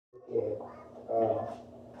at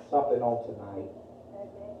something on tonight,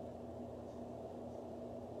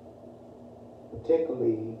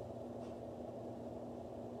 particularly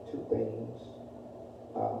two things,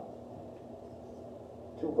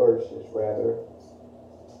 two verses rather,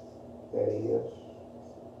 that is.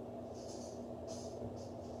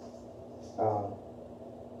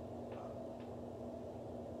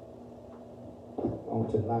 On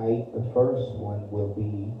tonight, the first one will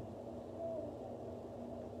be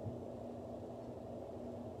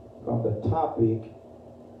from the topic,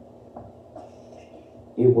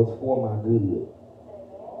 it was for my good.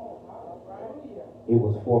 It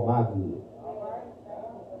was for my good.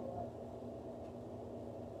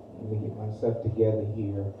 Let me get myself together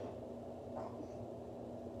here.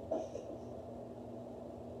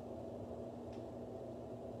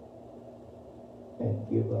 And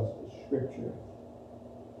give us the scripture.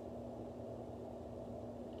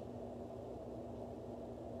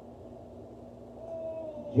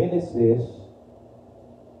 Genesis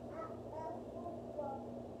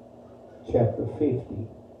chapter 50.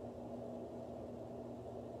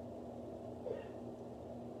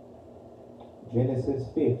 Genesis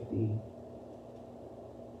 50.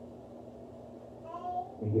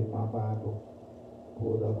 Let me get my Bible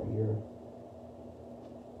pulled up here.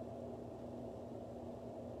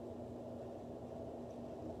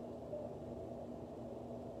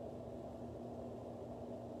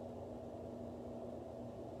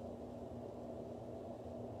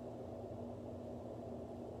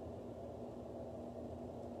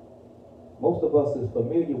 Most of us is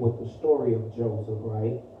familiar with the story of Joseph,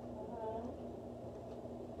 right?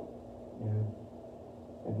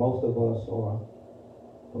 And most of us are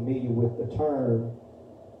familiar with the term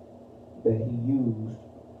that he used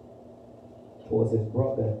towards his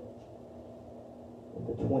brother in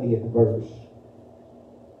the 20th verse.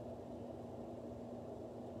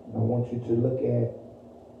 And I want you to look at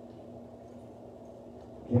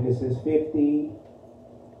Genesis 50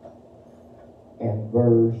 and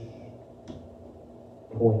verse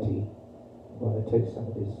 20. I'm going to take some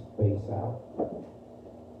of this bass out.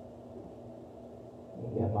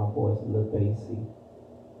 Yeah, my voice is a little bassy.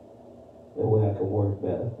 That way I can work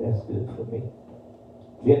better. That's good for me.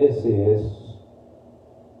 Genesis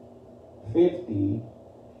 50,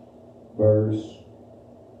 verse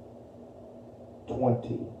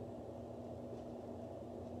 20.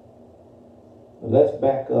 Let's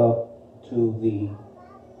back up to the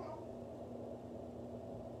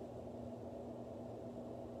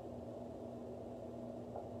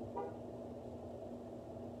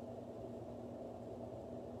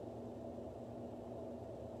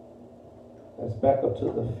Let's back up to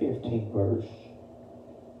the 15th verse.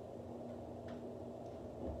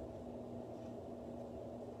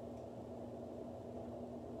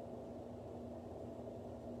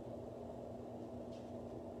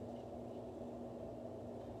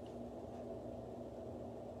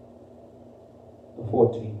 The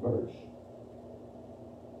 14th verse.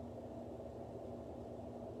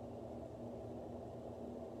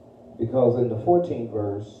 Because in the 14th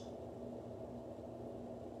verse,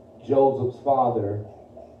 Joseph's father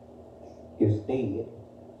is dead.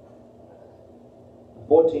 The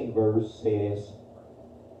 14th verse says,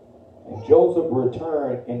 and Joseph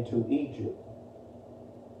returned into Egypt,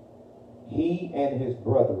 he and his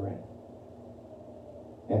brethren,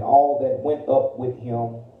 and all that went up with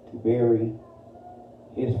him to bury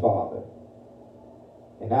his father.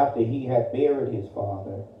 And after he had buried his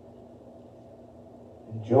father,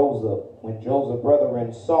 when Joseph's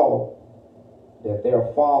brethren saw that their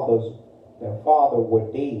father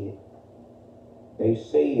were dead, they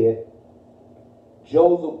said,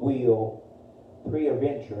 Joseph will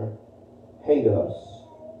peradventure hate us,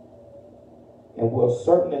 and will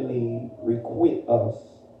certainly requite us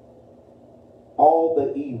all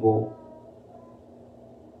the evil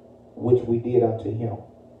which we did unto him.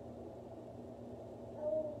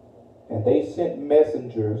 And they sent a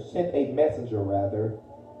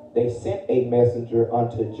messenger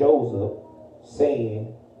unto Joseph,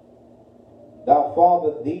 saying, thy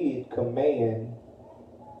father did command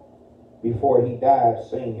before he died,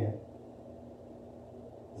 saying,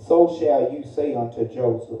 so shall you say unto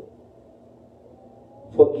Joseph,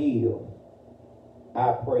 forgive,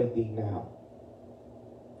 I pray thee now,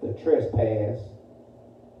 the trespass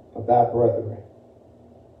of thy brethren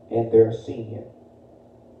and their sin,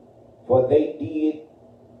 for they did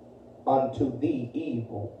unto thee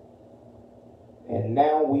evil. And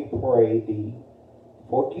now we pray thee,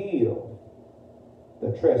 forgive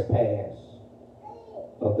the trespass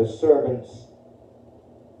of the servants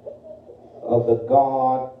of the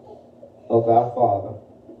God of our father.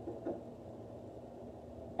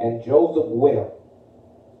 And Joseph wept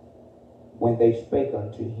when they spake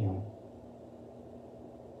unto him.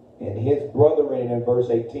 And his brethren, in verse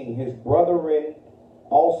 18, his brethren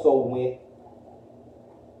also went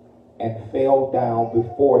and fell down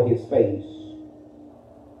before his face.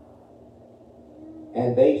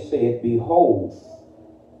 And they said, Behold,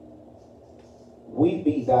 we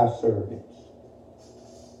be thy servants.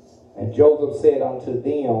 And Joseph said unto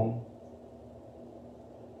them,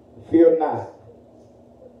 Fear not,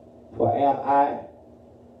 for am I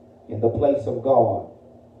in the place of God.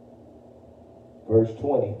 Verse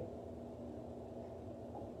 20.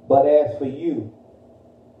 But as for you,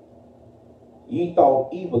 ye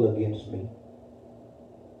thought evil against me,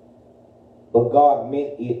 but God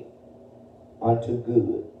meant it unto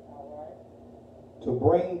good, to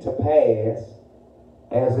bring to pass,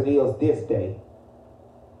 as it is this day,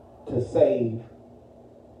 to save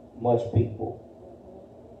much people.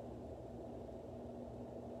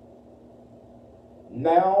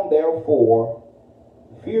 Now therefore,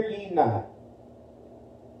 fear ye not,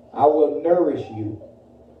 I will nourish you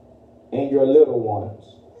and your little ones.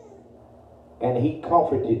 And he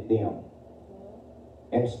comforted them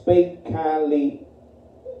and spake kindly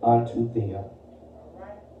unto them.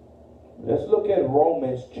 Let's look at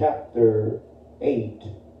Romans chapter 8.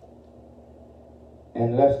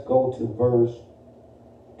 And let's go to verse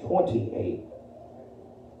 28.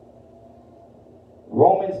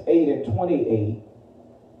 Romans 8 and 28.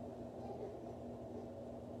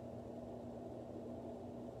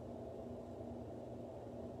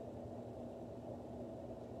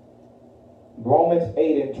 Romans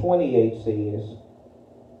 8 and 28 says,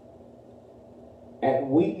 and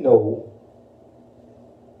we know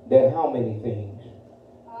that how many things?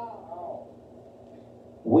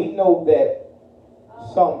 We know that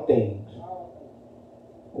some things.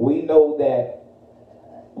 We know that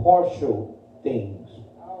partial things.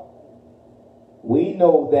 We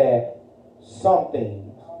know that some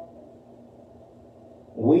things.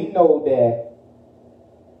 We know that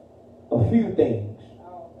a few things.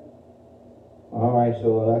 All right,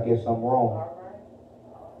 so I guess I'm wrong.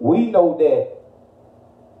 We know that.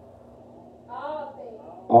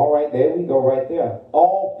 All right, there we go right there.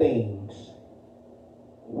 All things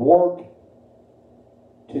work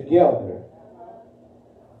together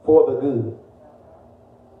for the good.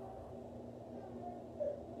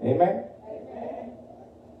 Amen? Amen.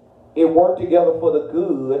 It worked together for the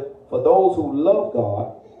good for those who love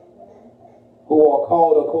God, who are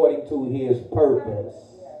called according to his purpose.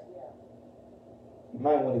 You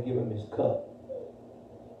might want to give him his cup.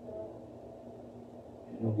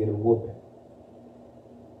 You're going to get a whooping.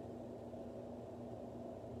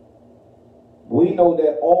 We know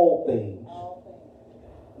that all things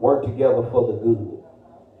work together for the good.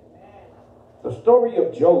 The story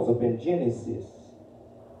of Joseph in Genesis,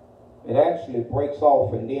 it actually breaks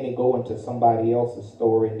off and then it go into somebody else's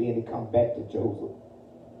story and then it comes back to Joseph.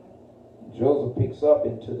 Joseph picks up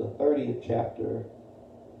into the 30th chapter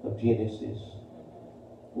of Genesis,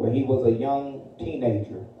 where he was a young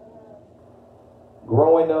teenager.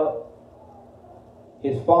 Growing up,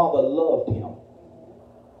 his father loved him.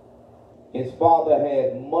 His father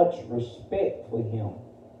had much respect for him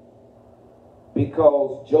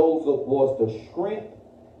because Joseph was the strength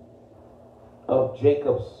of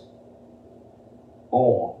Jacob's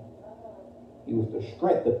arm. He was the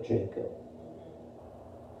strength of Jacob.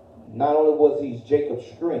 Not only was he Jacob's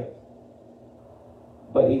strength,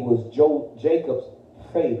 but he was Jacob's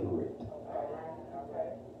favorite.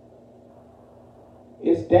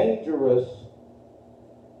 It's dangerous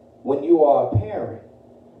when you are a parent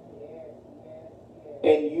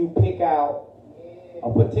and you pick out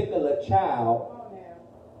a particular child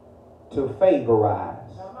to favorize.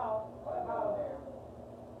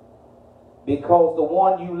 Because the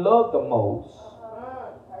one you love the most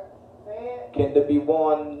can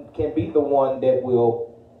be the one that will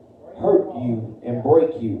hurt you and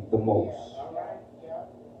break you the most.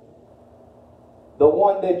 The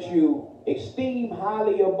one that you esteem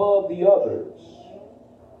highly above the others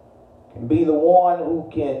can be the one who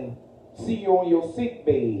can see you on your sick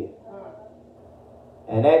bed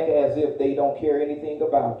and act as if they don't care anything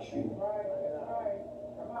about you.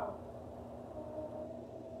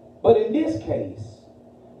 But in this case,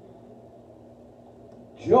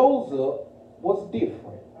 Joseph was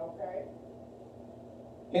different.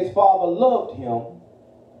 His father loved him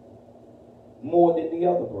more than the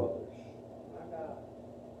other brothers.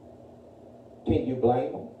 Can you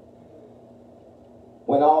blame him?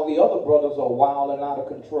 When all the other brothers are wild and out of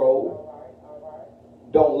control,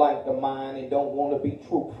 don't like the mind and don't want to be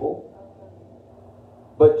truthful.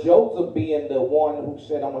 But Joseph being the one who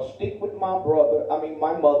said, I'm going to stick with my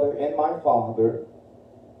mother and my father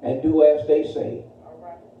and do as they say.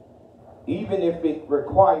 Even if it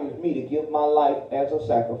requires me to give my life as a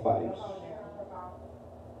sacrifice.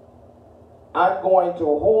 I'm going to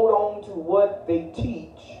hold on to what they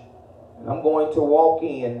teach, and I'm going to walk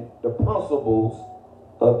in the principles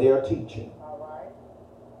of their teaching.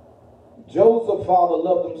 Joseph's father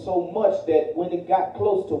loved him so much that when it got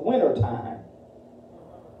close to winter time,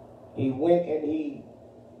 he went and he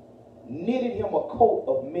knitted him a coat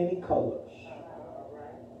of many colors.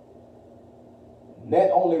 That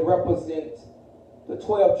only represents the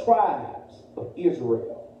 12 tribes of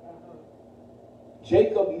Israel.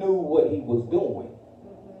 Jacob knew what he was doing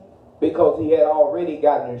because he had already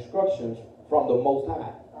gotten instructions from the Most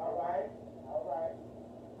High.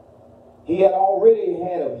 He had already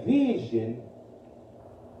had a vision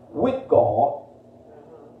with God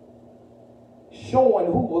showing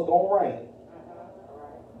who was going to reign.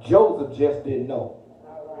 Joseph just didn't know.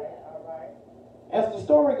 As the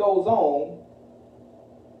story goes on,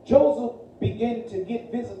 Joseph began to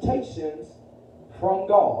get visitations from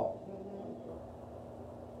God.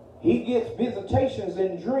 He gets visitations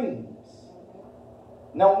in dreams.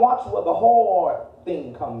 Now watch where the hard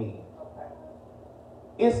thing come in.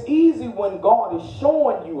 It's easy when God is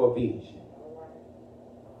showing you a vision.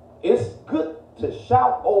 It's good to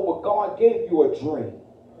shout over God gave you a dream.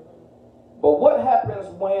 But what happens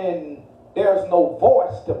when there's no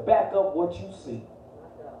voice to back up what you see?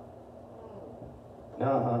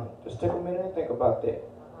 Just take a minute and think about that.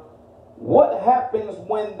 What happens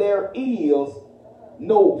when there is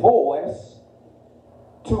no voice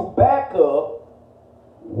to back up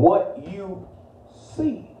what you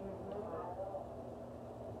see?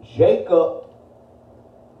 Jacob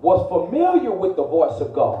was familiar with the voice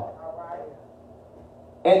of God.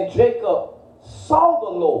 And Jacob saw the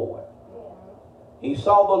Lord. He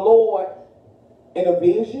saw the Lord in a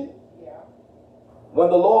vision. When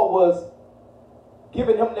the Lord was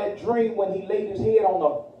giving him that dream when he laid his head on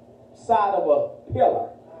the side of a pillar,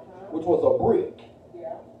 which was a brick.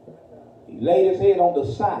 He laid his head on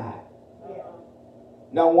the side.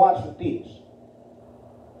 Now watch this.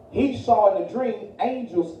 He saw in the dream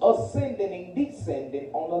angels ascending and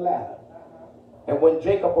descending on the ladder. And when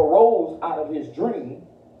Jacob arose out of his dream,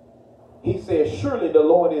 he said, surely the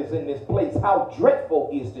Lord is in this place. How dreadful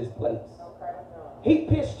is this place? He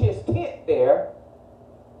pitched his tent there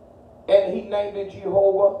and he named it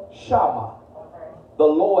Jehovah Shammah, the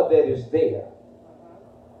Lord that is there.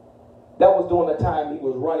 That was during the time he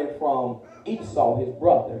was running from Esau, his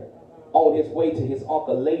brother, on his way to his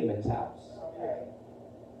uncle Laban's house.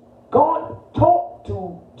 God talked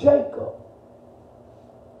to Jacob,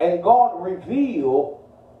 and God revealed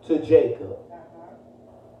to Jacob.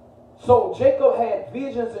 So Jacob had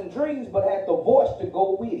visions and dreams, but had the voice to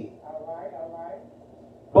go with it.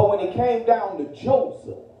 But when it came down to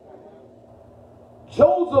Joseph,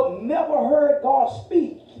 Joseph never heard God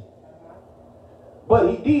speak, but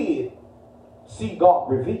he did see God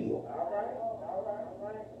revealed.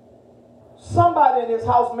 Somebody in this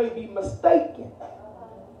house may be mistaken.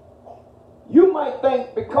 You might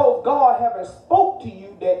think because God haven't spoke to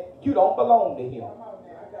you that you don't belong to him.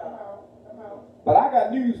 But I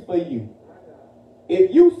got news for you.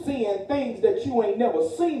 If you seeing things that you ain't never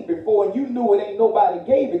seen before and you knew it ain't nobody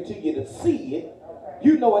gave it to you to see it,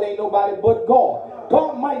 you know it ain't nobody but God.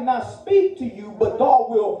 God might not speak to you, but God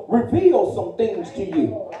will reveal some things to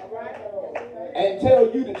you and tell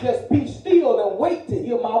you to just be still and wait to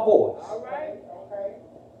hear my voice.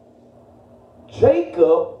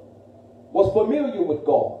 Jacob was familiar with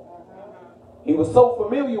God. He was so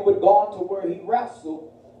familiar with God to where he wrestled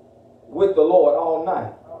with the Lord all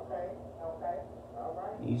night.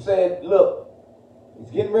 He said, look,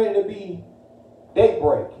 it's getting ready to be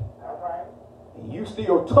daybreak. And you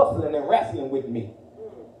still tussling and wrestling with me.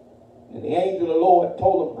 And the angel of the Lord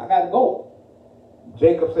told him, I got to go.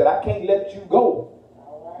 Jacob said, I can't let you go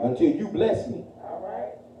until you bless me.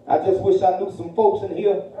 I just wish I knew some folks in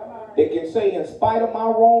here that can say, in spite of my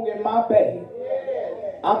wrong and my bad,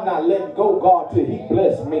 I'm not letting go, God, till he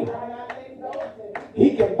bless me.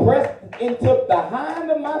 He can press into the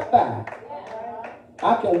hind of my thigh.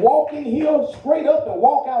 I can walk in here straight up and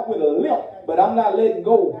walk out with a limp, but I'm not letting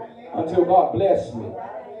go until God bless me.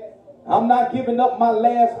 I'm not giving up my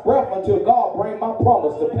last breath until God bring my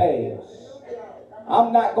promise to pass.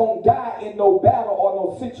 I'm not going to die in no battle or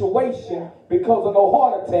no situation because of no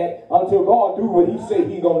heart attack until God do what he said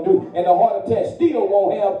he going to do. And the heart attack still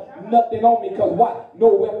won't have nothing on me because why?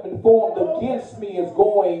 No weapon formed against me is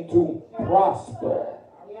going to prosper.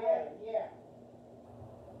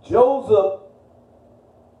 Joseph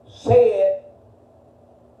said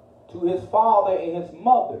to his father and his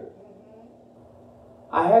mother,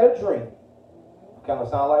 I had a dream. Kind of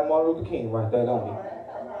sound like Martin Luther King right there, don't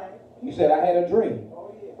he? He said, I had a dream.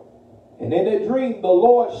 And in that dream, the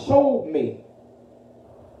Lord showed me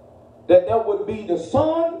that there would be the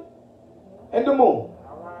sun and the moon.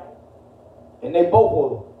 And they both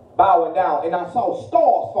were bowing down. And I saw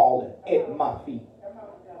stars falling at my feet.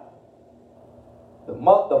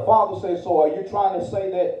 The father said, so are you trying to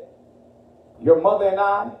say that your mother and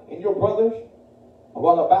I and your brothers are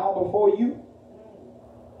going to bow before you?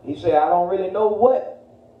 He said, I don't really know what,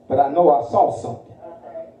 but I know I saw something.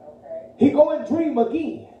 He go and dream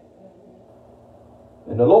again.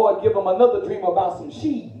 And the Lord give him another dream about some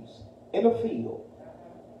sheaves in a field.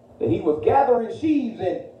 That he was gathering sheaves,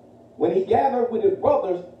 and when he gathered with his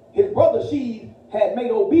brother's sheaves had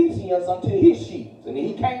made obeisance unto his sheaves. And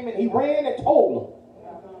he came and he ran and told them.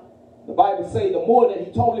 The Bible says the more that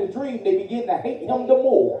he told his dream, they begin to hate him the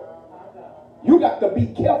more. You got to be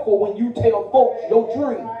careful when you tell folks your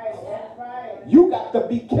dreams. You got to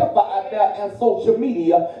be careful out there on social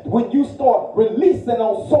media when you start releasing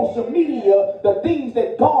on social media the things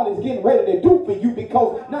that God is getting ready to do for you,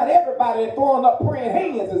 because not everybody that's throwing up praying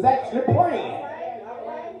hands is actually praying.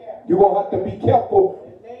 You're going to have to be careful.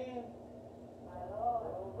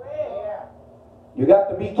 You got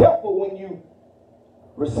to be careful when you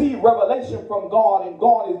receive revelation from God and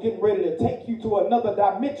God is getting ready to take you to another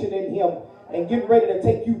dimension in him and getting ready to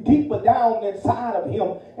take you deeper down inside of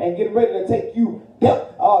him and getting ready to take you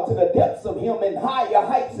to the depths of him and higher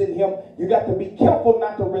heights in him. You got to be careful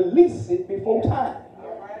not to release it before time.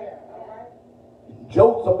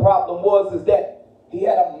 Joseph's problem is that he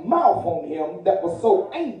had a mouth on him that was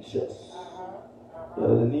so anxious.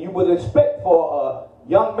 You would expect for a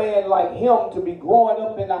young man like him to be growing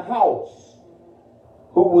up in a house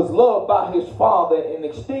who was loved by his father and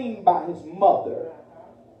esteemed by his mother,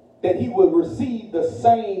 that he would receive the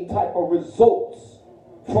same type of results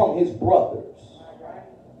from his brothers.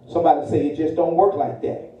 Somebody say it just don't work like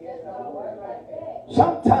that.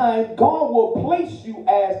 Sometimes God will place you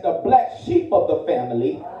as the black sheep of the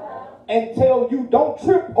family and tell you don't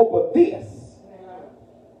trip over this,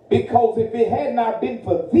 because if it had not been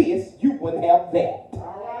for this, you wouldn't have that.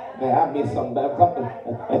 Man, I missed something.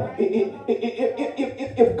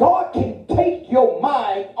 If God can take your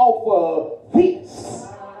mind off of this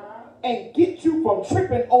and get you from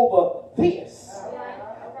tripping over this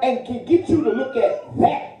and can get you to look at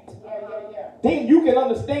that, then you can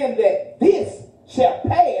understand that this shall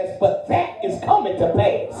pass, but that is coming to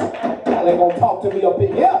pass. Now they're going to talk to me up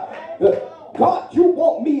in here. God, you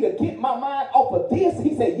want me to get my mind off of this?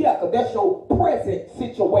 He said, yeah, because that's your present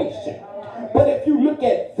situation. But if you look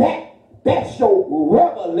at that, that's your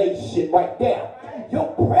revelation right there. Your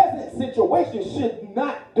present situation should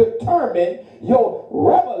not determine your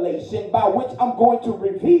revelation by which I'm going to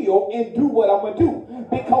reveal and do what I'm going to do.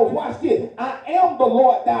 Because watch this. I am the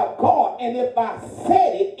Lord thy God, and if I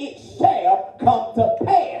said it, it shall come to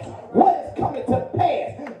pass. What is coming to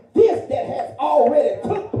pass? This that has already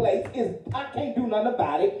took place is, I can't do nothing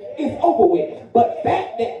about it. It's over with. But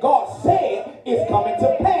that God said is coming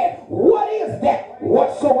to pass. What is that?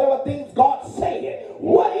 Whatsoever things God said.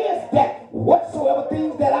 What is that? Whatsoever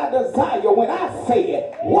things that I desire when I say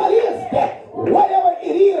it. What is that? Whatever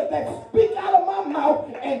it is that speak out of my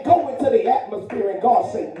mouth and go into the atmosphere, and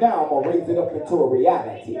God said, now I'm going to raise it up into a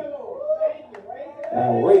reality.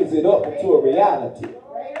 I'll raise it up into a reality.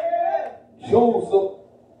 Joseph's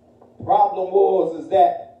problem is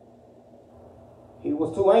that he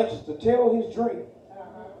was too anxious to tell his dream.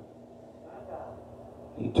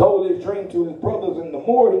 He told his dream to his brothers, and the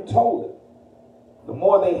more he told it, the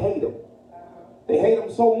more they hate him. They hate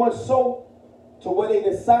him so much so to where they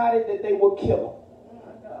decided that they would kill him.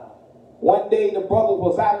 One day the brothers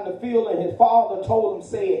was out in the field, and his father told him,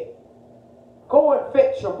 said, go and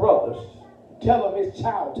fetch your brothers. Tell them it's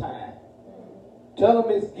chow time. Tell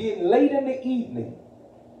them it's getting late in the evening.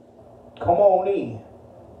 Come on in.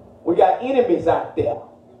 We got enemies out there.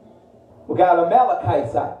 We got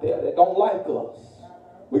Amalekites out there that don't like us.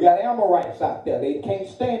 We got Amorites out there. They can't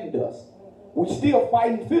stand us. We still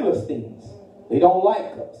fighting Philistines. They don't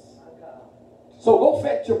like us. So go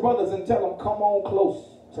fetch your brothers and tell them, come on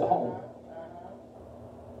close to home.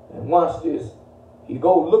 And watch this. He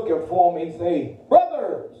go looking for them. He say,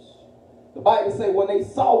 brothers. The Bible say when they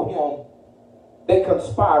saw him, they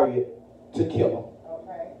conspired to kill him.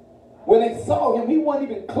 When they saw him, he wasn't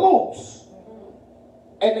even close.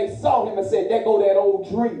 And they saw him and said, there go that old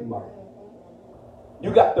dreamer.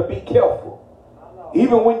 You got to be careful.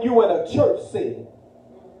 Even when you in a church setting,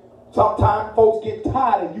 sometimes folks get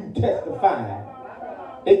tired of you testifying.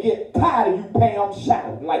 They get tired of you, Pam,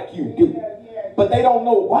 shouting like you do. But they don't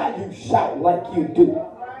know why you shout like you do.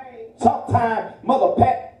 Sometimes, Mother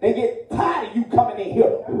Pat, they get tired of you coming in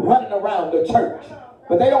here running around the church.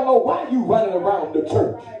 But they don't know why you running around the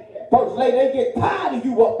church. First lady, they get tired of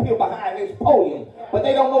you up here behind this podium. But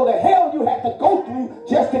they don't know the hell you have to go through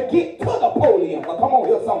just to get to the podium. Well, come on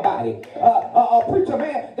here, somebody. Preacher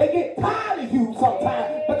man, they get tired of you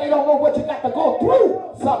sometimes, but they don't know what you got to go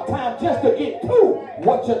through sometimes just to get to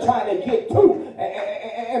what you're trying to get to.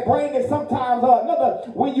 And Brandon, sometimes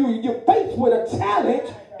when you're faced with a challenge,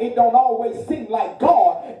 it don't always seem like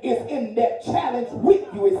God is in that challenge with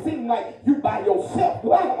you. It seems like you by yourself.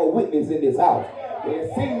 Do I have a witness in this house?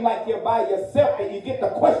 It seems like you're by yourself and you get to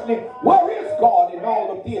questioning, where is God in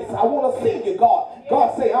all of this? I want to see you, God.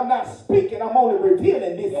 God say, I'm not speaking, I'm only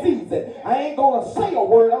revealing this season. I ain't going to say a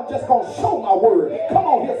word, I'm just going to show my word. Come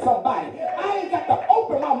on here, somebody. I ain't got to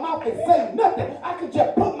open my mouth and say nothing. I can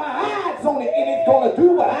just put my eyes on it and it's going to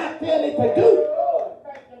do what I tell it to do.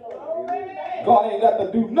 God ain't got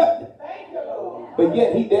to do nothing. But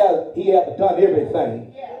yet he has done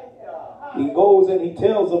everything. He goes and he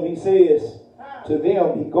tells them, he says to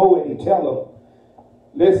them, he go and he tell them,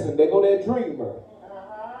 listen, there go that dreamer.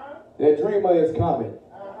 That dreamer is coming.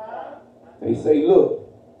 They say, look,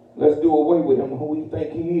 let's do away with him. Who we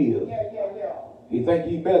think he is. He think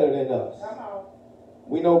he better than us.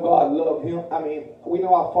 We know God loved him. I mean, we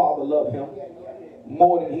know our Father loved him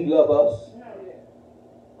more than he loved us.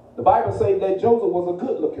 The Bible says that Joseph was a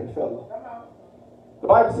good-looking fellow. The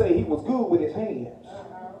Bible says he was good with his hands.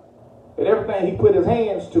 And everything he put his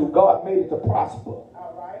hands to, God made it to prosper.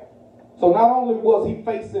 So not only was he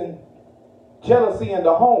facing jealousy in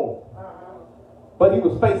the home, but he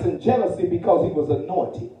was facing jealousy because he was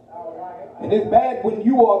anointed. And it's bad when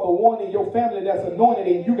you are the one in your family that's anointed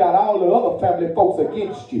and you got all the other family folks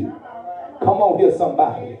against you. Come on here,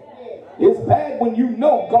 somebody. It's bad when you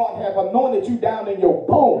know God have anointed you down in your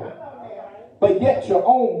bone, but yet your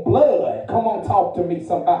own blood. Come on, talk to me,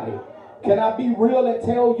 somebody. Can I be real and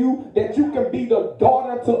tell you that you can be the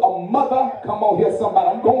daughter to a mother? Come on here, somebody.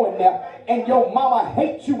 I'm going there. And your mama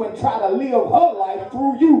hates you and try to live her life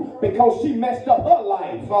through you because she messed up her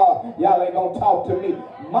life. Y'all ain't gonna talk to me.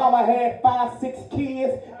 Mama had 5, 6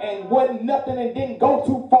 kids and wasn't nothing and didn't go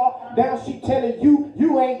too far. Now she telling you,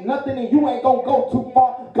 you ain't nothing and you ain't gonna go too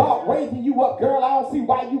far. God raising you up, girl. I don't see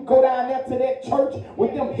why you go down there to that church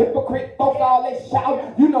with them hypocrite folks, all that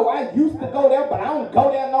shout. You know, I used to go there, but I don't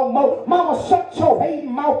go there no more. Mama, shut your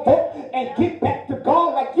hating mouth up and get back to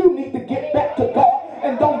God like you need to get back to God.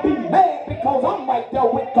 And don't be mad because I'm right there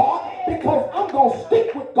with God, because I'm going to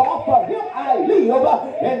stick with God. For him I live,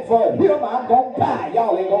 and for him I'm going to die.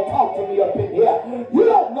 Y'all ain't going to talk to me up in here. You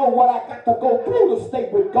don't know what I got to go through to stay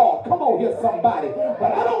with God. Come on here, somebody.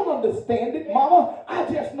 But I don't understand it, Mama.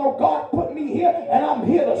 I just know God put me here, and I'm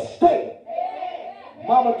here to stay.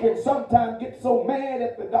 Mama can sometimes get so mad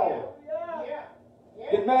at the daughter.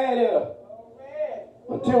 Get mad at her.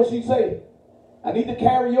 Until she say, I need to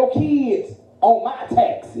carry your kids on my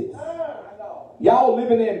taxes. Y'all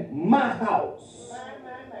living in my house.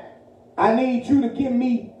 I need you to give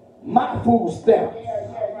me my food stamps.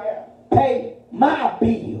 Pay my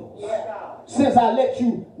bills. Since I let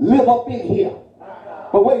you live up in here.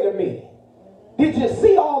 But wait a minute. Did you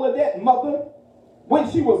see all of that, mother,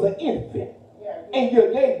 when she was an infant? And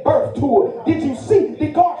you gave birth to her. Did you see?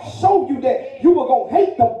 Did God show you that you were going to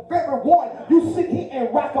hate the very one you sit here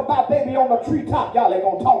and rock about baby on the treetop? Y'all ain't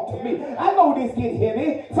going to talk to me. I know this gets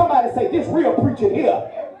heavy. Somebody say, this real preaching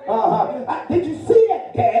here. Did you see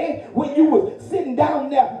that, Daddy, when you was sitting down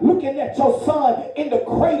there looking at your son in the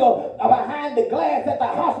cradle behind the glass at the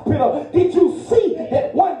hospital? Did you see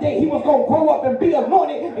that one day he was going to grow up and be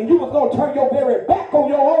anointed and you was going to turn your very back on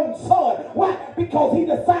your own son? Why? Because he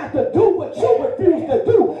decided to do what you refused to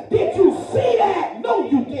do. Did you see that? No,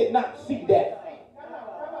 you did not see that.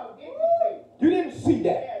 You didn't see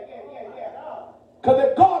that.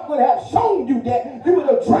 Because if God would have shown you that, you would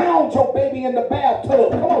have drowned your baby in the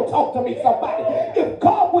bathtub. Come on, talk to me, somebody. If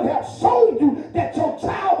God would have shown you that your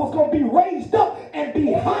child was going to be raised up and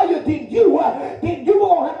be higher than you, then you were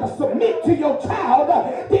going to have to submit to your child.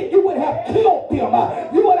 Then you would have killed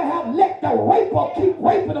them. You would have let the raper keep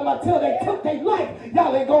raping them until they took their life.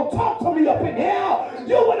 Y'all ain't going to talk to me up in here.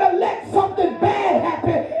 You would have let something bad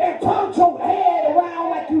happen and turned your head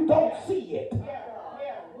around like you don't see it.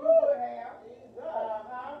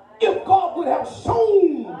 If God would have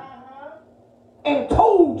shown and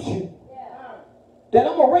told you that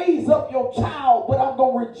I'm going to raise up your child, but I'm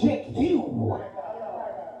going to reject you,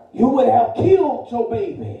 you would have killed your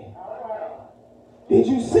baby. Did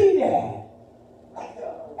you see that?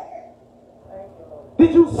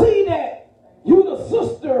 Did you see that you the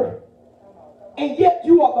sister and yet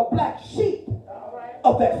you are the black sheep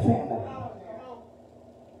of that family?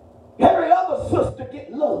 Every other sister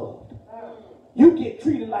get loved. You get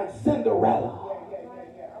treated like Cinderella.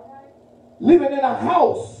 Living in a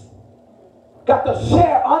house. Got to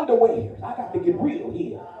share underwear. I got to get real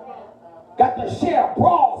here. Got to share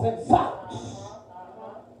bras and socks.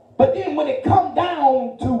 But then when it come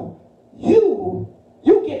down to you,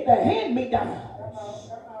 you get the hand-me-downs.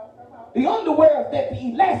 The underwear is that the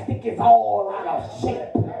elastic is all out of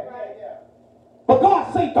shape. But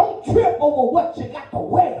God say, don't trip over what you got to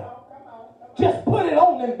wear. Just put it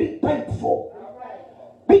on and be thankful.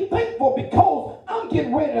 Be thankful because I'm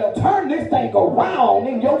getting ready to turn this thing around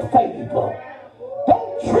in your favor.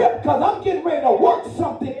 Don't trip because I'm getting ready to work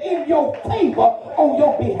something in your favor on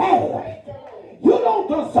your behalf. You don't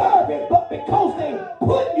deserve it, but because they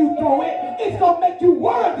put you through it, it's going to make you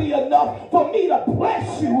worthy enough for me to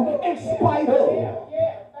bless you in spite of.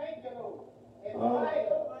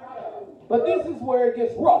 But this is where it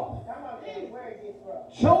gets rough.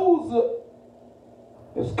 Joseph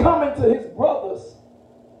is coming to his brothers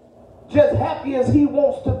just happy as he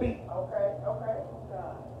wants to be.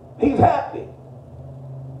 He's happy.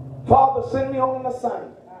 Father, send me on an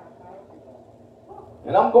assignment.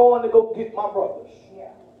 And I'm going to go get my brothers.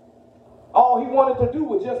 All he wanted to do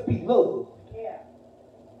was just be loved.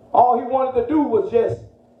 All he wanted to do was just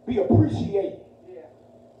be appreciated.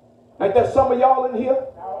 Ain't there some of y'all in here?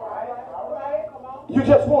 You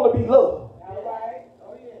just want to be loved.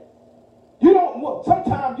 You don't want,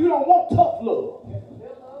 sometimes you don't want tough love.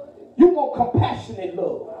 You want compassionate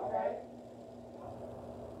love.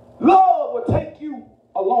 Love will take you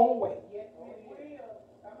a long way.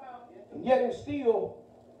 And yet and still,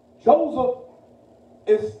 Joseph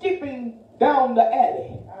is skipping down the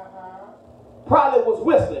alley. Probably was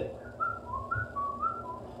whistling.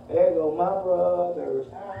 There go my brothers.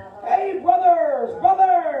 Hey, brothers,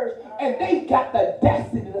 brothers. And they got the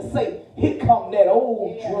audacity to say, here come that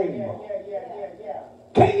old dreamer.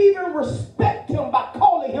 Can't even respect him by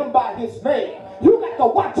calling him by his name. You got to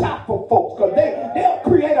watch out for folks because they'll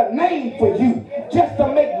create a name for you just to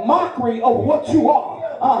make mockery of what you are.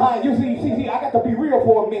 You see, I got to be real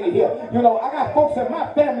for a minute here. You know, I got folks in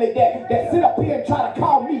my family that sit up here and try to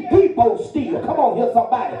call me Depot still. Come on here,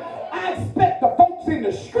 somebody. I expect the folks in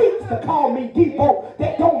the streets to call me Depot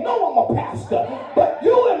that don't know I'm a pastor. But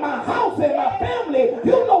you in my house and my family,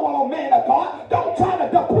 you know I'm a man of God. Don't try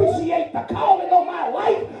to depreciate the calling of my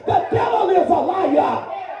life. The devil is a liar.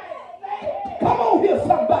 Come on here,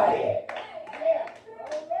 somebody.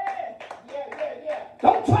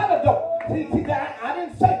 Don't try to see, I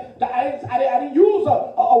didn't say that. I didn't use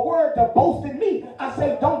a word to boast in me. I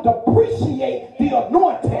say don't depreciate the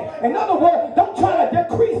anointing. In other words, don't try to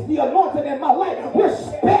decrease the anointing in my life.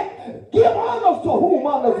 Respect. Give honors to whom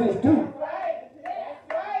honors is due.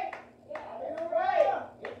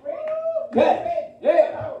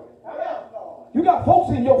 Yeah. You got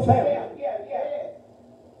folks in your family.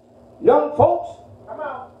 Young folks,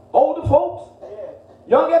 older folks,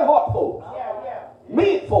 young at heart folks,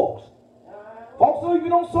 mid folks, folks who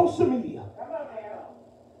even on social media.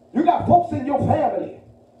 You got folks in your family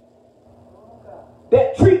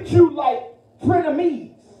that treat you like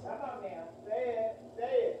frenemies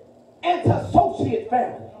and associate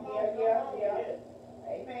family.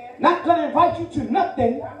 Not going to invite you to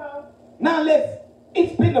nothing now unless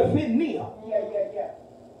it's benefiting them.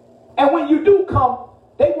 And when you do come,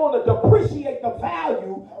 they want to depreciate the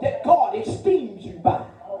value that God esteems you by.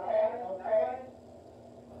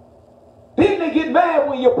 Then they get mad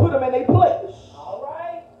when you put them in their place.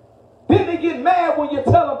 Then they get mad when you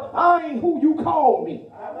tell them, I ain't who you call me.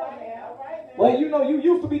 Well, you know, you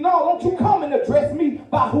used to be. No, don't you come and address me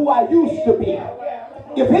by who I used to be.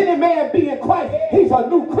 If any man be in Christ, he's a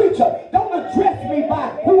new creature. Don't address me by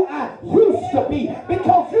who I used to be.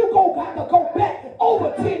 Because you got to go back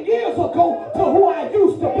over 10 years ago to who I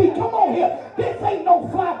used to be. Come on here. This ain't no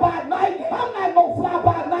fly-by-night. I'm not no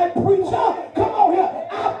fly-by-night preacher. Come on here.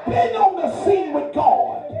 I've been on the scene with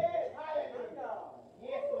God.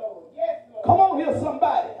 Come on here,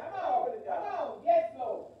 somebody.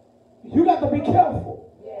 You got to be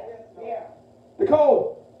careful.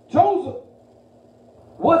 Because Joseph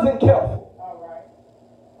wasn't careful.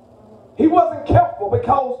 He wasn't careful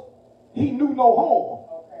because he knew no harm.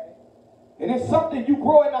 And it's something you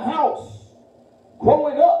grow in the house.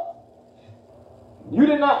 Growing up, you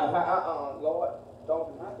did not. Lord, don't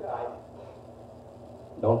do this tonight.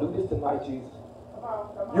 Don't do this tonight, Jesus.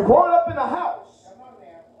 You growing up in a house.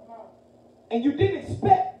 And you didn't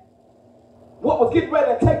expect what was getting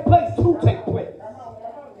ready to take place to take place.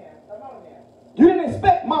 You didn't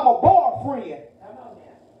expect mama boyfriend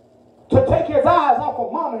to take his eyes off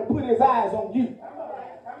of mama and put his eyes on you.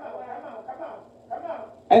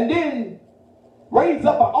 And then raise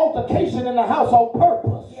up an altercation in the house on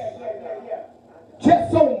purpose.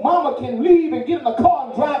 Just so mama can leave and get in the car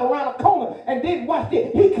and drive around the corner. And then watch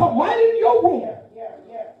this. He come right in your room.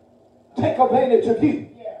 Take advantage of you.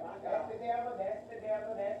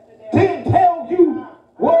 Then tell you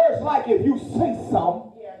words like, if you say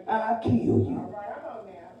something, I'll kill you.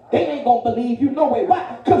 They ain't going to believe you no way.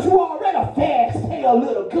 Why? Because you already a fast-tailed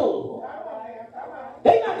little girl.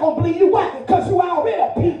 They not going to believe you. Why? Because you already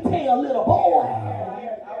a pig-tailed little boy.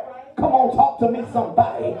 Come on, talk to me,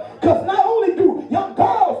 somebody. Because not only do young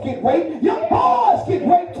girls get raped, young boys get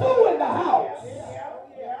raped too in the house.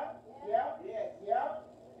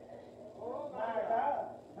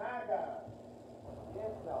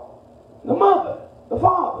 The mother, the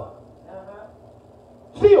father,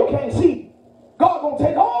 still can't see. God gonna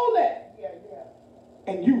take all that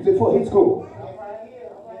and use it for his good.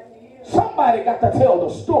 Somebody got to tell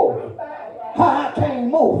the story how I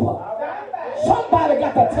came over. Somebody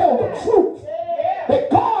got to tell the truth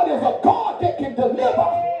that God is a God that can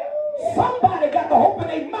deliver. Somebody got to open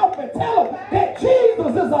their mouth and tell them that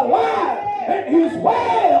Jesus is alive and he's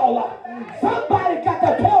well. Somebody got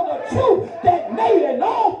to tell the truth that nay, in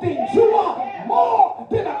all things you are more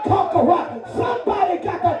than a conqueror. Somebody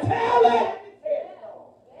got to tell it.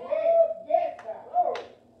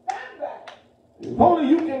 If only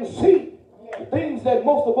you can see the things that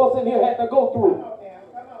most of us in here had to go through.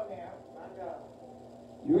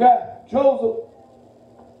 You got Joseph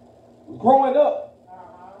was growing up.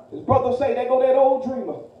 His brothers say, they go that old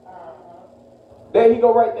dreamer. There he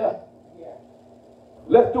go right there.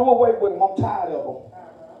 Let's do away with him. I'm tired of him.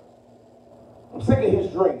 I'm sick of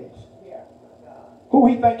his dreams. Who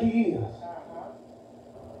he think he is?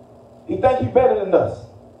 He think he better than us.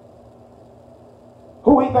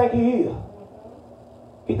 Who he think he is?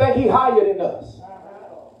 He think he higher than us.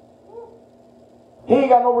 He ain't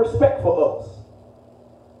got no respect for us.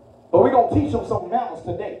 But we're going to teach him some manners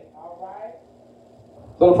today.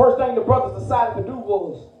 So the first thing the brothers decided to do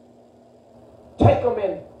was take him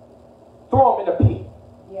and throw him in the pit.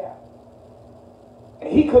 And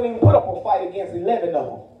he couldn't even put up a fight against 11 of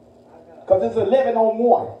them. Because it's 11 on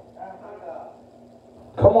 1.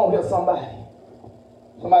 Come on here, somebody.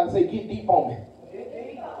 Somebody say, get deep on me.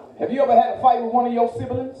 Have you ever had a fight with one of your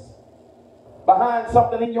siblings? Behind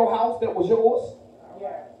something in your house that was yours?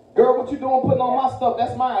 Girl, what you doing putting on my stuff?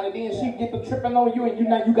 That's mine. And then she get the tripping on you and you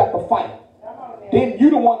now you got to fight. Then you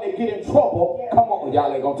the one that get in trouble. Come on,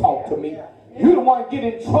 y'all ain't gonna talk to me. You the one get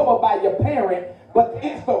in trouble by your parent, but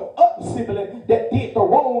it's the other sibling that did the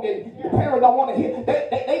wrong, and the parent don't want to hear.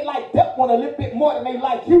 They like that one a little bit more than they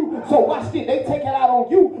like you. So watch this. They take it out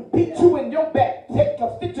on you, beat you in your back, take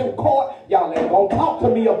a stitching cord. Y'all ain't gonna talk to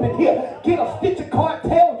me up in here. Get a stitching cord,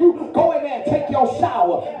 tell you, go in there and take your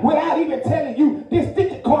shower without even telling you this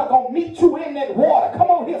stitching cord gonna meet you in that water. Come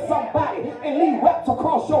on here, somebody, and leave wraps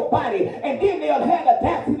across your body. And then they'll have the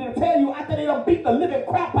audacity to tell you after they done beat the living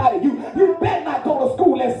crap out of you, you better not go to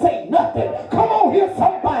school and say nothing. Come on here,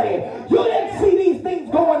 somebody. You didn't see these things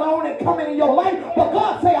going on and coming in your life, but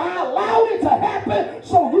God say, I allowed it to happen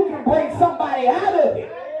so you can bring somebody out of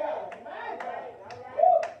it.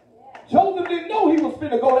 Joseph didn't know he was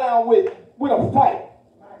finna go down with a fight.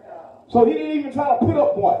 So he didn't even try to put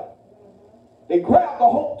up one. They grabbed the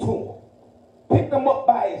hook to him, picked him up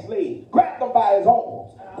by his legs, grabbed him by his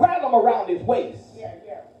arms, grabbed him around his waist,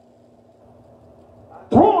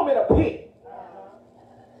 threw him in a pit.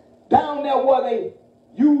 Down there where they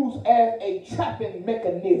use as a trapping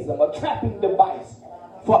mechanism, a trapping device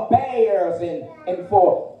for bears and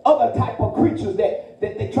for other type of creatures that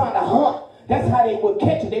they're trying to hunt. That's how they would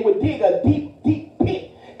catch it. They would dig a deep, deep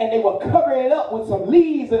pit and they would cover it up with some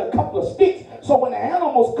leaves and a couple of sticks. So when the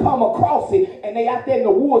animals come across it and they out there in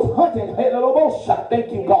the woods hunting,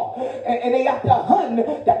 thank you, God, and they out there hunting,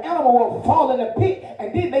 the animal will fall in the pit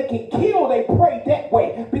and then they can kill their prey that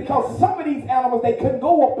way, because some of these animals they couldn't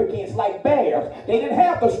go up against, like bears. They didn't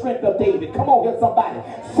have the strength of David. Come on here, somebody.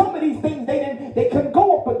 Some of these things they couldn't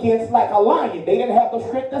go up against, like a lion. They didn't have the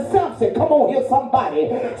strength of Samson. Come on here, somebody.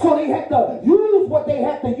 So they had to use what they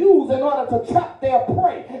had to use in order to trap their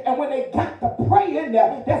prey. And when they got the prey in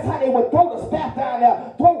there, that's how they would throw the staff down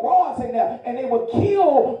there, throw rods in there, and they would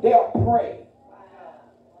kill their prey.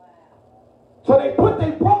 So they put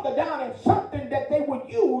their brother down in something that they would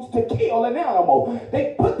use to kill an animal.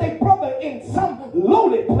 They put their brother in some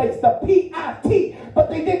lowly place, the PIT, but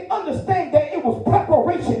they didn't understand that it was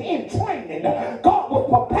preparation in training. God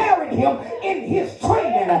was preparing him in his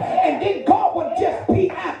training, and then God wasn't just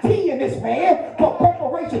PIT in this man, but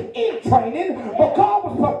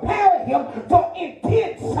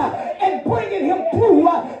and bringing him through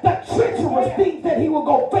the treacherous things that he will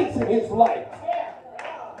go face in his life.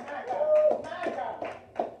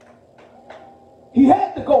 He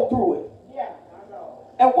had to go through it.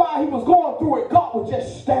 And while he was going through it, God was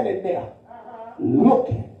just standing there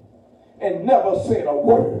looking and never said a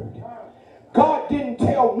word. God didn't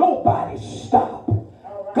tell nobody stop.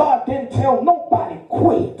 God didn't tell nobody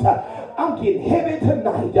quit. I'm getting heavy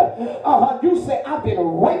tonight. You say, I've been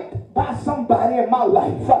raped by somebody in my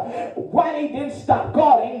life. Why they didn't stop?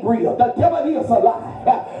 God ain't real. The devil is a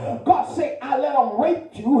lie. God said, I let them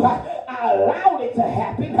rape you. I allowed it to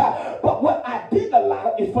happen. But what I didn't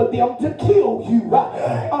allow is for them to kill you.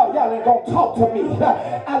 Y'all ain't gonna talk to me.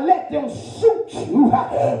 I let them shoot you.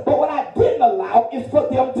 But what I didn't allow is for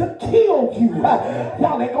them to kill you.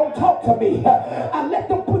 Y'all ain't gonna talk to me. I let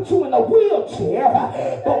them put you in a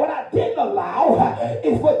wheelchair. But what I didn't allow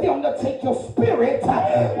is for them to take your spirit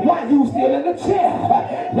while you still in the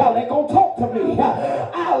chair. Y'all ain't gonna talk to me.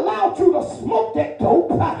 I allowed you to smoke that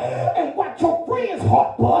dope and watch your friends'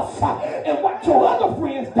 heart bust and watch your other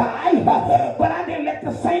friends die. But I didn't let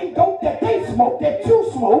the same dope that they smoke, that you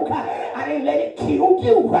smoke, I didn't let it kill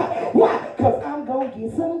you. Why? Because I'm gonna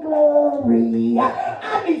get some glory.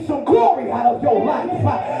 I need some glory out of your life.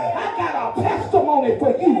 I got a testimony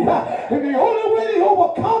for you. And the only way to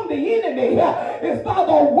overcome the enemy is by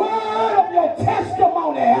the word of your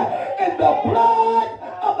testimony and the blood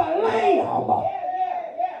of the Lamb.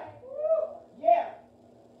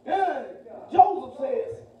 Yeah. Joseph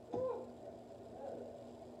says,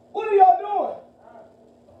 what are y'all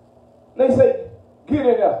doing? They say, get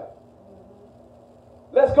in there.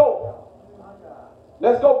 Let's go.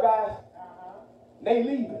 Let's go, guys. They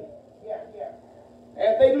leaving.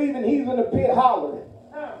 As they leaving, he's in the pit hollering.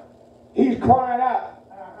 He's crying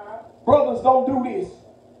out. Brothers, don't do this.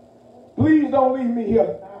 Please don't leave me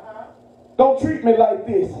here. Don't treat me like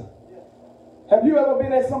this. Have you ever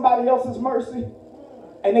been at somebody else's mercy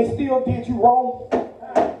and they still did you wrong?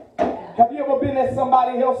 Have you ever been at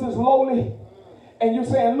somebody else's lowly and you're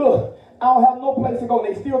saying, look, I don't have no place to go.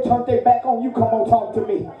 They still turned their back on you. Come on, talk to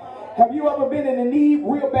me. Have you ever been in a need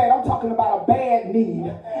real bad? I'm talking about a bad need.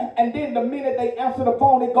 And then the minute they answer the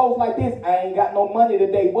phone, it goes like this. I ain't got no money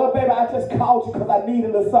today. Well, baby, I just called you because I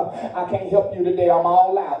needed a something. I can't help you today. I'm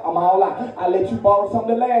all out. I'm all out. I let you borrow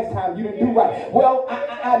something the last time. You didn't do right. Well,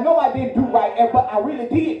 I know I didn't do right, but I really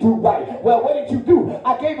did do right. Well, what did you do?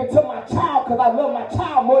 I gave it to my child because I love my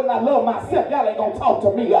child more than I love myself. Y'all ain't going to talk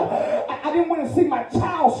to me. I didn't want to see my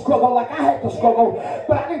child struggle like I had to struggle,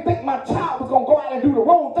 but I didn't think my child was going to go out and do the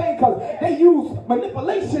wrong thing because they use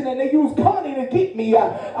manipulation and they use cunning to get me.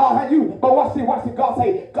 But watch this.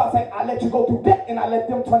 God say, I let you go through that and I let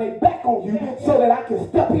them turn their back on you so that I can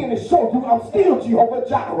step in and show you I'm still Jehovah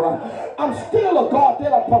Jireh. I'm still a God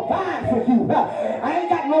that'll provide for you. I ain't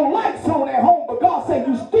got no lights on at home, but God said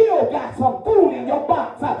you still got some food in your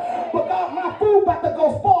box. But God, my food about to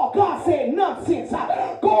go spoil. God said nonsense.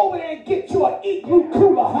 Go over there and get you an igloo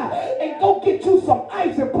cooler and go get you some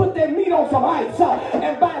ice and put that meat on some ice.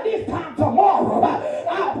 And by this time tomorrow,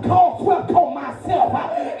 I'll call Swepco myself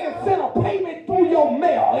and send a payment through your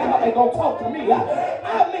mail. Y'all ain't gonna talk to me.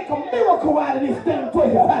 I'll make a miracle out of this thing for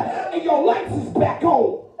you. And your lights is back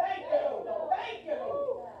on. Thank you.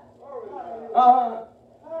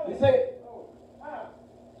 He said,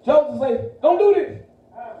 Joseph said, don't do this.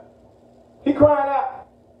 He crying out.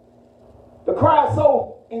 The cry is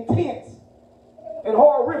so intense and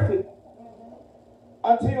horrific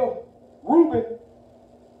until Reuben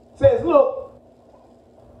says, look,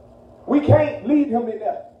 we can't leave him in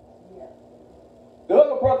there. The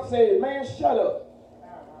other brother says, man, shut up.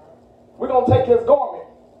 We're going to take his garment,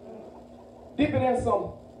 dip it in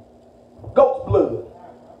some goat's blood,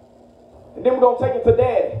 and then we're going to take it to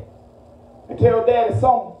daddy and tell daddy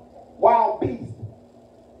some wild beast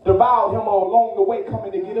devoured him along the way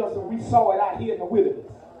coming to get us, and we saw it out here in the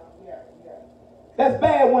wilderness. That's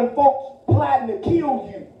bad when folks plotting to kill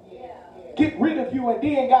you, get rid of you, and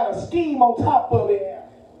then got a scheme on top of it,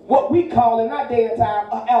 what we call in our day and time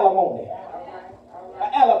an alimony. An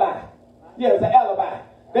alibi. Yeah, it's an alibi.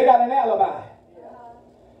 They got an alibi.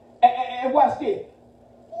 And watch this.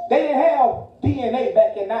 They didn't have DNA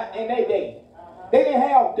back in their day. They didn't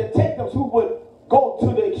have detectives who would go to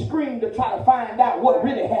the extreme to try to find out what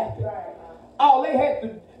really happened. All they had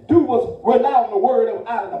to do was rely on the word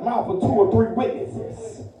out of the mouth of 2 or 3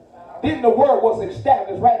 witnesses. Then the word was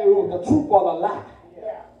established, right? It was the truth or the lie.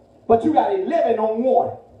 But you got 11 on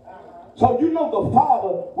 1. So you know the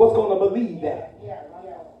father was going to believe that.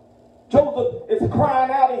 Joseph is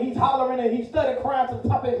crying out and he's hollering and he started crying to the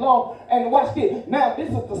top of his lungs. And watch this. Now, this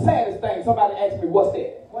is the saddest thing. Somebody asked me, what's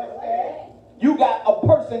that? You got a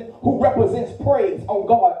person who represents praise on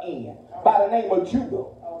God's end by the name of Judah.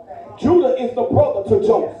 Judah is the brother to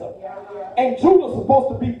Joseph. And Judah's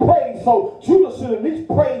supposed to be praised, so Judah should at least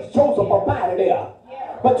praise Joseph up out of there.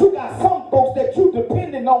 But you got some folks that you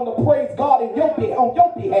depending on to praise God on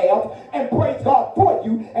your behalf and praise God for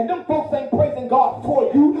you. And them folks ain't praising God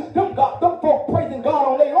for you. Them folks praising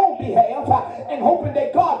God on their own behalf and hoping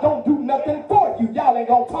that God don't do nothing for you. Y'all ain't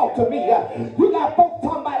gonna talk to me. You got folks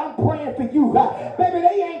talking about I'm praying for you. Baby,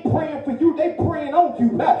 they ain't praying for you. They praying on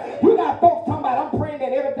you. You got folks talking about I'm praying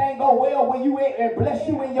that everything go well where you at and bless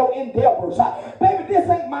you in your endeavors. Baby, this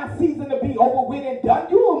ain't my season to be over with and done.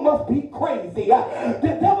 You must be crazy.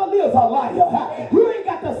 The devil is a liar. You ain't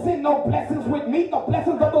got to send no blessings with me. The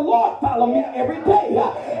blessings of the Lord follow me every day.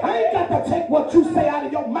 I ain't got to take what you say out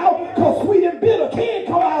of your mouth, because sweet and bitter can't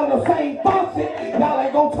come out of the same faucet. Y'all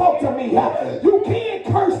ain't gonna talk to me. You can't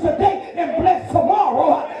curse today and bless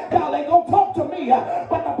tomorrow. Y'all ain't gonna talk to me.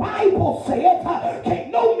 But the Bible says,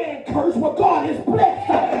 can't no man curse what God is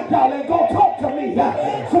blessed. Y'all ain't gonna talk to me.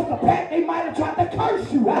 Sister Pat, they might have tried to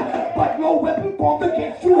curse you, but no weapon formed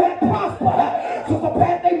against you had prospered. Sister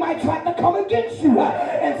Pat, they might try to come against you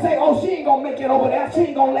and say, oh, she ain't gonna make it over there. She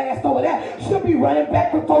ain't gonna last over there. She'll be running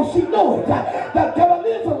back before she know it. The devil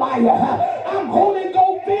is a liar. I'm Holy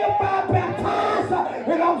Ghost filled, fire baptized,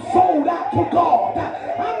 and I'm sold out to God.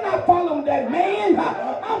 I'm not following that man.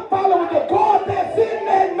 I'm following the God that's in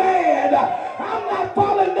that man. I'm not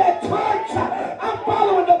following that church. I'm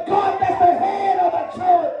following the God that's the head of the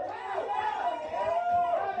church.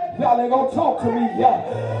 Y'all ain't gonna talk to me.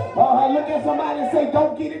 Look at somebody and say,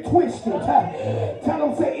 don't get it twisted. Tell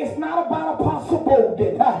them, say, it's not about Apostle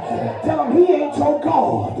Bolden. Tell them he ain't your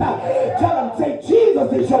God. Tell them, say,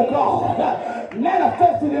 Jesus is your God.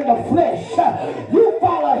 Manifested in the flesh. You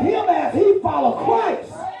follow him as he follow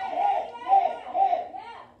Christ.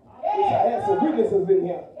 Wish I had some witnesses in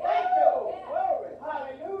here.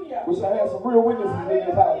 Wish I had some real witnesses in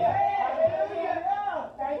this house.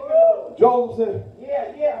 Joseph said,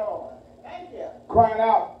 thank you. Crying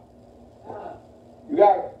out. You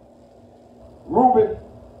got it. Reuben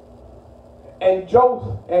and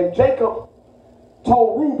Joseph and Jacob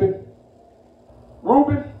told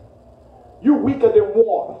Reuben, you weaker than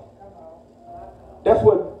water. That's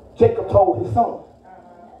what Jacob told his son.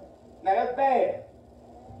 Now that's bad.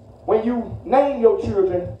 When you name your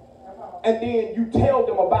children and then you tell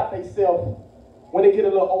them about themselves when they get a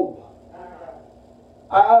little older.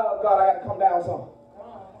 God, I got to come down some.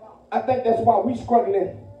 I think that's why we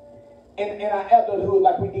struggling in our adulthood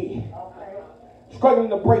like we did. Struggling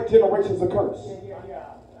to break generations of curse.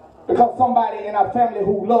 Because somebody in our family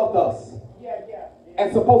who loved us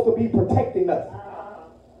and supposed to be protecting us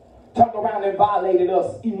turned around and violated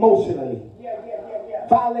us emotionally.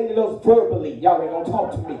 Violated us verbally. Y'all ain't gonna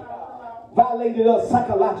talk to me. Violated us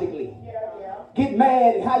psychologically. Get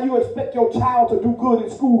mad at how you expect your child to do good in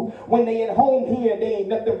school when they at home here and they ain't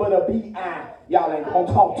nothing but a B.I. Y'all ain't gonna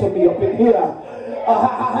talk to me up in here.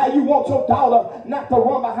 How you want your daughter not to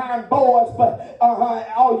run behind boys, but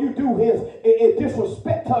all you do is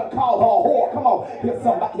disrespect her and call her a whore. Come on, here's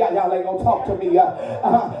somebody. Y'all ain't gonna talk to me.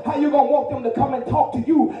 How you gonna want them to come and talk to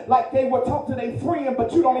you like they would talk to their friend,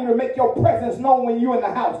 but you don't even make your presence known when you in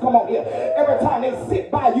the house? Come on here. Every time they sit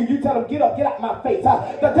by you, you tell them, get up, get out my face.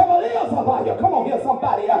 The devil is a liar. Come on here,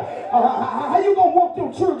 somebody. How you gonna want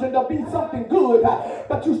your children to be something good,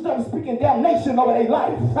 but you start speaking damnation over their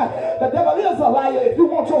life? The devil is a liar. If you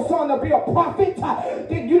want your son to be a prophet,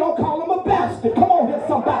 then you don't call him a bastard. Come on here,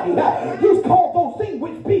 somebody. You call those things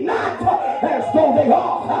which be not as though they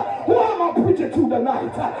are. Who am I preaching to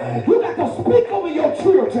tonight? You got to speak over your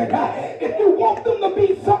children. If you want them to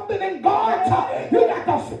be something in God, you got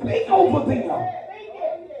to speak over them.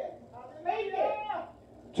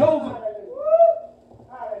 Joseph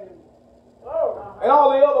and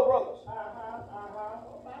all the other brothers.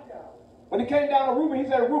 When he came down to Reuben, he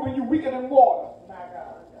said, Reuben, you weaker than water.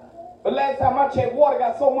 But last time I checked, water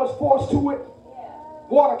got so much force to it,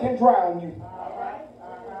 water can drown you.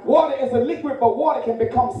 Water is a liquid, but water can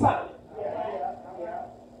become solid.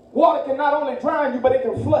 Water can not only drown you, but it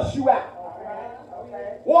can flush you out.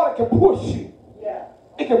 Water can push you.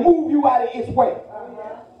 It can move you out of its way.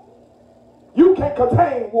 You can't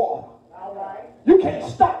contain water. You can't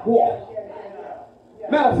stop water.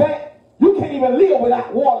 Matter of fact, you can't even live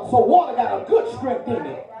without water, so water got a good strength in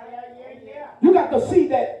it. You got to see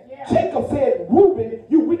that Jacob said, Reuben,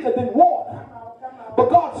 you weaker than water. But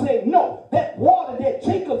God said, no, that water that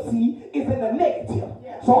Jacob see is in the negative.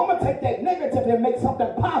 So I'm going to take that negative and make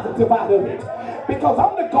something positive out of it. Because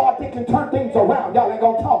I'm the God that can turn things around. Y'all ain't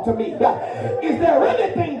gonna talk to me. Is there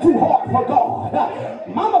anything too hard for God?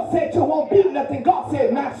 Mama said you won't be nothing. God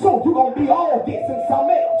said not so. You're gonna be all this and some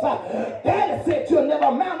else. Daddy said you'll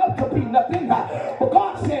never mount up to be nothing. But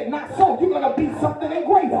God said not so. You're gonna be something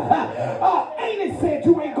greater. Ain't it said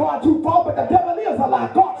you ain't going too far, but the devil is a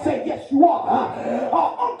lie. God said yes you are.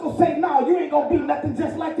 Uncle said no, you ain't gonna be nothing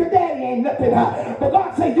just like your daddy ain't nothing. But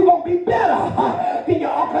God said you're gonna be better than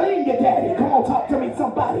your uncle and your daddy. Come on, talk to me,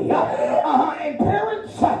 somebody. And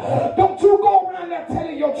parents, don't you go around there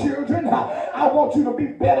telling your children, I want you to be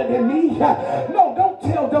better than me. No, don't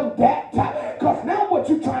tell them that. Because now what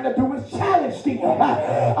you're trying to do is challenge them.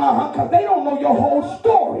 Because they don't know your whole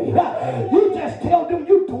story. You just tell them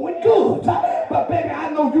you're doing good. But baby, I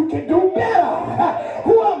know you can do better.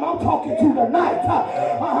 Who am I talking to tonight?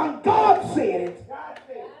 God said it.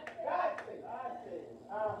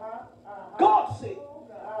 God said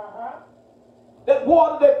that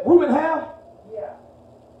water that Reuben have,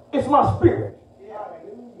 it's my spirit.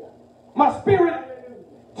 My spirit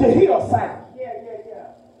to hear a sound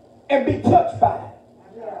and be touched by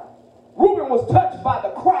it. Reuben was touched by the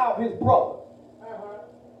cry of his brother.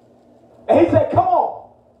 And he said, come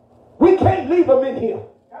on. We can't leave him in here.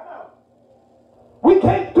 We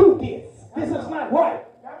can't do this. This is not right.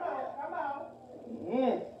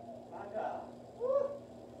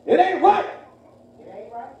 It ain't right.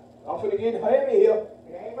 I'm finna get heavy here.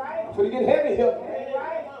 I'm finna get heavy here.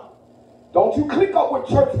 Don't you click up with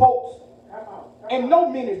church folks and no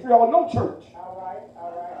ministry or no church.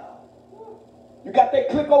 You got that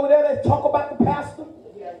clique over there that talk about the pastor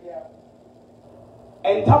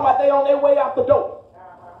and talk about they on their way out the door.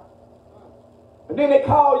 And then they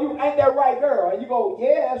call you, ain't that right, girl? And you go,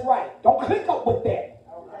 yeah, that's right. Don't click up with that.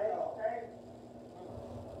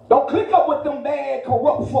 Don't click up with them bad,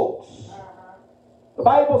 corrupt folks. The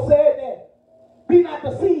Bible said that be not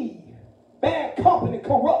deceived. Bad company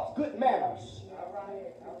corrupts good manners.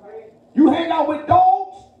 You hang out with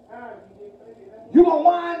dogs, you're going to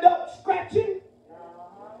wind up scratching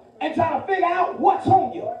and trying to figure out what's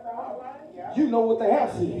on you. You know what the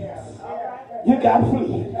answer is. You got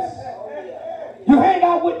fleas. You hang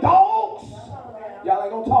out with dogs, y'all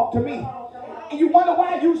ain't going to talk to me. And you wonder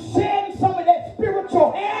why you shed some of that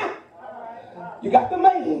spiritual hair. You got the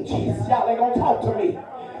mange. Y'all ain't going to talk to me.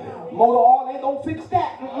 Motor oil ain't gonna fix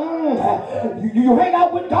that. You hang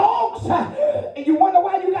out with dogs and you wonder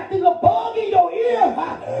why you got this little bug in your ear.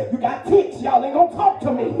 You got ticks. Y'all ain't gonna talk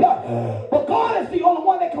to me. But God is the only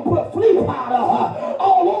one that can put flea powder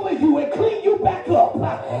all over you and clean you back up.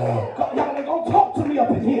 Y'all ain't gonna talk to me up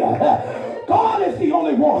in here. God is the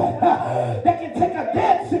only one that can take a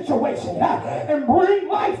dead situation and bring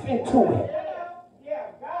life into it.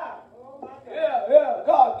 Yeah,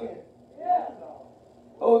 God can.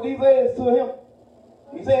 Oh, these says to him,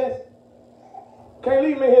 he says, can't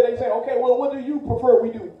leave me here. They say, okay, well, what do you prefer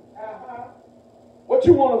we do? What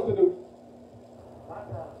you want us to do?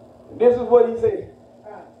 And this is what he said.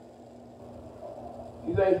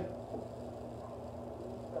 He said,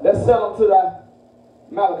 let's sell them to the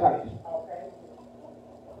Amalekites.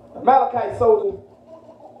 The Amalekite soldier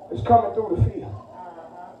is coming through the field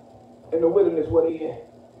in the wilderness where they in.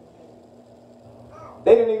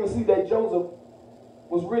 They didn't even see that Joseph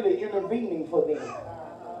was really intervening for them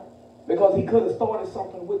because he could have started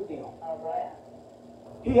something with them.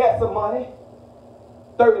 He had some money,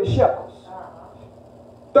 30 shekels,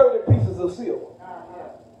 30 pieces of silver.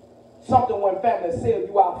 Something when family sell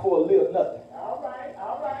you out for a little nothing.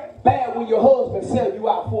 Bad when your husband sells you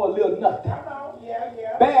out for a little nothing.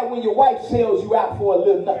 Bad when your wife sells you out for a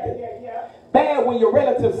little nothing. Bad when your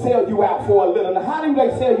relatives sell you out for a little. Now, how do they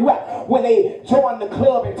sell you out? When they join the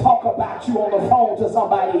club and talk about you on the phone to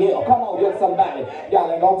somebody else. Come on, you're somebody.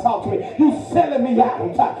 Y'all ain't gonna talk to me. You selling me out.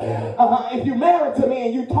 If you married to me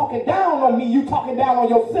and you talking down on me, you talking down on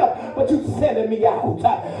yourself, but you selling me out.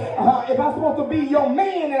 If I'm supposed to be your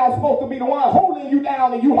man and I'm supposed to be the one holding you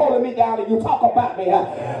down and you holding me down and you talk about me,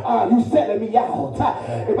 you selling me out.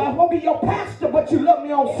 If I'm supposed to be your pastor, but you love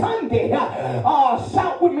me on Sunday,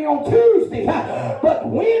 shout with me on Tuesday. But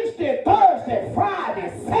Wednesday, Thursday,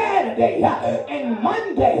 Friday, Saturday, and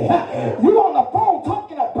Monday, you on the phone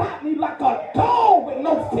talking about me like a dog with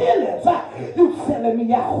no feelings. You selling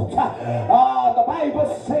me out. The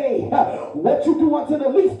Bible say, what you do unto the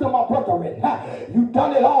least of my brethren, you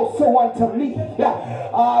done it also unto me.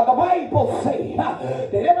 The Bible say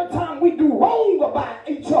that every time we do wrong about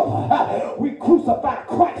each other, we crucify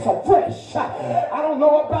Christ afresh. I don't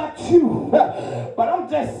know about you, but I'm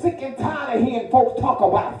just sick and tired of hearing folks talk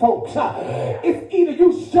about folks. It's either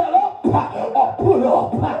you shut up or put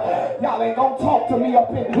up. Y'all ain't gonna talk to me up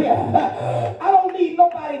in here. I don't need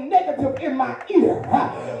nobody negative in my ear.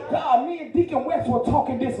 Me and Deacon West were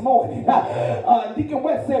talking this morning. Deacon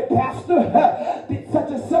West said, Pastor, did such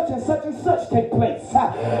and such and such and such take place?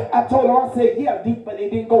 I told her, I said, yeah, Deacon, but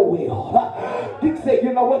it didn't go well. Deacon said,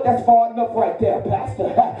 you know what, that's far enough right there, Pastor.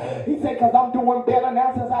 He said, because I'm doing better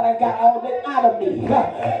now since I done got all that out of me.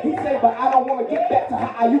 He said, but I don't want to get back to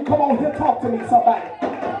how you come on here, talk to me, somebody.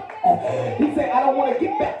 He said, I don't want to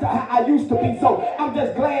get back to how I used to be, so I'm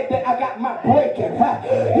just glad that I got my breaking.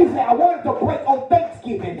 He said, I wanted to break on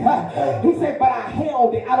Thanksgiving. He said, but I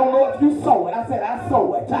held it. I don't know if you saw it. I said, I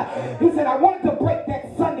saw it. He said, I wanted to break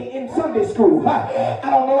that Sunday in Sunday school. I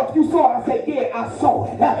don't know if you saw it. I said, yeah, I saw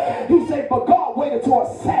it. He said, but God waited till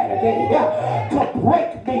a Saturday to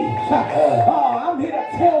break me. I'm here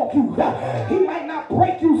to tell you, he might not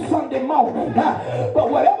break you Sunday morning, but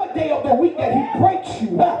whatever day of the week that he breaks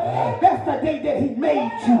you, that's the day that he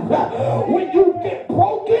made you. When you get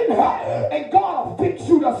broken, and God will fix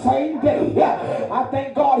you the same day. I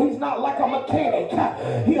thank God he's not like a mechanic.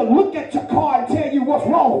 He'll look at your car and tell you what's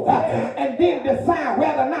wrong, and then decide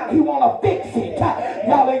whether or not he want to fix it.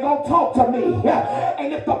 Y'all ain't gonna talk to me.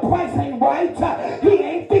 And if the price ain't right, he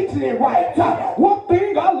ain't fixing it right. One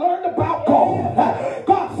thing I learned about God,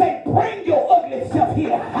 God said, bring your ugly self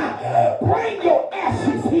here. Bring your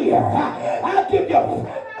ashes here. I'll give you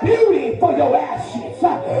beauty for your ashes.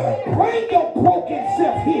 Bring your broken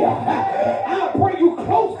self here. I'll bring you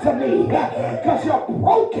close to me because you're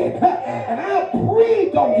broken, and I'll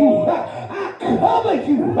breathe on you. I'll cover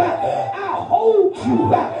you. I'll hold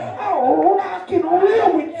you. I'll rock and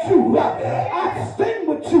roll with you. I'll sing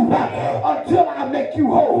with you until I make you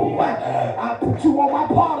whole. I'll put you on my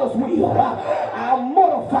potter's wheel. I'll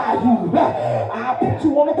mortify you. I'll put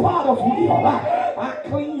you on the potter's wheel. I'll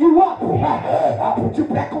clean you up. I'll put you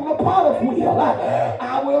back on the potter's wheel.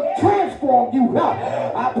 I will transform you.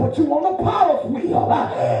 I'll put you on the potter's wheel.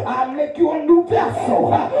 I'll make you a new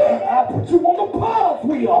vessel. I'll put you on the potter's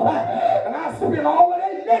wheel. And I'll spin all of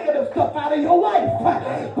that negative stuff out of your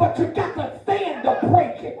life. But you got to stand the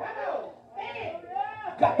breaking.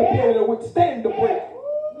 Got to be able to withstand the break.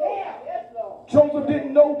 Joseph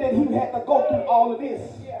didn't know that he had to go through all of this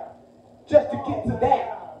just to get to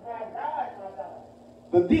that.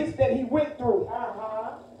 The this that he went through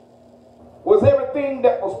was everything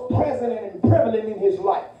that was present and prevalent in his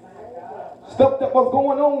life. Stuff that was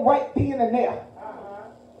going on right then and there.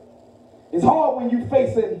 It's hard when you're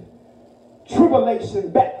facing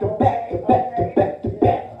tribulation back to back to back to back to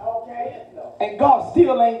back. And God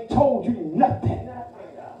still ain't told you nothing.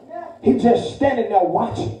 He's just standing there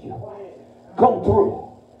watching you go through.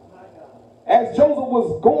 As Joseph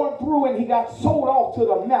was going through and he got sold off to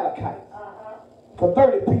the Amalekites for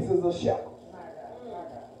 30 pieces of shekels.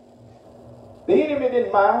 The enemy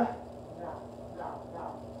didn't mind.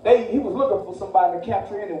 He was looking for somebody to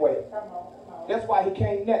capture anyway. That's why he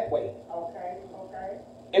came that way.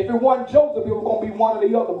 If it wasn't Joseph, it was going to be one of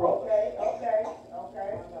the other brothers.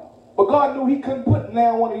 But God knew he couldn't put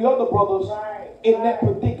now one of the other brothers in that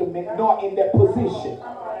predicament, nor in that position.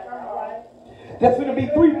 There's going to be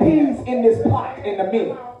 3 P's in this pot in a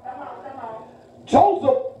minute.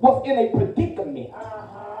 Joseph was in a predicament,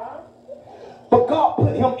 but God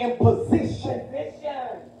put him in position.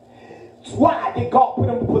 Why did God put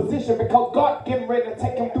him in position? Because God getting ready to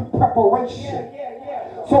take him through preparation.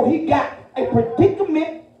 So he got a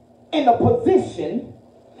predicament in a position,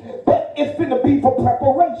 but it's going to be for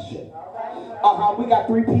preparation. We got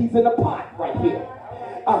 3 P's in the pot right here.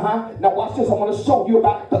 Now watch this. I want to show you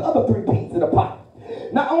about the other 3 P's in the pot.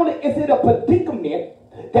 Not only is it a predicament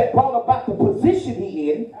that brought about the position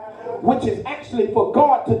he in, which is actually for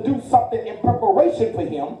God to do something in preparation for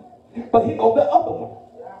him, but here goes the other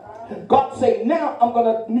one. God say, now I'm going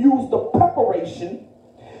to use the preparation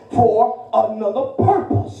for another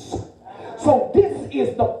purpose. So this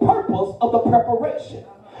is the purpose of the preparation.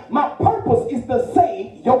 My purpose is to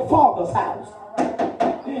save your father's house.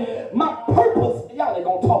 My purpose, y'all ain't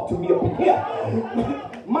gonna talk to me up in here.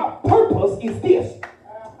 My purpose is this,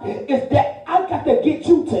 is that I got to get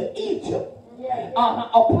you to Egypt,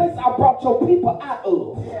 a place I brought your people out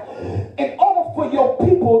of. In order for your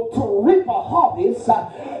people to reap a harvest,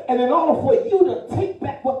 and in order for you to take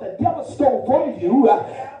back what the devil stole from you,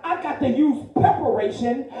 I got to use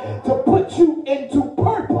preparation to put you into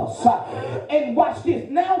purpose. And watch this.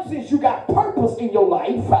 Now, since you got purpose in your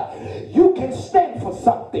life, you can stand for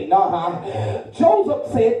something.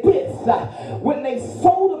 Joseph said this, when they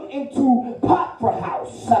sold him into Potiphar's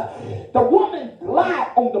house, the woman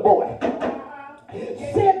lied on the boy.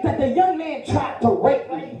 Said that the young man tried to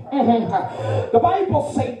rape me. The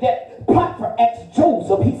Bible say that Potiphar asked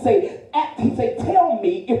Joseph, he said, he said, tell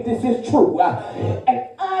me if this is true. And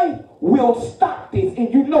I will stop this.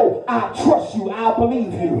 And you know, I trust you. I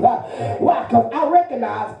believe you. Why? Because I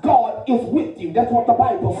recognize God is with you. That's what the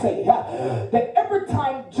Bible says. That every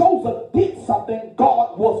time Joseph did something,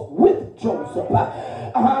 God was with Joseph.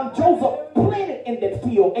 Joseph planted in that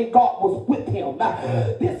field and God was with him.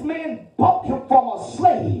 This man bought him from a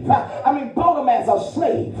slave. Bought him as a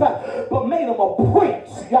slave, but made him a prince.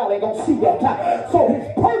 Y'all ain't gonna see that. So his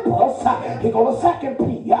purpose, he go to 2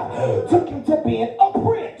 Peter, took him to being a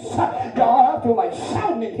prince. Y'all, I feel like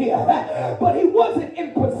shouting it here. But he wasn't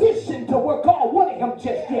in position to where God wanted him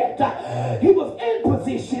just yet. He was in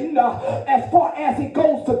position as far as it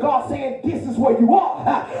goes to God saying, this is where you are.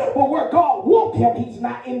 But where God wants him, he's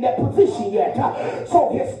not in that position yet. So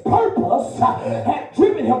his purpose had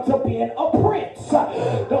driven him to being a prince.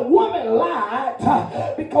 The woman lied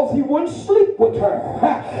because he wouldn't sleep with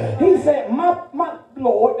her. He said, my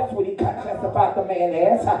Lord, that's what he classified the man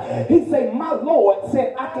as. He said, my Lord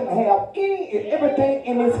said I can have any and everything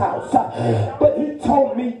in his house, but he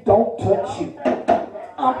told me don't touch you.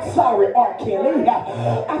 I'm sorry, R. Kelly.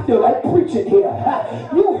 I feel like preaching here.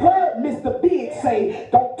 You heard Mr. Big say,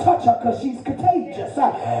 don't touch her because she's contagious.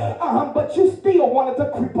 But you still wanted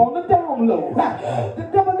to creep on the down low. The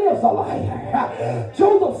devil is a liar.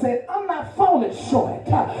 Joseph said, I'm not falling short.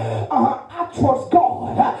 I trust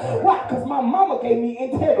God. Why? Because my mama gave me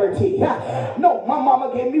integrity. No, my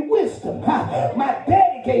mama gave me wisdom. My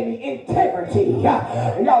daddy gave me integrity.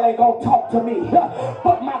 Y'all ain't gonna talk to me.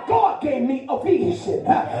 But my God gave me a vision.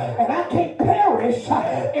 And I can't perish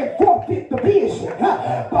and forfeit the vision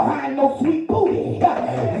behind no sweet booty.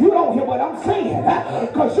 You don't hear what I'm saying.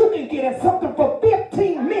 Because you can get in something for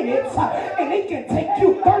 15 minutes and it can take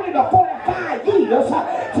you 30 to 45 years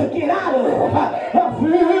to get out of. I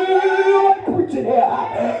feel like preaching here.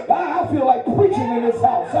 I feel like preaching in this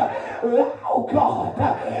house. Oh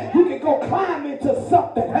God. You can go climb into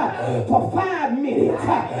something for 5 minutes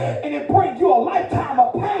and it brings you a lifetime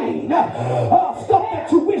of pain. Stuff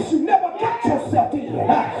that you wish you never got yourself in.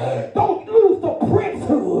 Don't lose the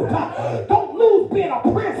princehood. Don't lose being a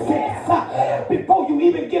princess before you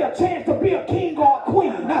even get a chance to be a king or a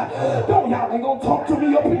queen. Don't y'all ain't gonna talk to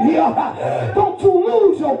me up in here. Don't you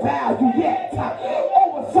lose your value yet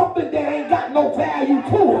over something that ain't got no value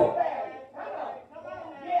to it.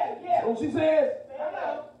 So she says,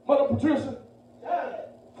 Mother Patricia,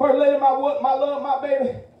 first lady, my love, my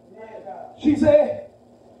baby. She said,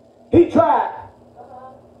 he tried.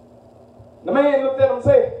 The man looked at him and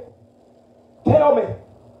said, tell me,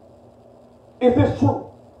 is this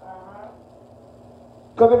true?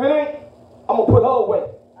 Because if it ain't, I'm going to put her away.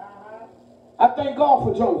 I thank God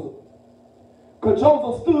for Joseph. Because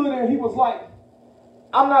Joseph stood there and he was like,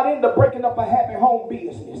 I'm not into breaking up a happy home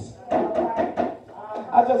business.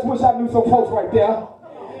 I just wish I knew some folks right there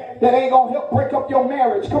that ain't gonna help break up your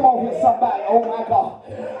marriage. Come on here, somebody. Oh my God.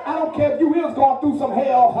 I don't care if you is going through some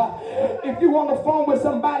hell. If you on the phone with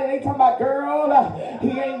somebody, they talking about, girl,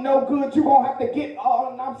 he ain't no good. You gonna have to get,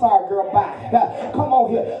 oh, I'm sorry, girl, bye. Come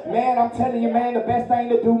on here. Man, I'm telling you, man, the best thing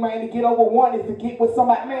to do, man, to get over one is to get with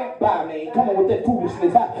somebody. Man, bye, man. Come on with that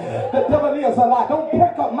foolishness. The devil is a lie. Don't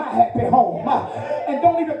break up my happy home. And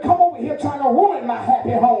don't even come over here trying to ruin my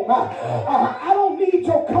happy home. I don't need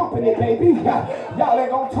your company, baby. Y'all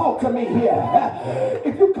ain't gonna talk to me here.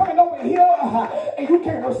 If you coming over here and you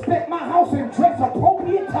can't respect my house and dress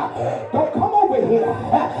appropriate, don't come over here.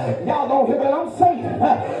 Y'all don't hear what I'm saying.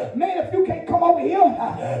 Man, if you can't come over here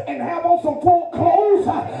and have on some full clothes,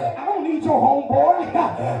 I don't need your homeboy.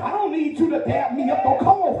 I don't need you to dab me up. Don't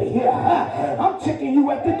come over here. I'm checking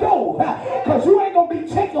you at the door because you ain't gonna be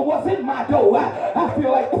checking what's in my door. I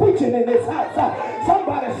feel like preaching in this house.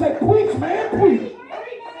 Somebody say, preach, man, preach.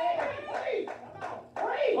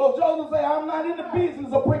 So Joseph said, I'm not in the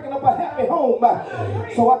business of breaking up a happy home.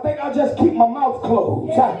 So I think I'll just keep my mouth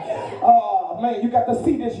closed. Man, you got to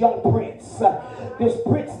see this young prince. This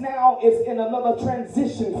prince now is in another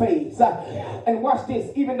transition phase. And watch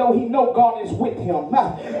this, even though he know God is with him,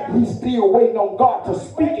 he's still waiting on God to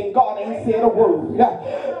speak, and God ain't said a word.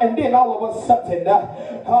 And then all of a sudden,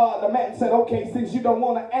 the man said, okay, since you don't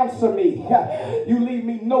want to answer me, you leave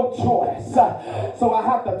me no choice. So I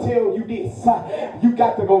have to tell you this, you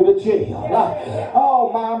got to go to jail.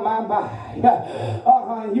 Oh, my.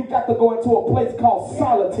 You got to go into a place called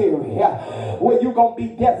solitary. where you're going to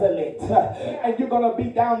be desolate and you're going to be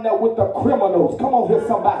down there with the criminals. Come on here,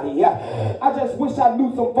 somebody. I just wish I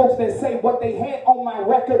knew some folks that say what they had on my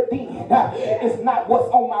record then is not what's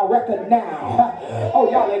on my record now. Oh,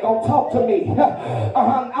 y'all ain't going to talk to me.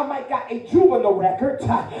 I might got a juvenile record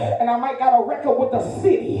and I might got a record with the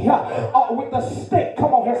city or with the state.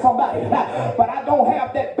 Come on here, somebody. But I don't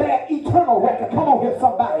have that bad eternal record. Come on here,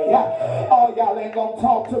 somebody. Oh, y'all ain't going to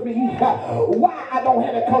talk to me. Why I don't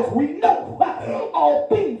have it? Because we know all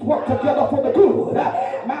things work together for the good.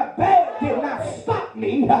 My bad did not stop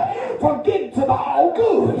me from getting to the all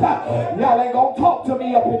good. Y'all ain't going to talk to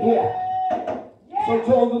me up in here. So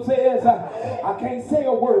Joseph says, I can't say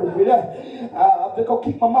a word. I'm just going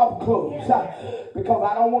to keep my mouth closed because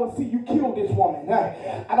I don't want to see you kill this woman.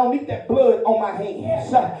 I don't need that blood on my hands.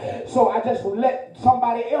 So I just let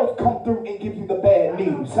somebody else come through and give you the bad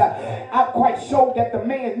news. I'm quite sure that the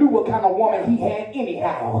man knew what kind of woman he had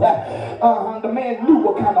anyhow. The man knew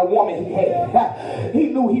what kind of woman he had. He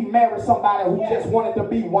knew he married somebody who just wanted to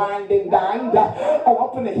be wined and dined. Oh,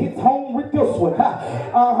 I'm going to hit home with this one.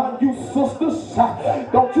 You sisters,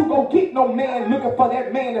 don't you go get no man looking for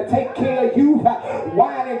that man to take care of you,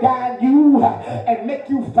 wine and dine you, and make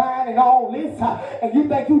you fine and all this, and you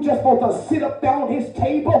think you just supposed to sit up there on his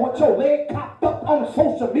table with your leg cocked up on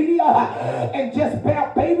social media and just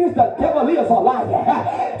bear babies? The devil is a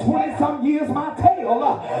liar. 20-some years my tail.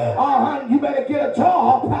 You better get a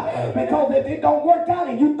job because if it don't work out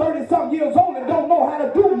and you 30-some years old and don't know how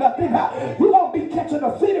to do nothing, you're going to be catching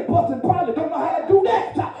a city bus and probably don't know how to do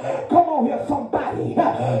that. Come on here, somebody.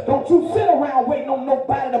 Don't you sit around waiting on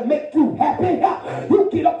nobody to make you happy. You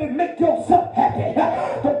get up and make yourself happy.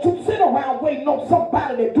 Don't you sit around waiting on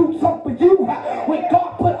somebody to do something for you. When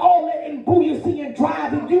God put all that in buoyancy and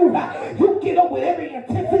drive in you, you get up with every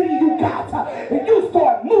intensity you got and you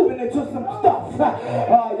start moving into some stuff.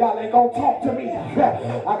 Y'all ain't gonna talk to me.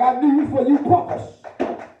 I got news for you brothers.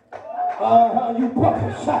 You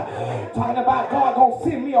brothers talking about God gonna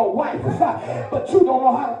send me a wife, but you don't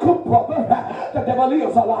know how to cook, brother. The devil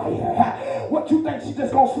is a liar. What you think she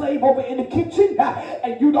just gonna slave over in the kitchen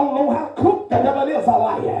and you don't know how to cook? The devil is a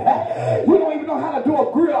liar. You don't even know how to do a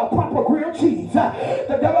proper grilled cheese.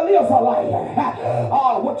 The devil is a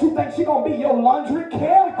liar. What you think she gonna be your laundry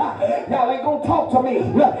care? Y'all ain't gonna talk to me.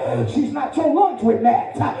 She's not your laundry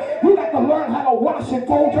mat. You got to learn how to wash and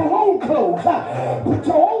fold your own clothes. Put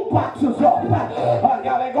your own boxes up.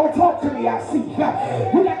 Y'all ain't gonna talk to me, I see. You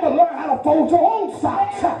got to learn how to fold your own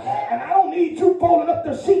socks. And I don't need you folding up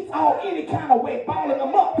the sheets all any kind of way, balling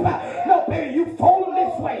them up. No, baby, you fold them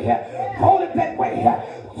this way. Fold it that way.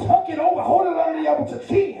 Tuck it over, hold it under there with your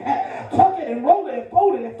chin. Tuck it and roll it and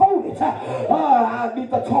fold it and fold it. I need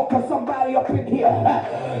to talk to somebody up in here.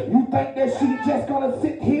 You think that she's just gonna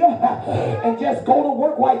sit here and just go to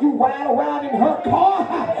work while you ride around in her car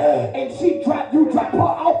and you drop her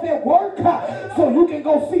off at work so you can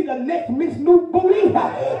go see the next Miss New Booty?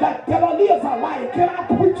 The devil is a liar. Can I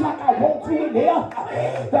preach like I want to in here?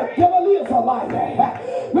 The devil is a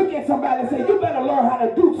liar. Look at somebody and say, you better learn how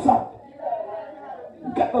to do something.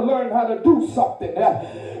 You got to learn how to do something. You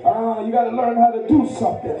got to learn how to do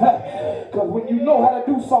something. Because when you know how to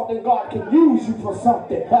do something, God can use you for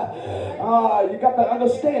something. You got to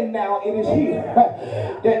understand now, it is here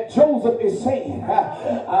that Joseph is saying,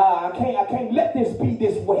 I can't let this be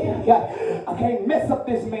this way. I can't mess up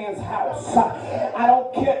this man's house. I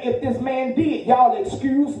don't care if this man did. Y'all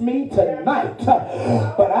excuse me tonight.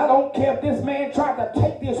 But I don't care if this man tried to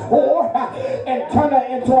take this whore and turn her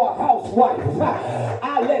into a housewife.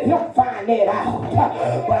 I let him find that out.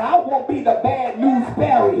 But I won't be the bad news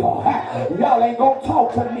barrier. Y'all ain't gonna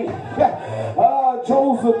talk to me.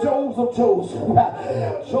 Joseph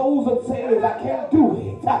says, I can't do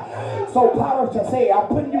it. So Potiphar said, I'm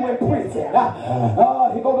putting you in prison.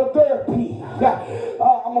 Here go the third P.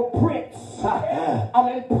 I'm a prince. I'm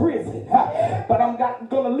in prison. But I'm not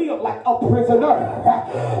gonna live like a prisoner.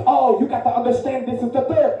 You got to understand this is the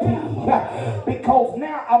third P. Because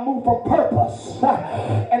now I move from purpose.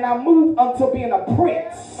 And I move unto being a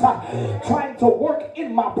prince. Trying to work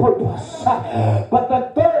in my purpose. But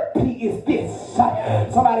the third P is this.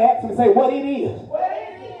 Somebody asked me, say what it is.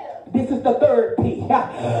 This is the third P.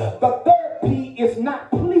 The third P is not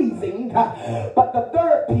pleasing, but the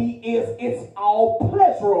third P is, it's all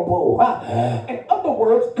pleasurable. In other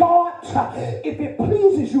words, God, if it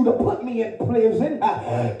pleases you to put me in prison,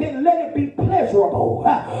 then let it be pleasurable.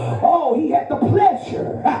 Oh, he had the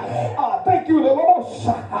pleasure. Thank you, Lord.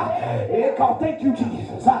 Thank you,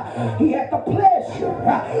 Jesus. He had the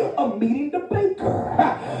pleasure of meeting the baker.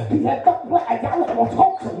 He had the pleasure. Y'all want to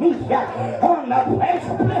talk to me?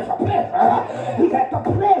 Pleasure. He had the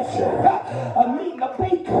pleasure of meeting the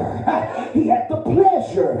baker. He had the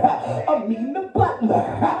pleasure of meeting the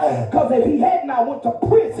butler. Because if he had not went to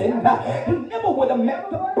prison, he never would have met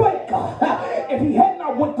the baker. If he had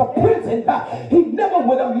not went to prison, he never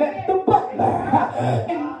would have met the butler.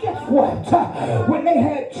 And guess what? When they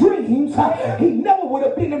had dreams, he never would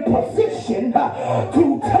have been in position to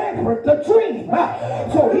interpret the dream.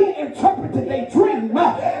 So he interpreted their dream,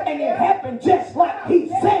 and it happened just like he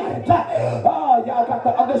said. Y'all got to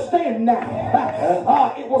understand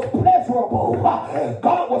now. It was pleasurable.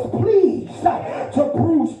 God was pleased to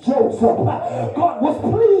bruise Joseph. God was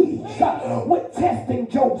pleased with testing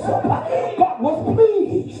Joseph. God was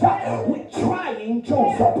pleased with trying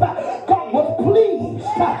Joseph. God was pleased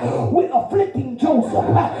with afflicting Joseph.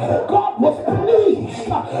 God was pleased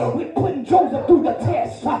with putting Joseph through the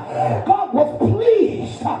test. God was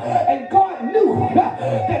pleased, and God knew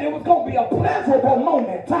that it was going to be a pleasurable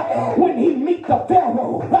moment when he meet the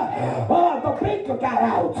Pharaoh. The baker got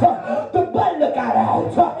out. The butler got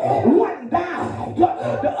out. One died.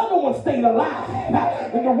 The other one stayed alive.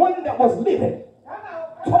 And the one that was living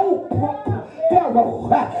told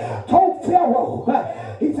Pharaoh,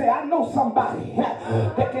 he said, I know somebody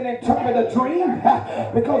that can interpret a dream,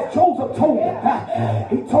 because Joseph told him.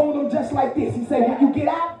 He told him just like this. He said, when you get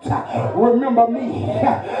out, remember me.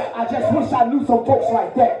 I just wish I knew some folks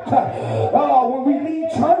like that. When we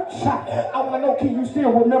leave church, I want to know, can you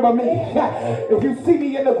still remember me? If you see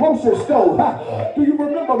me in the grocery store, do you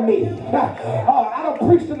remember me? I done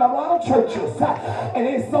preached in a lot of churches, and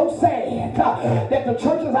it's so sad that the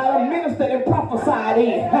churches I done ministered and prophesied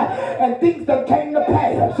in, and things that came to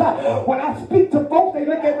pass. When I speak to folks, they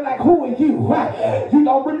look at me like, who are you? You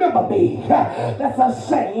don't remember me. That's a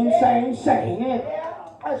shame.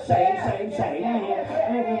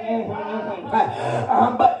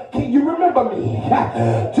 But can you remember me?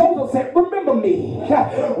 Joseph said, remember me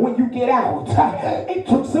when you get out. It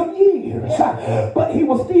took some years, but he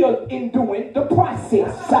was still enduring the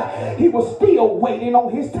process. He was still waiting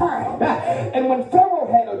on his time. And when Pharaoh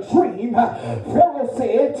had a dream, Pharaoh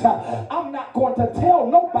said, I'm not going to tell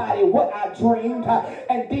nobody what I dreamed,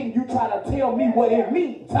 and then you try to tell me what it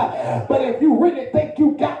means. But if you really think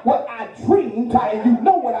you got what I dreamed, and you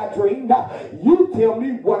know what I dreamed, you tell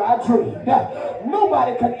me what I dreamed.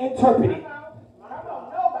 Nobody can interpret it.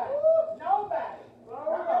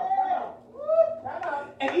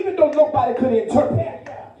 And even though nobody could interpret it,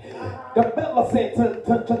 the butler said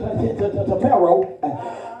to Pharaoh,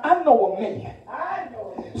 I know a man.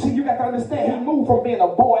 See, you got to understand, he moved from being a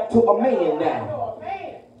boy to a man now.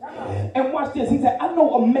 And watch this. He said, I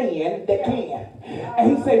know a man that can.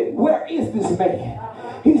 And he said, where is this man?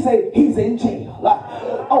 He said, he's in jail.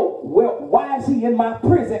 Oh, well, why is he in my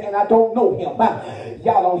prison and I don't know him?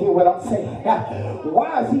 Y'all don't hear what I'm saying.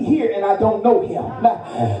 Why is he here and I don't know him?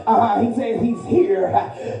 He said he's here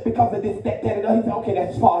because of this, that, and he said, okay,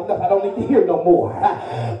 that's far enough. I don't need to hear no more.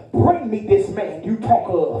 Bring me this man you talk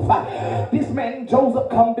of. This man, Joseph,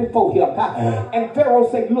 come before him. And Pharaoh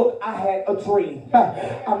said, look, I had a dream.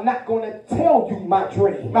 I'm not going to tell you my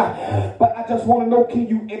dream, but I just want to know, can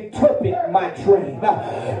you interpret my dream?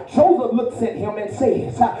 Joseph looks at him and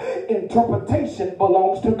says, interpretation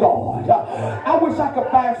belongs to God. I wish I could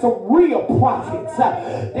find some real prophets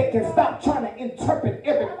that can stop trying to interpret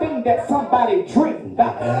everything that somebody dreamed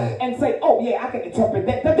and say, oh yeah, I can interpret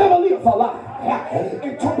that. The devil is a lie.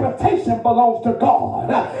 Interpretation belongs to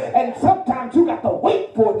God, and sometimes you got to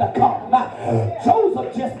wait for it to come.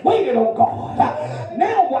 Joseph just waited on God.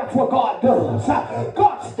 Now watch what God does.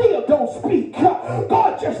 God still don't speak.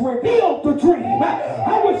 God just revealed the dream.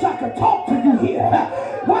 I wish I could talk to you here.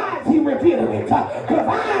 Why is he revealing it? Because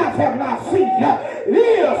eyes have not seen,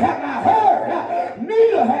 ears have not heard,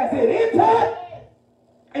 neither has it entered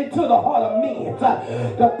into the heart of men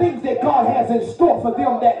the things that God has in store for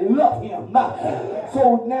them that love him.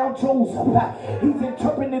 So now Joseph, he's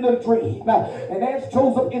interpreting the dream, and as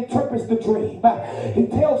Joseph interprets the dream, he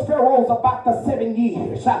tells Pharaoh about the 7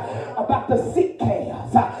 years, about the sick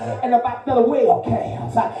calves, and about the well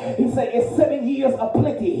calves. He said it's 7 years of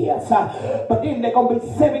plenty, but then there's going to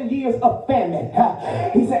be 7 years of famine.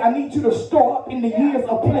 He said, I need you to store up in the years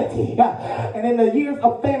of plenty, and in the years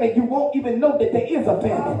of famine you won't even know that there is a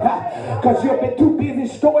famine, because you've been too busy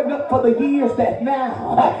storing up for the years that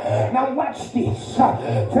now. Now watch this.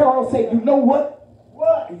 Pharaoh said, you know what?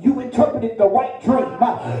 You interpreted the right dream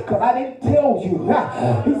because I didn't tell you.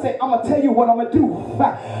 He said, I'm going to tell you what I'm going to do.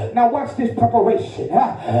 Now watch this preparation.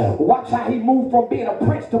 Watch how he moved from being a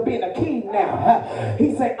prince to being a king now.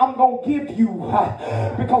 He said, I'm going to give you,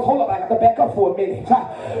 because hold up, I got to back up for a minute.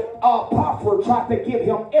 Potiphar tried to give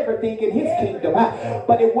him everything in his kingdom,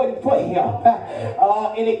 but it wasn't for him.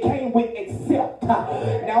 And it came with accept.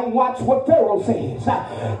 Now watch what Pharaoh says.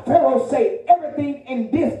 Pharaoh said, everything in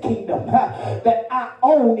this kingdom that I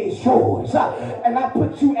own is yours, and I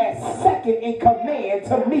put you as second in command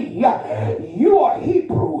to me. You are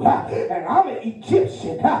Hebrew and I'm an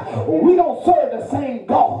Egyptian. We don't serve the same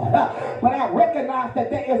God, but I recognize that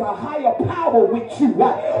there is a higher power with you.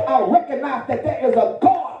 I recognize that there is a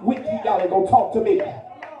God with you. Y'all ain't gonna talk to me.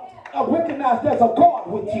 I recognize there's a God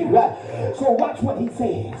with you. So watch what he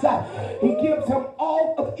says. He gives him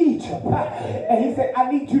all of Egypt. And he said, I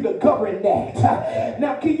need you to govern that.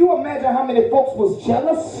 Now, can you imagine how many folks was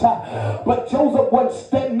jealous? But Joseph wasn't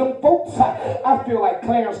studying them folks. I feel like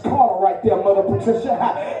Clarence Carter right there, Mother Patricia.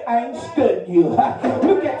 I ain't studying you.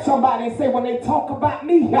 Look at somebody and say, when they talk about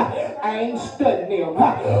me, I ain't studying them.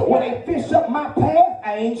 When they fish up my path,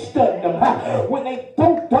 I ain't studying them. When they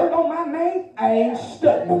throw dirt on my name, I ain't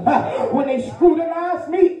studying them. When they scrutinize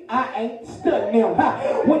me, I ain't studying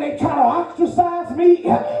them. When they try to ostracize me,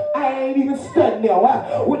 I ain't even studying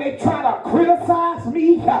them. When they try to criticize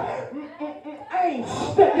me, I ain't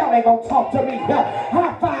studying. Y'all ain't gonna talk to me.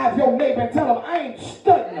 High five your neighbor and tell them I ain't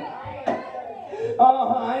studying them.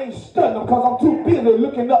 I ain't studying because I'm too busy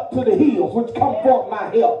looking up to the hills which come forth my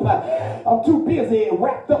help. I'm too busy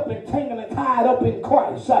wrapped up and tangled and tied up in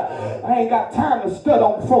Christ. I ain't got time to study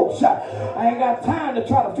on folks. I ain't got time to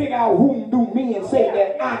try to figure out whom do men say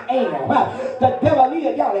that I am. The devil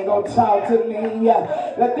is, y'all ain't gonna talk to me.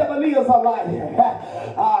 The devil is a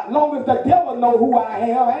liar. Long as the devil know who I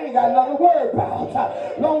am, I ain't got nothing to worry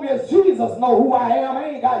about. Long as Jesus know who I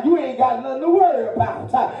am, you ain't got nothing to worry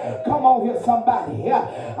about. Come on here, somebody.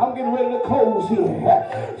 I'm getting ready to close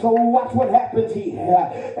here. So watch what happens here.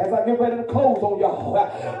 As I get ready to close on y'all.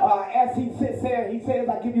 As he sits there, he says,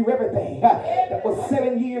 I give you everything. That was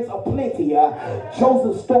 7 years of plenty.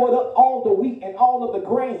 Joseph stored up all the wheat and all of the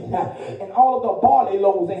grain and all of the barley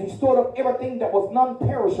loaves, and he stored up everything that was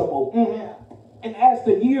non-perishable. And as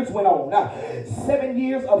the years went on, 7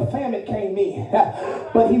 years of famine came in,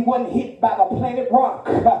 but he wasn't hit by the planet rock.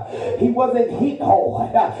 He wasn't hit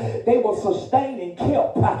hard. They were sustained and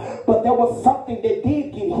kept, but there was something that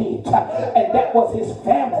did get hit, and that was his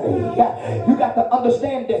family. You got to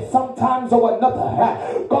understand that sometimes or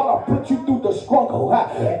another, God will put you through the struggle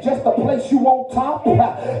just to place you on top,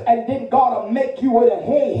 and then God will make you with a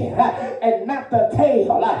head and not the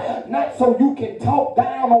tail, not so you can talk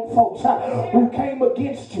down on folks who came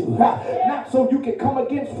against you, not so you can come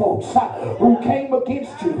against folks who came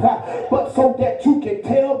against you, but so that you can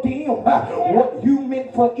tell them what you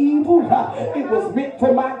meant for evil, it was meant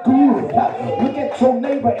for my good. Look at your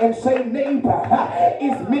neighbor and say, neighbor,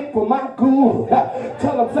 it's meant for my good.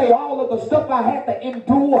 Tell them, say, all of the stuff I had to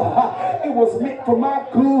endure, it was meant for my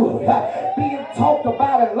good. Being talked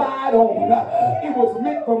about and lied on, it was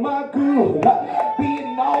meant for my good.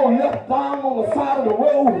 Being all left down on the side of the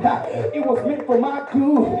road, it was meant for my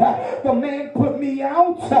good. The man put me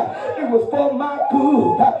out, it was for my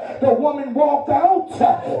good. The woman walked out,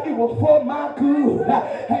 it was for my good.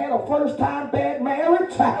 Had a first time bad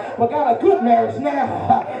marriage, but got a good marriage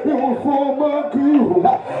now. It was for my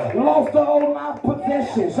good. Lost all my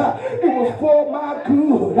possessions, it was for my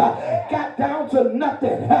good. Got down to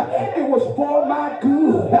nothing, it was for my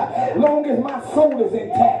good. Long as my soul is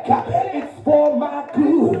intact, it's for my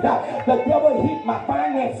good. The devil hit my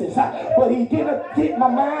finances, but he didn't hit my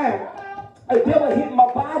mind. The devil hit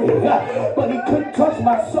my body, but he couldn't touch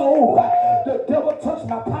my soul. The devil touched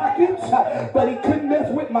my pockets, but he couldn't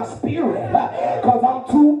mess with my spirit, because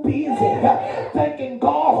I'm too busy thanking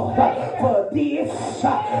God for this,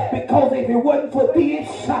 because if it wasn't for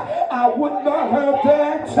this, I would not have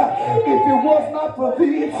that. If it was not for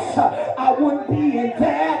this, I wouldn't be in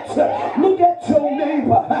that. Look at your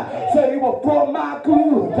neighbor, say, it was for my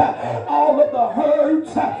good. All of the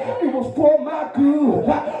hurts, it was for my good.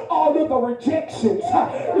 All of the rejections,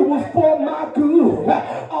 it was for my good.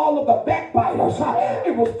 All of the backbiters,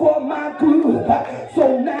 it was for my good.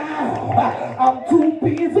 So now I'm too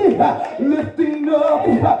busy lifting up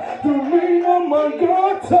the name of my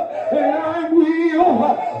God, and I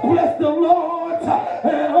will bless the Lord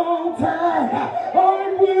at all times.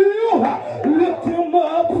 I will lift him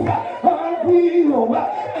up. I will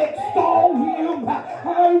extol him.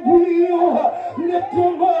 I will lift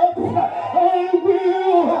him up. I will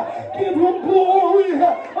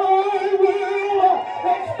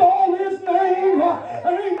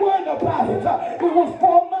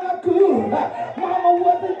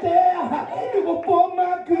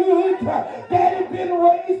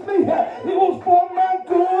It was for my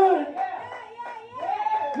good.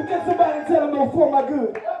 Look at somebody and tell them it was for my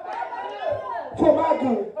good. For my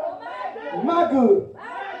good. My good.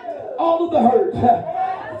 All of the hurt.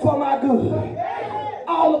 For my good.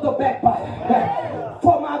 All of the backbite.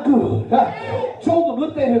 For my good. Joseph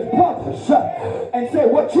looked at his brothers and said,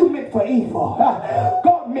 what you meant for evil,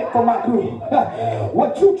 God meant for my good.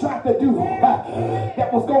 What you tried to do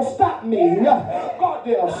that was going to stop me, God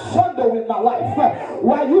did a thunder in my life.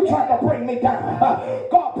 While you tried to bring me down,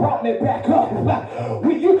 God brought me back up.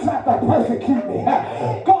 When you tried to persecute me,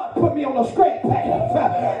 God put me on a straight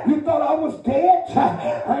path. You thought I was dead?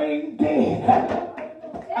 I ain't dead.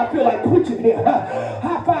 I feel like preaching here.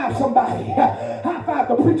 High five somebody. High five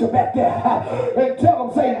the preacher back there. And tell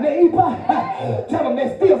them, say, neighbor, tell them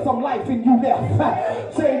there's still some life in you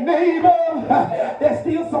left. Say, neighbor, there's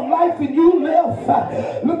still some life in you left.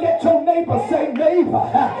 Look at your neighbor, say, neighbor,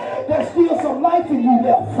 there's still some life in you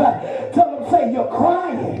left. Tell them, say, you're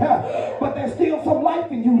crying, but there's still some life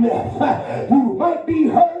in you left. You might be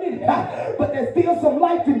hurting, but there's still some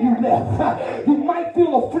life in you left. You might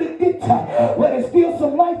feel afflicted, but there's still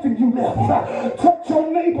some life in you left. Touch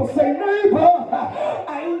your neighbor, say, neighbor,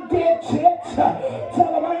 I ain't dead yet.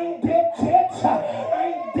 Tell him I ain't dead yet. I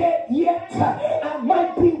ain't dead yet. I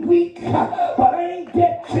might be weak, but I ain't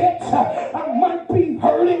dead yet. I might be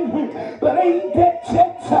hurting, but I ain't dead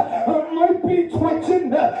yet. I might be twitching,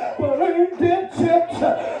 but I ain't dead yet.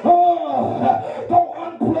 Don't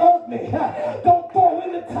unplug me. Don't throw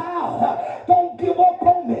in the towel. Don't give up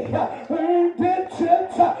on me. I ain't dead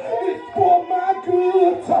yet. It's for my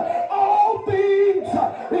good. All things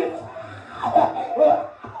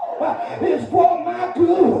it's for my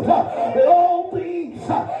good. All things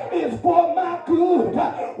is for my good.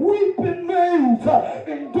 Weeping may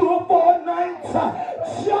endure for a night.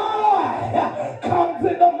 Joy comes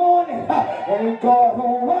in the morning. Ain't God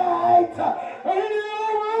alright? Ain't he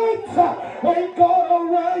alright? Ain't God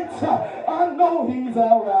alright? I know he's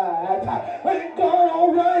alright. Ain't God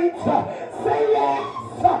alright? Say yes.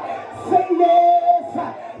 Say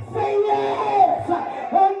yes. Say yes.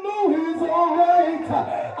 I know he's alright.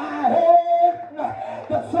 I heard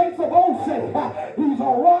the saints of old say he's a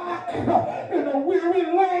rock in a weary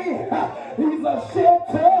land. He's a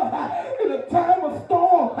shelter in a time of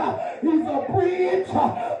storm. He's a bridge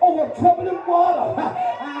over troubling water.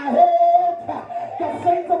 I heard the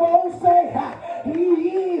saints of old say he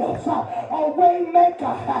is a way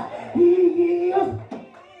maker. He is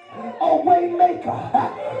a way maker.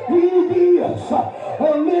 He is a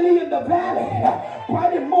lily in the valley,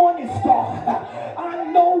 bright and morning star. I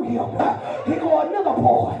know him. Here go another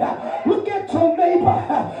boy. Look at your neighbor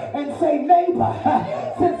and say, neighbor,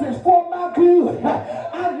 since it's for my good,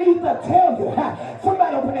 I need to tell you.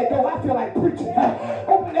 Somebody open that door. I feel like preaching.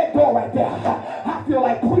 Open that door right there. I feel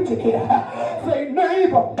like preaching here. Say,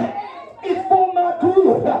 neighbor, it's for my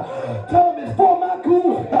good. Tell them it's for my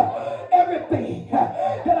good. Everything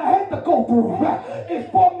that I had to go through is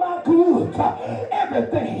for my good.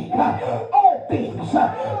 Everything, all things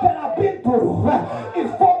that I've been through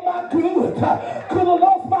is for my good. Could have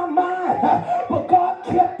lost my mind, but God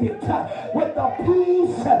kept it with the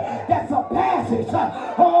peace that surpasses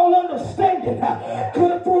all understanding.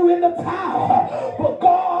 Could have threw in the towel, but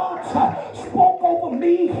God spoke over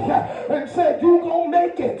me and said, you gonna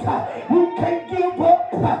make it. You can't give up.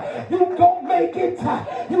 You gonna make it.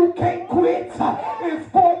 You can't quit.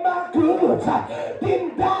 It's for my good.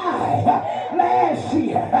 Didn't die last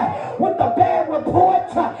year with a bad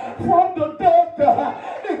report from the doctor.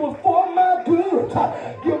 It was for my good.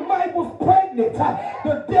 Your wife was pregnant.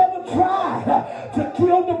 The devil tried to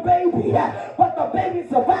kill the baby, but the baby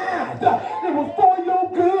survived. It was for your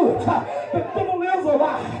good. The devil is a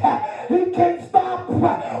lie. He can't stop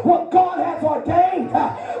what God has ordained.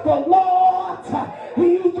 The Lord,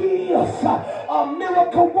 he is a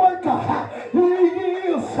miracle worker. He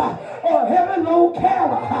is a heavy load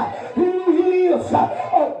carrier. He is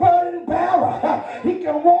a burden bearer. He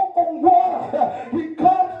can walk on water. He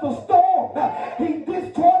calms the storm. He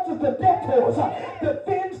discharges the debtors,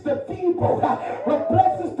 defends the feeble,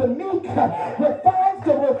 blesses the meek, refines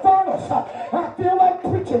the refiners. I feel like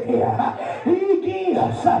preaching here. He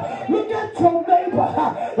is. Look at your neighbor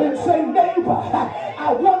and say, neighbor,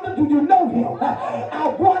 I wonder, do you know him? I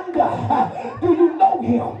wonder, do you know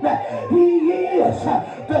him? He is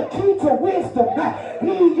the key to wisdom.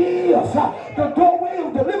 He is the doorway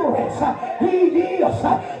of deliverance. He is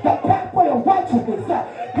the pathway of righteousness.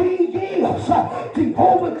 He is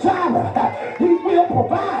Jehovah Jireh. He will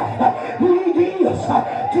provide. He is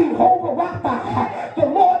Jehovah Rapha, the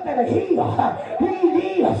Lord that heals. He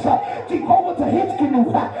is Jehovah Tehidkenu.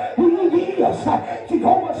 He is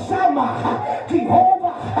Jehovah Shai. Shammah,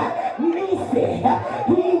 Jehovah Nisi.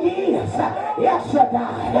 He is El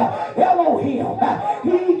Shaddai, Elohim.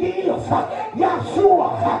 He is Yahshua.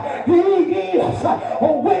 He is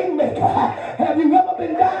a way maker. Have you ever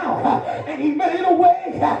been down and he made a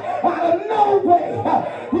way out of no way?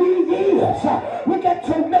 He is. Look at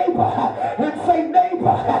your neighbor and say,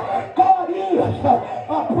 neighbor, God is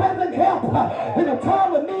a present help in a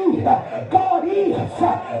time of need. God is.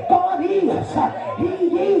 God is. He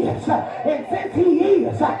is. And since he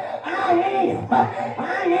is, I am.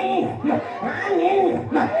 I am. I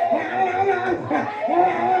am.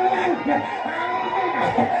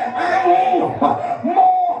 I am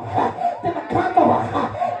more than a conqueror.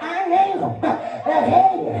 I am the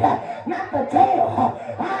head, not the tail.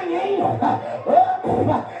 I am up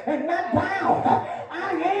and not down. I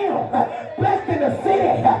am blessed in the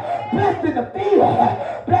city, blessed in the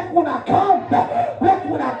field, blessed when I come, blessed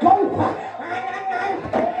when I go.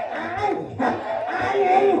 I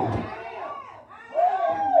am.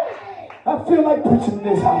 I feel like preaching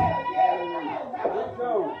this house.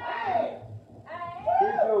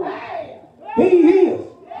 He is.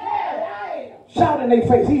 Shout in their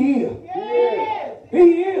face, he is.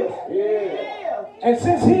 He is. And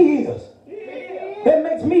since he is, that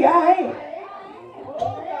makes me I am.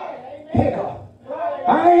 Hiccup.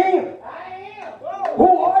 I am.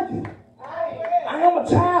 Who are you? I am a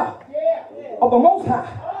child of the Most High.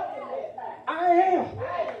 I am.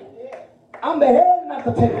 I'm the head, not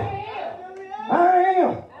the tail. I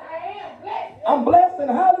am. I'm blessed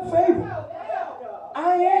and highly favored.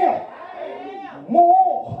 I am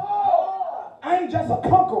more. I ain't just a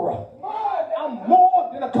conqueror. I'm more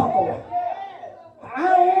than a conqueror.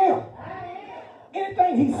 I am.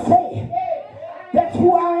 Anything he said, that's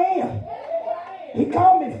who I am. He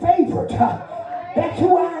called me favored. That's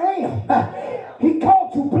who I am. He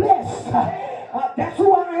called you blessed. That's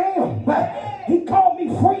who I am. He called me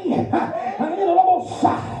friend.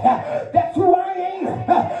 That's who I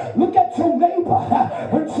am. Look at your neighbor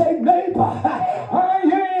and say, neighbor, I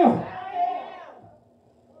am.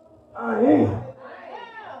 I am.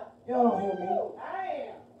 Y'all don't hear me.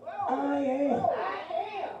 I am.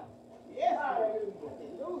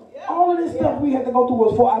 All of this stuff we had to go through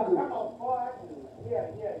was for our good.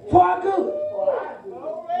 For our good.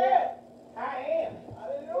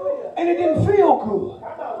 And it didn't feel good.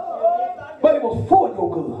 But it was for your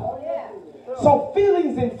good. So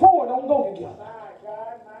feelings and for don't go together.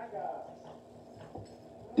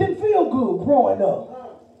 Didn't feel good growing up,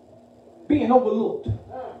 being overlooked.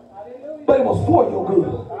 But it was for your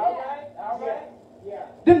good.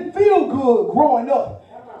 Didn't feel good growing up.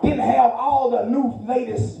 Didn't have all the new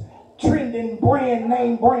latest trending brand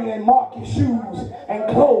name brand market shoes and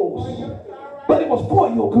clothes. But it was for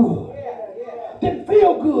your good. Didn't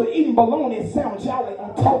feel good eating bologna sandwich. Y'all ain't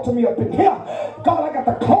gonna talk to me up in here. God, I got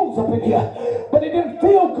the clothes up in here. But it didn't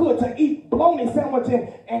feel good to eat bologna sandwich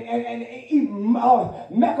and eat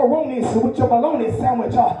macaroni with your bologna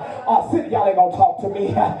sandwich. Y'all ain't gonna talk to me.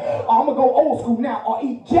 I'm gonna go old school now or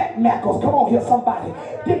eat Jack Mackles. Come on here, somebody.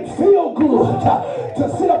 Didn't feel good to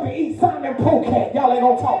sit up and eat Simon Pocat. Y'all ain't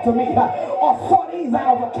gonna talk to me. Or sardines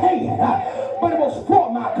out of a can. But it was for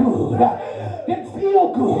my good. Didn't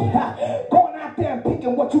feel good going out there and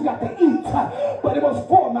picking what you got to eat, but it was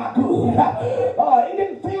for my good. It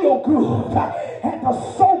didn't feel good. Had to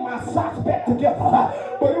sew my socks back together,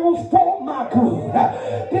 but it was for my good.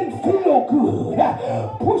 Didn't feel good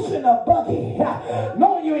pushing a buggy,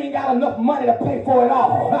 knowing you ain't got enough money to pay for it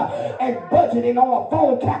all, and budgeting on a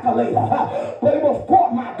phone calculator, but it was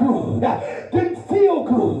for my good. Didn't feel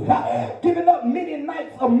good giving up many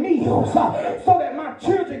nights of meals so that my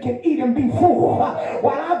children can eat and be full,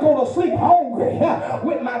 while I go to sleep hungry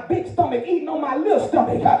with my big stomach eating on my little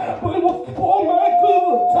stomach. But it was for my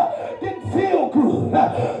good. Didn't feel good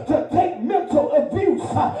to take mental abuse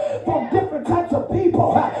from different types of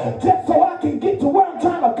people just so I can get to where I'm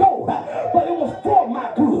trying to go. But it was for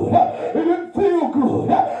my good. It didn't feel good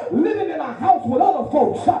living in a house with other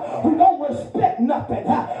folks who don't respect nothing.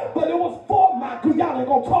 But it was for my good. Y'all ain't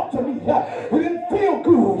gonna talk to me. It didn't feel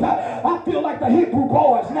good. I feel like the Hebrew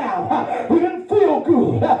boys now. It didn't feel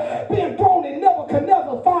good being thrown in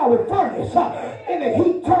Nebuchadnezzar's fiery furnace and the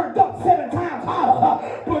heat turned up 7 times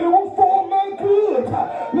hotter. But it was for my good.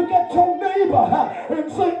 Look at your neighbor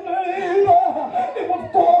and say, neighbor, it was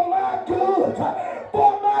for my good.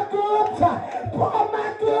 For my good. For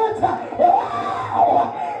my good.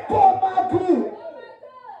 Wow. For my good.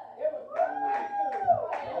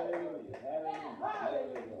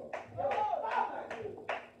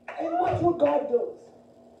 And watch what God does.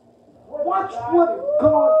 Watch what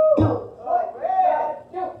God does.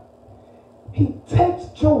 He takes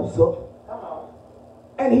Joseph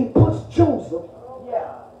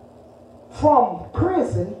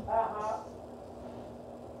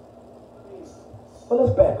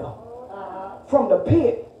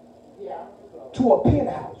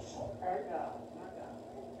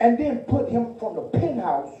and then put him from the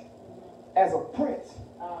penthouse as a prince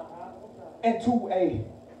into a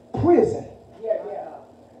prison.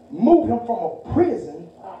 Move him from a prison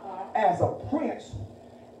as a prince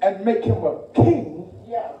and make him a king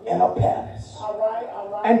in a palace.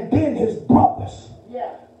 And then his brothers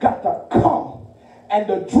got to come, and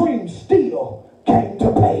the dream still came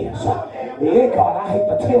to pass. Yeah, God, I hate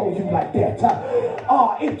to tell you like that.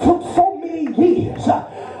 It took so many years,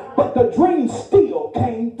 but the dream still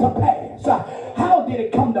came to pass. How did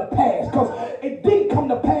it come to pass? Because it didn't come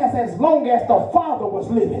to pass as long as the father was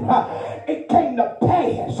living. It came to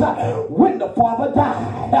pass when the father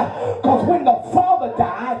died. Because when the father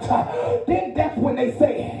died, then that's when they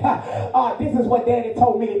said, this is what Daddy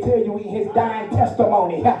told me to tell you in his dying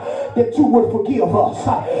testimony, that you would forgive us.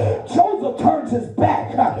 Joseph turns his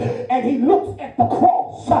back and he looks at the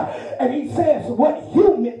cross and he says, what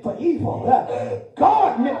you meant for evil,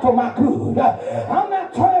 God meant for my good. I'm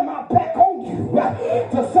not turning my back on you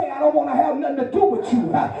to say I don't want to have nothing to do with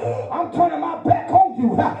you. I'm turning my back on you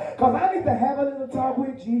because I need to have a little talk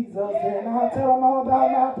with Jesus and I'll tell him all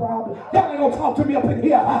about my problem. Y'all ain't gonna talk to me up in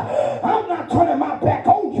here. I'm not turning my back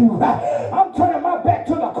on you. I'm turning my back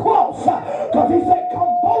to the cross because he said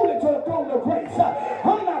come boldly to the throne of grace.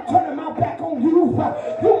 I'm not turning my back on you.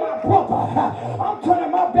 You're my brother. I'm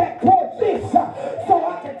turning my back towards this so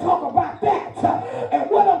I can talk about that. And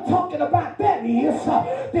what I'm talking about that is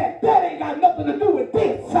that ain't got nothing to do with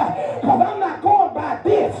this because I'm not going by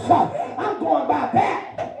this. I'm going by that.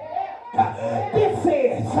 This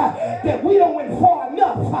says that we don't went far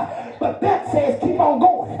enough, but that says keep on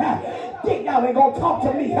going. Think y'all ain't gonna talk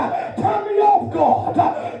to me. Turn me off, God.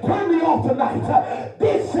 Turn me off tonight.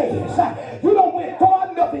 This says you don't went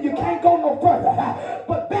far enough and you can't go no further,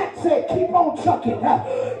 but that said keep on chucking.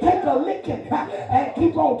 Take a licking and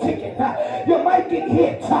keep on ticking. You might get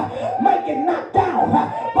hit, might get knocked down,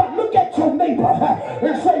 but look at your neighbor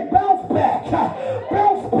and say bounce back,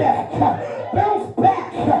 bounce back, bounce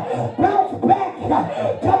back, bounce back.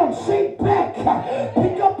 Tell them shake back,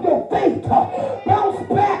 pick up your faith, bounce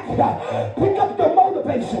back, pick up your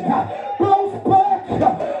motivation, bounce back,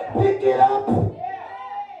 pick it up.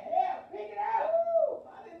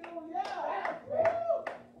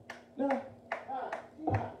 Now,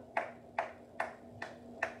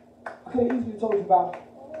 I could have easily told you about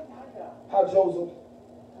how Joseph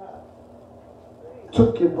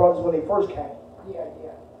took his brothers when they first came.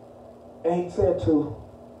 And he said to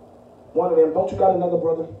one of them, don't you got another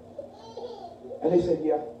brother? And they said,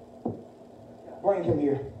 yeah. Bring him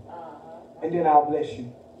here. And then I'll bless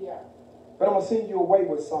you. But I'm going to send you away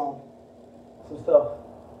with some stuff.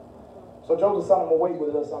 So Joseph sent them away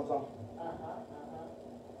with something.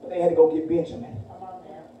 But they had to go get Benjamin.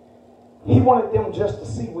 He wanted them just to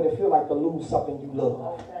see what it feel like to lose something you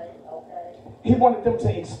love. He wanted them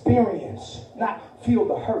to experience, not feel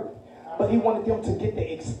the hurt, but he wanted them to get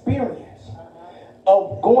the experience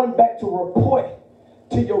of going back to report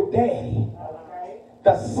to your daddy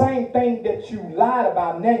the same thing that you lied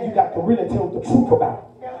about. Now you got to really tell the truth about.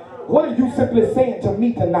 What are you simply saying to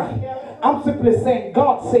me tonight? I'm simply saying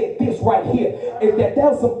God said this right here, is that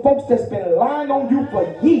there's some folks that's been lying on you for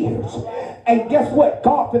years. And guess what?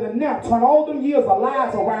 God finna now turn all them years of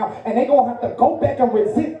lies around, and they're going to have to go back and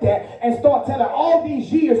resent that and start telling all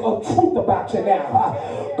these years of truth about you now.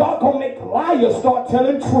 God going to make liars start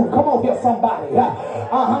telling truth. Come on here, somebody.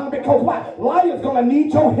 Because why? Liars going to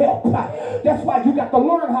need your help. That's why you got to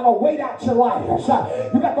learn how to wait out your liars.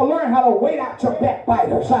 You got to learn how to wait out your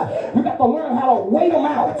backbiters. You got to learn how to wait them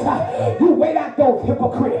out. You wait out those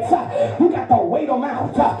hypocrites. You got to wait them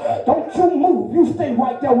out. Don't you move. You stay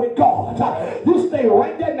right there with God. You stay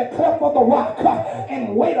right there in the cleft of the rock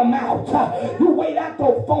and wait them out. You wait out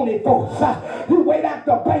those phony folks. You wait out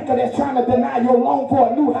the banker that's trying to deny your loan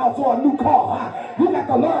for a new house or a new car. You got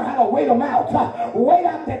to learn how to wait them out. Wait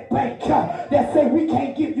out that bank that say we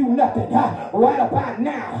can't give you nothing right about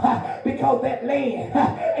now because that land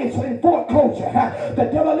is in foreclosure. The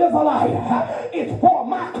devil is a liar. It's for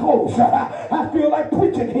my closure. I feel like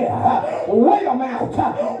preaching here. Wait them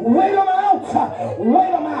out. Wait them out.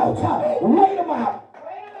 Wait them out. Wait them out.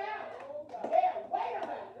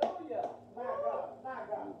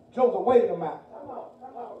 Joseph waited them out.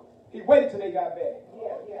 He waited till they got back.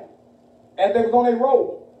 As they was on their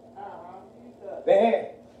road, they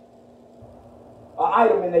had an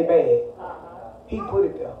item in their bag. He put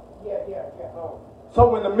it there. So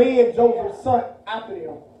when the men Joseph's son after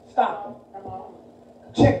them stopped them,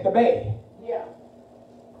 checked the bag,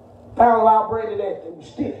 found out bread that it was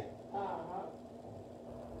stiff.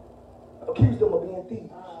 Accused them of being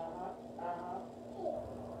thieves.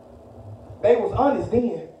 They was honest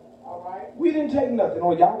then. We didn't take nothing.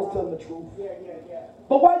 Oh, y'all was telling the truth.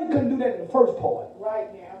 But why you couldn't do that in the first part? Right.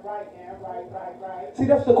 See,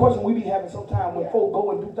 that's the question we be having sometimes when folk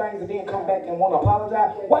go and do things and then come back and want to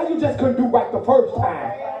apologize. Why you just couldn't do right the first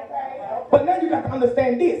time? But now you got to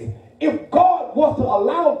understand this. If God was to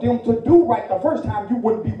allow them to do right the first time, you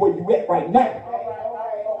wouldn't be where you at right now.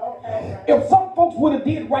 If some folks would have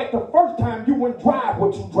did right the first time, you wouldn't drive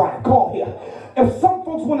what you drive. Come on here. If some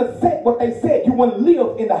folks would have said what they said, you wouldn't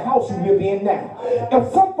live in the house you live in now.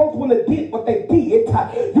 If some folks would have did what they did,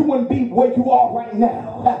 you wouldn't be where you are right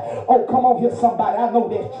now. Oh, come on here, somebody. I know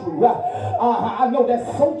that's true. I know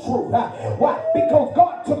that's so true. Why? Because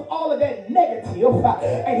God took all of that negative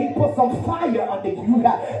and he put some fire under you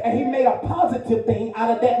and he made a positive thing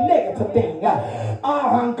out of that negative thing.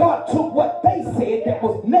 God took what they said that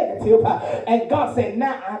was negative and God said,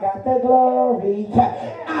 now I got the glory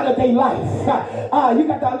out of their life. You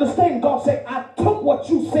got to understand, God said, I took what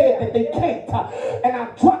you said that they can't and I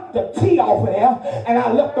dropped the T off of there and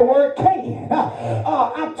I left the word can.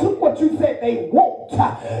 I took what you said they won't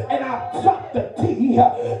and I dropped the T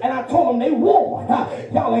and I told them they won't.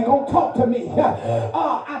 Y'all ain't gonna talk to me.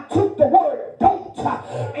 I took the word don't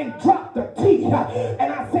and dropped the T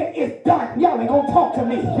and I said it's done. Y'all ain't gonna talk to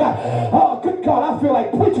me. Good God, I feel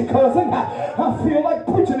like preaching, cousin. I feel like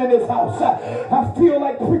preaching in this house. I feel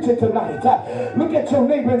like preaching tonight. Look at your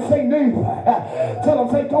neighbor and say, neighbor. Tell them,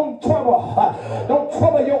 say, don't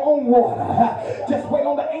trouble your own water. Just wait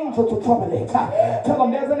on the angel to trouble it. Tell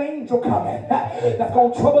them there's an angel coming that's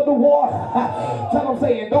going to trouble the water. Tell them,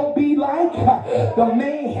 saying, don't be like the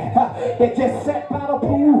man that just sat by the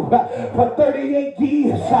pool for 38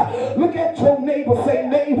 years. Look at your neighbor, say,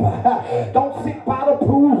 neighbor, don't sit by the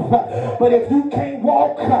pool. But if you can't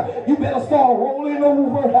walk, you better start rolling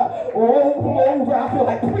over. Roll over. I feel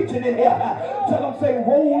like preaching in here. Tell them, say,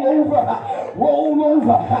 roll over, roll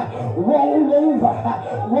over, roll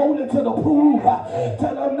over, roll into the pool.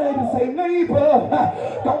 Tell them, neighbor, say,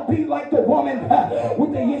 neighbor, don't be like the woman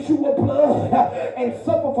with the issue of blood and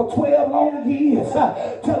suffer for 12 long years.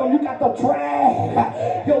 Tell them you got to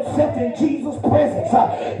drag yourself in Jesus' presence.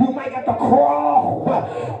 You might have to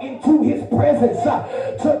crawl into his presence.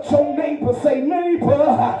 Touch your neighbor, say,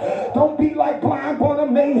 neighbor, don't be like blind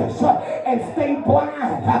Bartimaeus and stay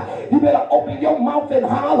blind. You better open your mouth and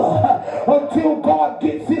holler until God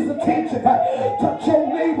gets his attention. Touch your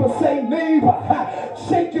neighbor, say, neighbor,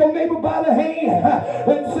 shake your neighbor by the hand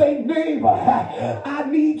and say, neighbor, I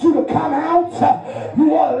need you to come out.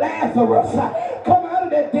 You are Lazarus. Come out of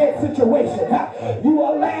that dead situation. You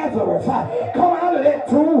are Lazarus. Come out of that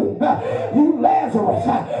tomb. You Lazarus.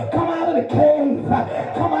 Come out of the cave.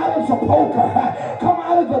 Come out of sepulcher. Come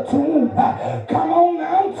out of the tomb. Come on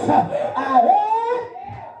out. I heard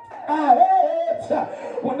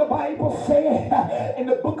when the Bible said in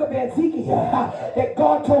the book of Ezekiel that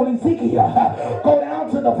God told Ezekiel, go down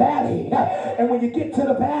to the valley, and when you get to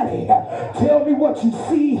the valley, tell me what you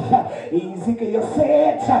see. Ezekiel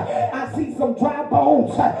said, I see some dry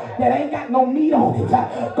bones that ain't got no meat on it.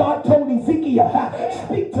 God told Ezekiel,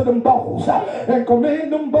 speak to them bones and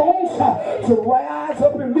command them bones to rise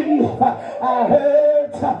up in me. I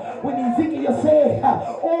heard when Ezekiel said,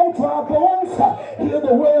 oh dry bones, hear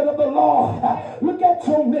the word of the Lord. Look at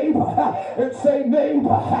your neighbor and say, neighbor,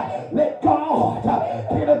 let God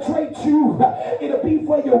penetrate you. It'll be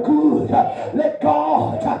for your good. Let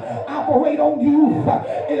God operate on you.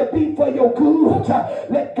 It'll be for your good.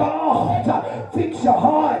 Let God fix your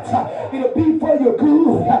heart. It'll be for your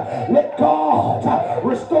good. Let God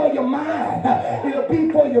restore your mind. It'll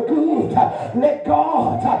be for your good. Let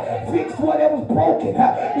God fix whatever's broken.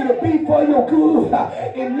 It'll be for your good.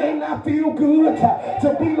 It may not feel good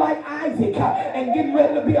to be like Isaac and getting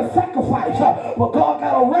ready to be a sacrifice, but God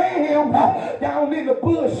got a ram down in the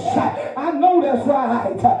bush. I know that's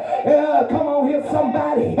right. Come on here,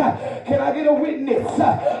 somebody. Can I get a witness?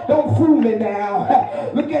 Don't fool me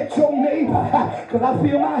now. Look at your neighbor, because I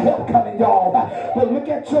feel my help coming, y'all. But look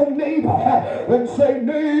at your neighbor and say,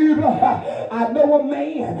 neighbor, I know a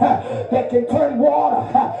man that can turn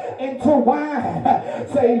water into wine.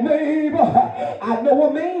 Say, neighbor, I know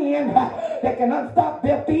a man that can unstop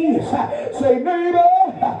their thieves. Say, neighbor,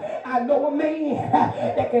 I know a man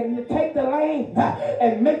that can take the lame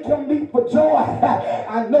and make him leap for joy.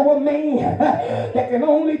 I know a man that can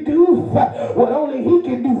only do what only he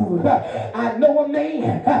can do. I know a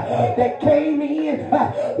man that came in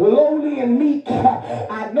lowly and meek.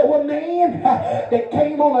 I know a man that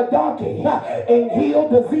came on a donkey and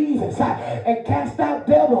healed diseases and cast out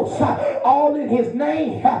devils all in his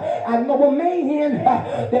name. I know a man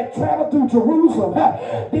that traveled through Jerusalem,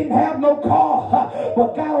 didn't have no car,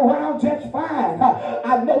 but got around around just fine.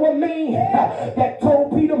 I know a man that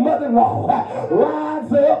told Peter's mother-in-law,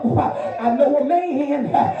 rise up. I know a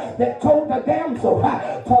man that told the damsel,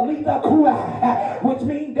 Talitha Kumi, which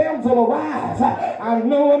means damsel arise. I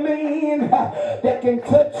know a man that can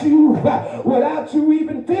touch you without you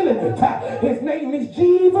even feeling it. His name is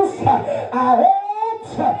Jesus.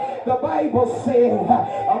 The Bible said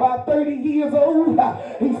about 30 years old,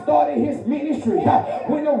 he started his ministry,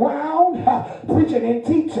 went around preaching and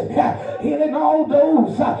teaching, healing all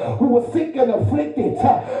those who were sick and afflicted.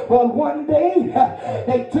 But one day,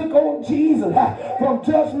 they took on Jesus from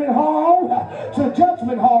judgment hall to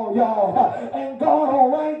judgment hall, y'all. Ain't God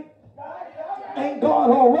all right? Ain't God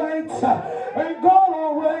all right? Ain't God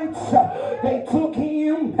all right? They took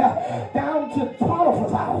him down to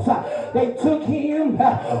Potiphar's house. They took him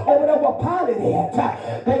over there where Pilate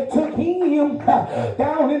at. They took him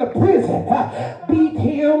down in the prison, beat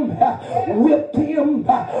him, whipped him,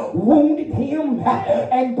 wounded him,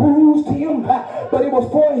 and bruised him. But it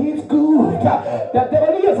was for his good. The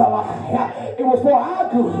devil is a lie. It was for our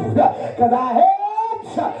good. Because I heard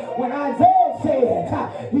when Isaiah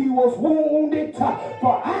said he was wounded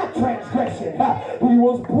for our transgression, he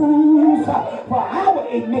was bruised for our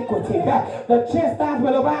iniquity. The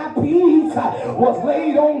chastisement of our peace was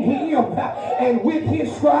laid on him, and with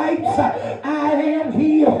his stripes I am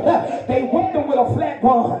healed. They whipped him with a flat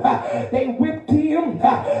one. They whipped him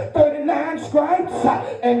 39 stripes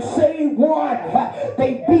and saved one.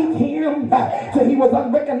 They beat him till he was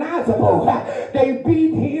unrecognizable. They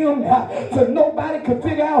beat him till nobody could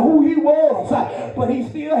figure out who he was, but he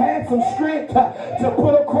still had some strength to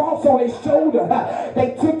put a cross on his shoulder.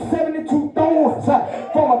 They took 72 thorns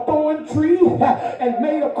from a thorn tree and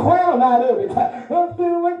made a crown out of it. I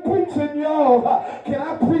feel like preaching, y'all. Can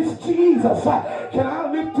I preach Jesus? Can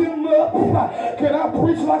I lift him up? Can I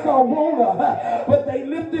preach like I wanna? But they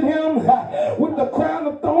lifted him with the crown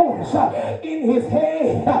of thorns in his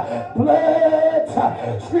head,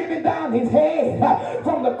 blood streaming down his head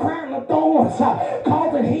from the crown of thorns,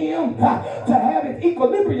 causing him to have his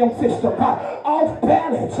equilibrium system off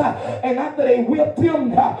balance. And after they whipped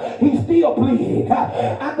him, he still bleeding.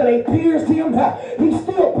 After they pierced him, he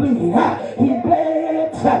still bleeding. He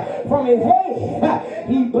bled from his head.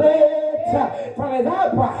 He bled from his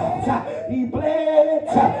eyebrows. He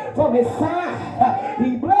bled from his side.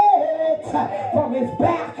 He bled from his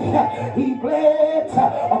back. He bled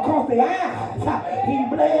across the eyes. He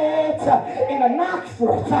bled in the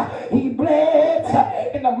nostrils. He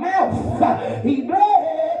bled in the mouth. He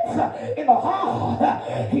bled in the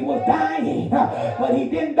heart. He was dying, but he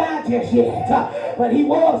didn't die just yet. But he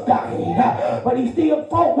was dying, but he still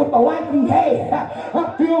fought with the life he had.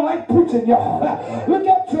 I feel like preaching, y'all. Look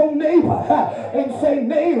at your neighbor and say,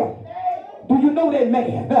 neighbor, do you know that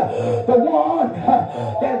man? The one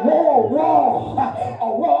that wore a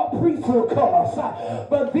raw priesthood colors.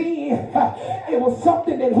 But then it was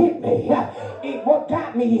something that hit me. What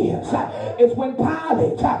got me is when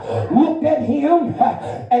Pilate looked at him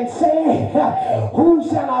and said, who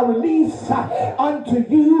shall I release unto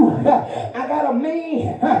you? I got a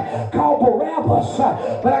man called Barabbas,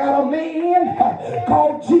 but I got a man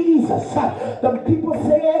called Jesus. The people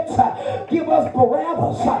said, give us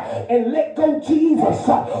Barabbas and let go Jesus.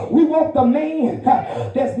 We want the man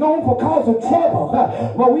that's known for causing trouble,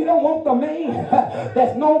 but we don't want the man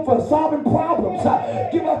that's known for solving problems.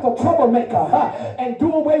 Give us the troublemaker and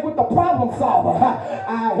do away with the problem solver.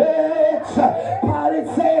 I heard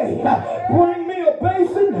Pilate say, bring me a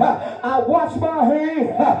basin. I wash my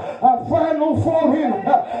hands. I find no fault in it.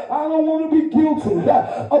 I don't want to be guilty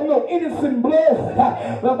of no innocent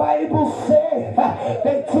blood. The Bible said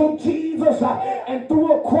they took Jesus and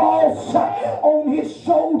threw a cross on his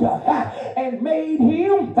shoulder and made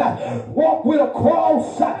him walk with a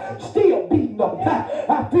cross, still beating him.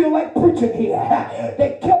 I feel like preaching here.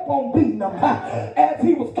 They kept on beating him as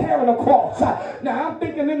he was carrying a cross. Now I'm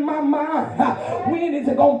thinking in my mind, when is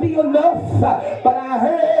it going to be enough? But I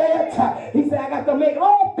heard he said, I got to make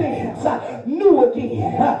all things new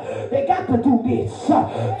again. They got to do this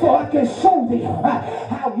so I can show them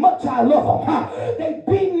how much I love them. They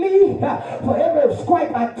beat me for every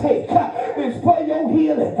stripe I take. It's for your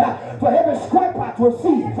healing. For every stripe I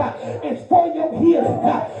receive, it's for your healing.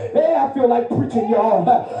 Yeah, I feel like preaching, y'all.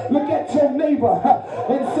 Look at your neighbor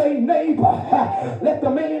and say, neighbor, let the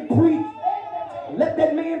man preach. Let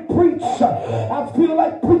that man preach. I feel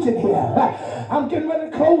like preaching here. I'm getting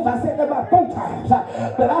ready to close. I said that about 4 times.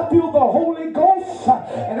 But I feel the Holy Ghost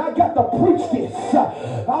and I got to preach this.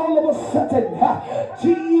 All of a sudden,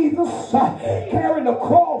 Jesus carrying the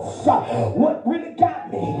cross. What really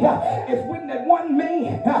got me me is when that one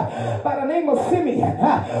man by the name of Simeon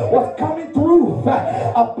was coming through,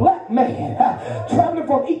 a black man traveling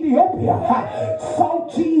from Ethiopia, saw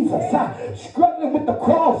Jesus struggling with the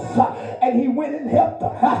cross, and he went and helped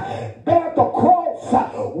him bear the cross,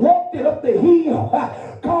 walked it up the hill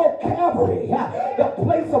called Calvary, the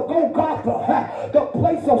place of Golgotha, the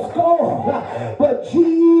place of skull. But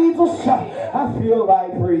Jesus, I feel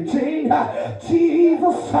like preaching,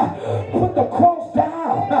 Jesus put the cross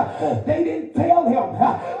down. They didn't tell him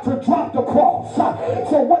to drop the cross.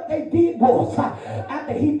 So what they did was,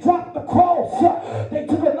 after he dropped the cross, they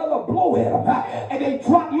took another blow at him, and they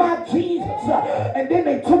dropped my Jesus, and then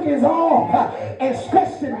they took his arm and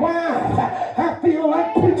stretched it wide. I feel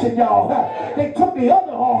like preaching, y'all. They took the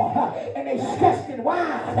other arm and they stretched it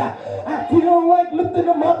wide. I feel like lifting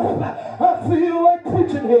him up. I feel like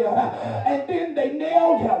preaching here. And then they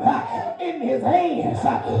nailed him in his hands.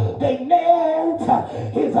 They nailed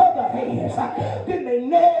his other hands. Then they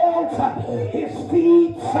nailed his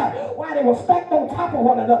feet while they were stacked on top of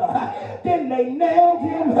one another. Then they nailed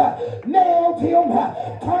him,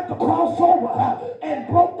 turned the cross over and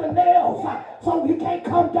broke the nails so he can't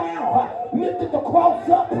come down. Lifted the cross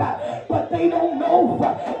up, but they don't know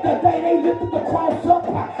the day they lifted the cross up,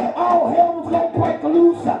 all hell was going to break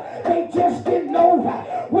loose. They just didn't know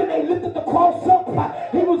when they lifted the cross up,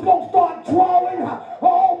 he was going to start drawing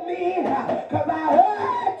all men. Because I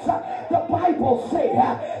heard the Bible say,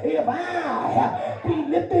 if I be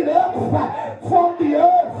lifted up from the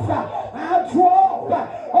earth, I draw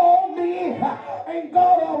all men. Ain't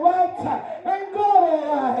God all right? Ain't God all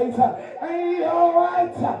right? Ain't he all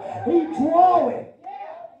right? He drawing.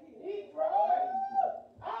 He drawing.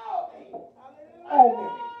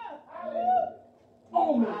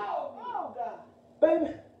 All men.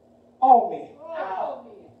 Baby, all men.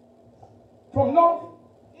 From north,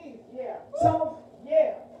 south,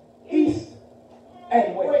 east,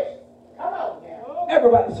 and west. Come on now.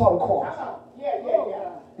 Everybody saw the cross.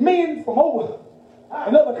 Men from over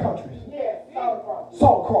in other countries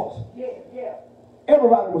saw the cross.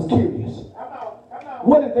 Everybody was curious.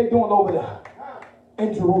 What are they doing over there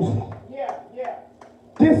in Jerusalem?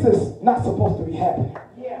 This is not supposed to be happening.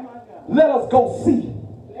 Let us go see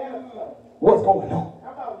what's going on.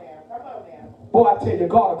 Boy, I tell you,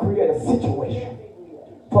 God will create a situation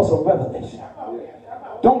for some revelation.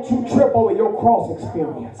 Don't you trip over your cross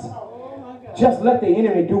experience. Just let the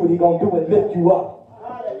enemy do what he's going to do and lift you up.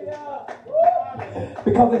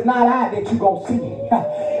 Because it's not I that you're going to see.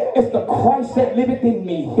 It's the Christ that liveth in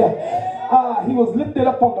me. He was lifted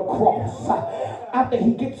up on the cross. After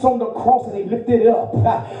he gets on the cross and he lifted it up,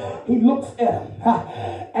 he looks at him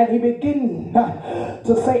and he begins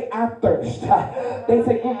to say, I thirst. They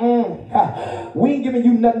say, we ain't giving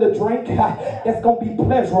you nothing to drink that's going to be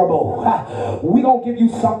pleasurable. We going to give you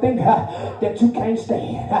something that you can't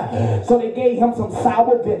stand. So they gave him some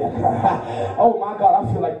sour vinegar. Oh my God,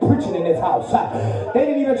 I feel like preaching in this house. They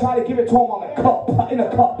didn't even try to give it to him in a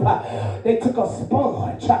cup. They took a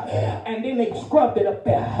sponge and then they scrubbed it up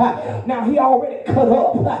there. Now he already cut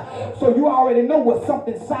up, so you already know what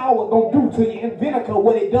something sour gonna do to you. And vinegar,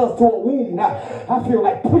 what it does to a wound. I feel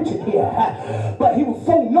like preaching here. But he was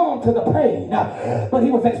so numb to the pain, but he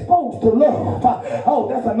was exposed to love. Oh,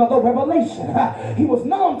 that's another revelation. He was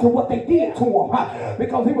numb to what they did to him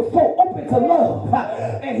because he was so open to love.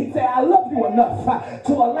 And he said, I love you enough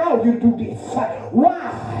to allow you to do this.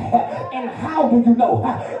 Why and how do you know?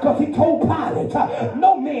 Because he told Pilate,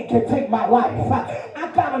 no man can take my life.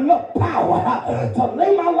 I got enough power to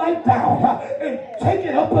lay my life down and take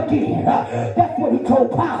it up again. That's what he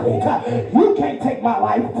told Pilate. You can't take my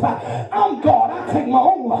life. I'm God. I take my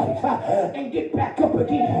own life and get back up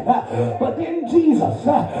again. But then Jesus,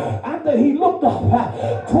 after he looked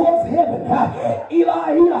up towards heaven,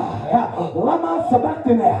 Eli, Eli, lama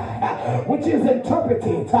sabachthani, which is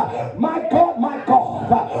interpreted, my God,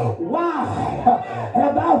 why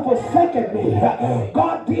have thou forsaken me?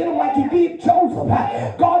 God did him like he did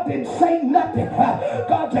Joseph. God didn't say nothing.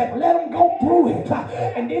 God just let him go through it.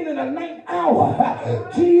 And then in the ninth hour,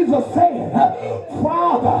 Jesus said,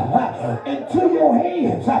 Father, into your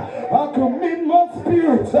hands I commit my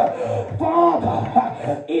spirit.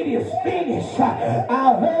 Father, it is finished.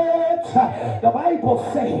 I heard the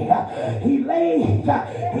Bible say he laid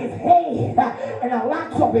his head and the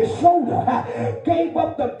locks of his shoulder, gave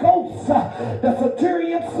up the ghost. The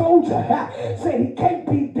centurion soldier said he can't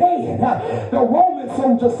be dead. The Roman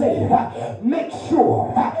soldier said, make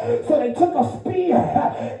sure. So they took a spear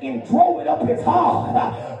and drove it up his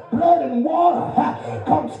heart. Blood and water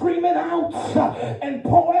come screaming out and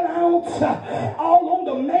pouring out all on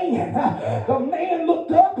the man. The man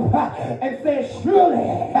looked up and said,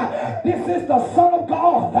 surely this is the Son of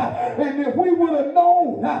God. And if we would have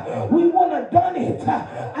known, we wouldn't have done it.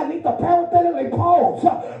 I need to parenthetically pause,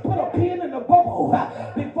 put a pin in the bubble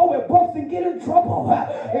before it busts and get in trouble,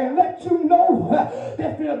 and let you know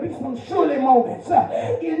there's going to be some surely moments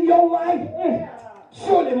in your life.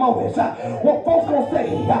 Surely moments what folks gonna say,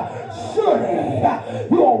 surely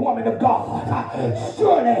you're a woman of God,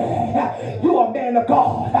 surely you're a man of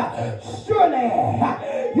God, surely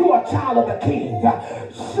you're a child of the King,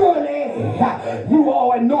 surely you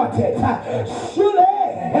are anointed,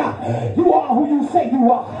 surely you are who you say you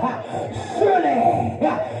are, surely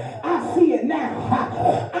I see it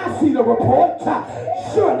now, I see the report,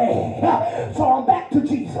 surely. So I'm back to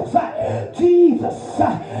Jesus. Jesus,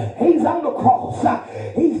 he's on the cross,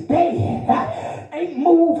 he's dead, ain't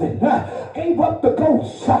moving, gave up the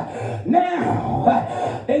ghost.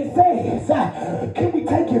 Now they say, can we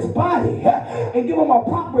take his body and give him a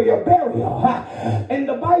proper burial? And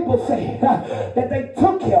the Bible says that they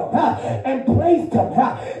took him and placed him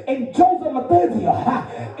in Joseph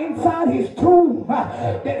Matthesia inside his tomb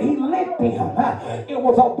that he lived in. It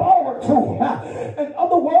was a borrowed tomb. In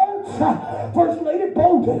other words, First Lady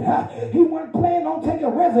Bolden, he wasn't planning on taking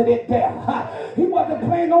resident there. He wasn't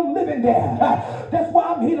planning on living there. That's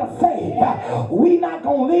why I'm here to say, we not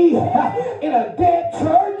going to live in a dead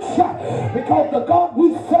church, because the God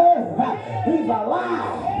we serve, he's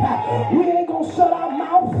alive. We ain't going to shut our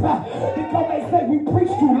mouth because they say we preach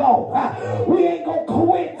too long. We ain't going to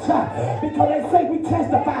quit because they say we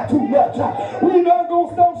testify too much. We not going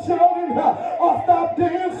to stop shouting or stop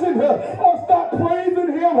dancing or stop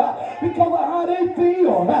praising him because of how they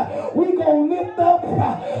feel. We going to lift up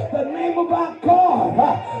the name of our God,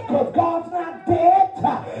 because God's not dead.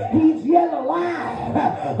 He's yet alive.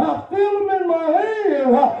 I feel him in my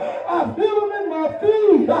hand. I feel him in my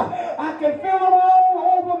feet. I can feel him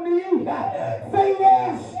all over me. Say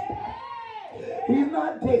yes. He's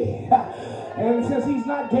not dead. And since he's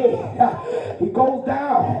not dead, he goes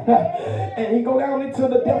down and he goes down into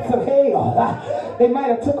the depths of hell. They might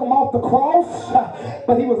have took him off the cross,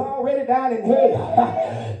 but he was already down in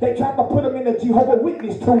hell. They tried to put him in the Jehovah's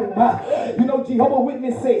Witness tomb. You know, Jehovah's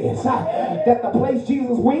Witness says that the place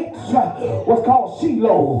Jesus went was called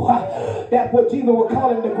Shiloh. That's what Jesus was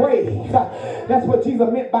calling the grave. That's what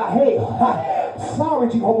Jesus meant by hell. Sorry,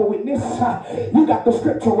 Jehovah's Witness, you got the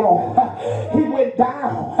scripture wrong. He went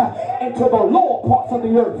down into the lower parts of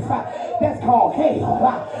the earth. That's called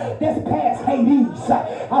hell. That's past Hades.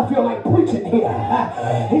 I feel like preaching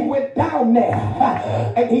here. He went down there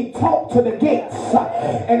and he talked to the gates.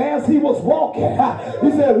 And as he was walking,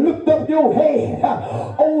 he said, lift up your head,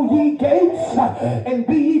 O ye gates, and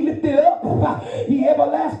be ye lifted up, ye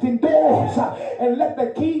everlasting doors, and let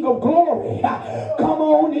the King of glory come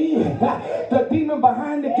on in. The demon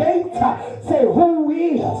behind the gate say, who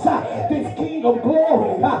is this King of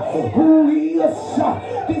glory? Who is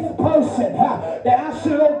this person that I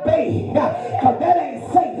should obey? Because that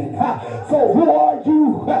ain't Satan. So who are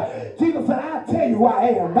you? Jesus said, I tell you who I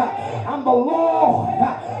am. I'm the Lord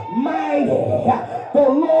mighty. The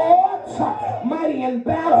Lord mighty in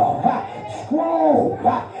battle. Strong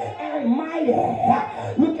and mighty.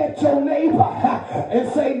 Look at your neighbor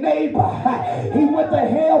and say, neighbor, he went to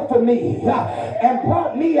hell for me and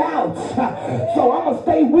brought me out. So I'm going to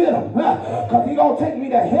stay with him because he's going to take me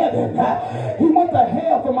to heaven. He went to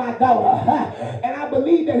hell for my daughter and I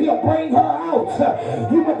believe that he'll bring her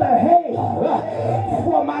out. He went to hell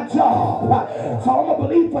for my job. So I'm going to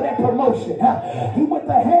believe for that promotion. He went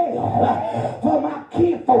to hell for my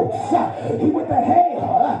kid folks. He went to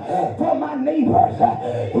hell for my neighbors.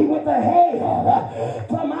 He went to hell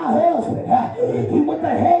for my husband. He went to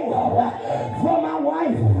hell for my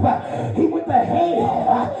wife. He went to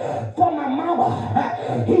hell for my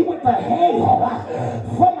mama. He went to hell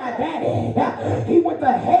for my daddy. He went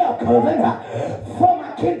to hell, cousin, for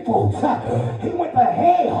my kinfolks. He went to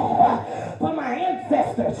hell for my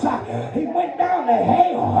ancestors. He went down to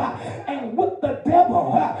hell and whipped the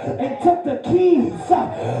devil and took the keys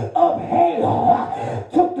of hell,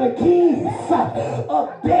 took the keys of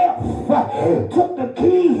death, took the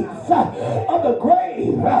keys of the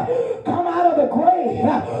grave. Come out of the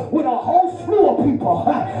grave with a whole slew of people,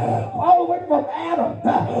 all the way from Adam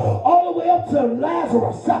all the way up to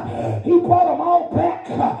Lazarus. He brought them all back.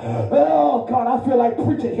 Oh God, I feel like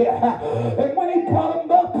preaching here. And when he brought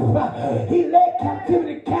them up, he led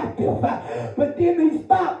captivity captive, but then he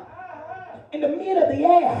stopped in the mid of the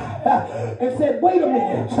air and said, wait a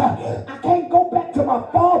minute, I can't go back to my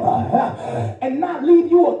father and not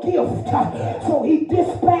leave you a gift. So he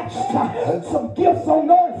dispatched passed some gifts on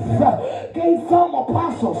earth, gave some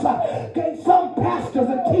apostles, gave some pastors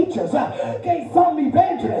and teachers, gave some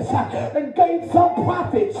evangelists, and gave some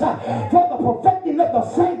prophets for the perfecting of the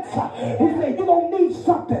saints. He said, you don't need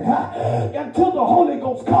something until the Holy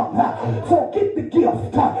Ghost comes. So get the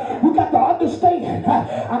gift. You got to understand.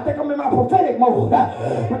 I think I'm in my prophetic mode.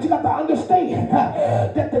 But you got to understand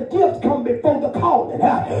that the gifts come before the calling.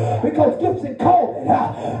 Because gifts and calling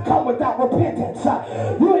come without repentance.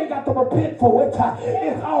 You ain't got to repent for it.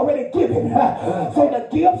 It's already given. So the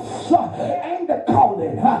gifts and the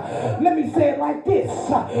calling. Let me say it like this.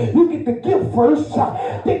 You get the gift first,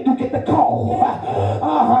 then you get the call.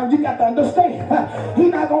 You got to understand.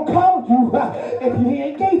 He's not going to call you if he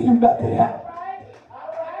ain't gave you nothing.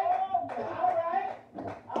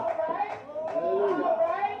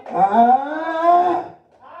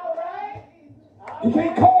 He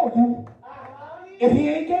can't call you if he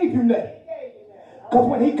ain't gave you nothing. Because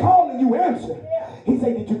when he called and you answer, he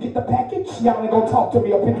say, did you get the package? Y'all ain't gonna talk to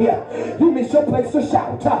me up in here. You miss your place to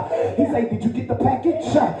shout. He say, did you get the package?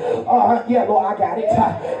 Yeah, Lord, I got it.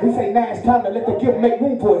 He say, now it's time to let the gift make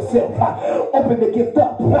room for itself. Open the gift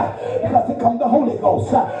up. Because here comes the Holy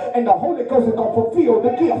Ghost. And the Holy Ghost is gonna fulfill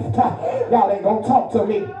the gift. Y'all ain't gonna talk to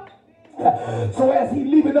me. So as he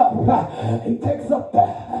leave it up, he takes up,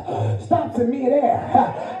 stops in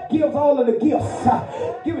midair, gives all of the gifts,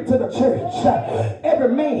 give it to the church.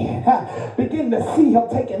 Every man begin to see him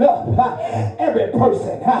taken up. Every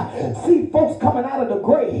person see folks coming out of the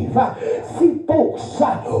grave, see folks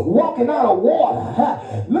walking out of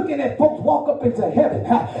water, looking at folks walk up into heaven,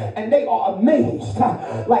 and they are amazed,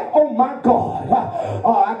 like, oh my God.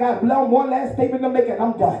 I got one last statement to make and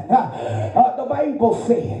I'm done. The Bible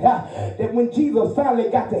said that when Jesus finally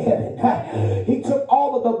got to heaven, he took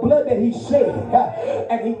all of the blood that he shed,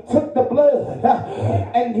 and he took the blood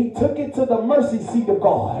and he took it to the mercy seat of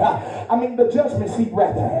God. The judgment seat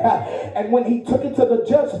rather. And when he took it to the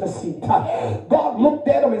judgment seat, God looked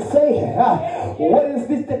at him and said, what is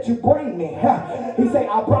this that you bring me? He said,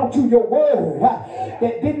 I brought you your word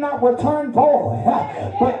that did not return void,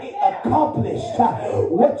 but it accomplished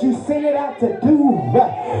what you sent it out to do.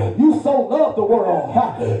 You so loved the world,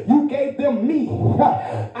 you gave them me.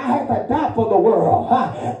 I had to die for the world.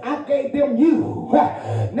 I gave them you.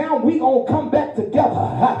 Now we gonna come back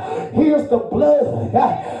together. Here's the blood.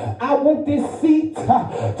 I want this seat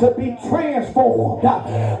to be transformed.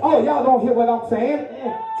 Oh, y'all don't hear what I'm saying?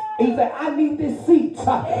 He said, I need this seat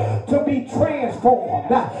to be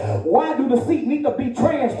transformed. Why do the seat need to be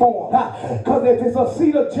transformed? Because if it's a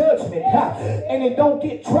seat of judgment and it don't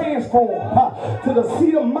get transformed to the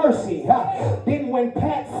seat of mercy, then when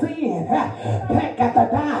Pat sinned, Pat got to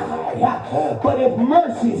die. But if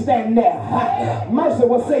mercy stand there, mercy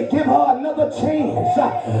will say, give her another chance.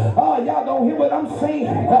 Oh, y'all don't hear what I'm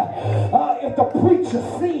saying? If the preacher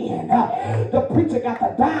sinned, the preacher got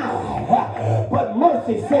to die. But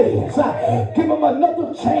mercy says, give them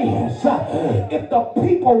another chance. If the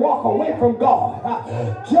people walk away from God,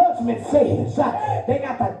 judgment says they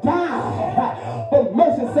got to die. But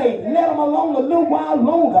mercy says, let them alone a little while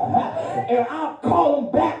longer, and I'll call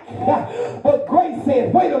them back. But grace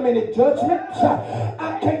said, wait a minute, judgment.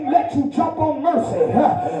 I can't let you jump on mercy.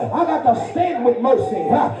 I got to stand with mercy,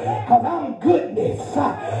 because I'm goodness,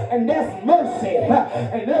 and that's mercy.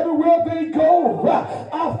 And everywhere they go,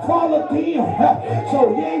 I follow them.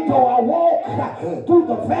 So yea, though I walk through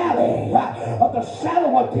the valley of the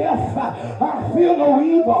shadow of death, I feel no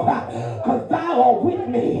evil, because thou art with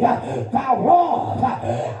me. Thy rod,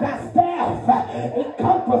 thy staff, it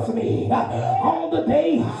comforts me all the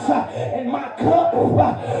days, and my cup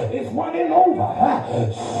is running over.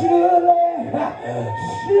 Surely,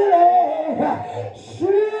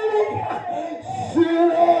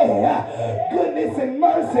 goodness and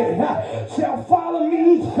mercy shall follow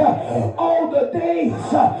me all the days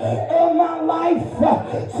of my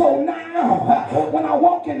life. So now, when I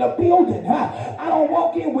walk in the building, I don't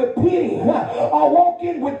walk in with pity. I walk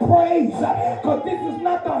in with praise, because this is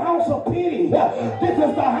not the house of pity. This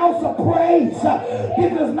is the house of praise.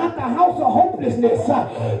 This is not the house of hopelessness.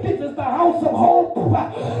 This is the house of hope.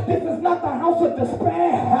 This is not the house of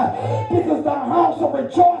despair. This is the house of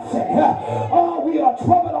rejoicing. Oh, we are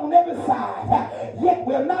troubled on every side, yet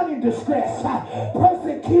we're not in distress.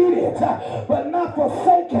 Persecuted, but not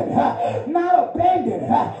forsaken. Not abandoned.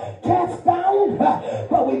 Cast down,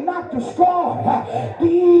 but we're not destroyed.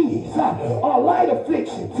 These are light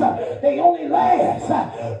afflictions. They only last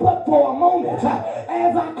but for a moment.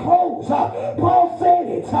 As I close, Paul said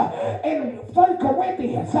it in 1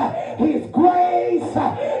 Corinthians. His grace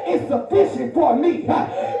is sufficient for me.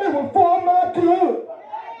 It was for my good.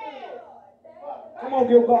 Come on,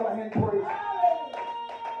 give God a hand praise.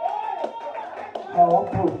 Oh, I'm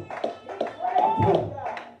through. I'm through.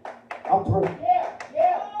 I'm through.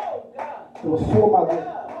 It was for my good.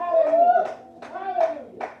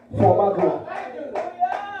 For my good.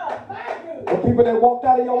 The people that walked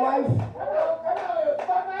out of your life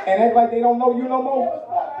and act like they don't know you no more,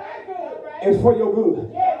 it's for your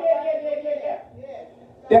good.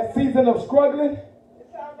 That season of struggling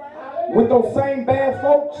with those same bad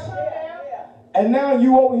folks, and now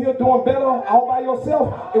you over here doing better all by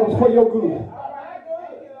yourself, it was for your good.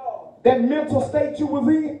 That mental state you was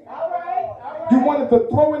in, you wanted to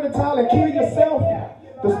throw in the towel and kill yourself,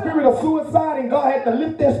 the spirit of suicide, and God had to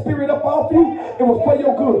lift that spirit up off you, it was for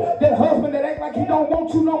your good. That husband that act like he don't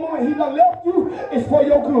want you no more and he done left you, it's for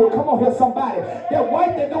your good. Come on here, somebody. That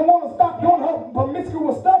wife that don't want to stop doing her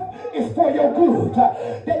promiscuous stuff, it's for your good.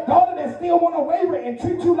 That daughter that still want to waver and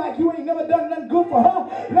treat you like you ain't never done nothing good for her,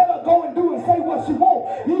 let her go and do and say what she want.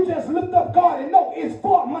 You just lift up God and know it's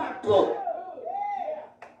for my good.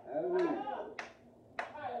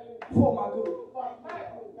 For my good.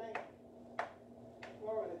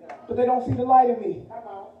 But they don't see the light in me.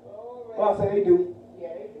 Well, I say they do.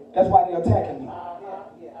 That's why they're attacking me.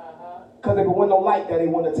 Because if there wasn't no light there, they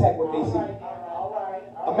want to attack what they see.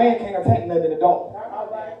 A man can't attack nothing in the dark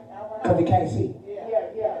because he can't see.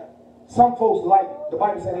 Some folks like, the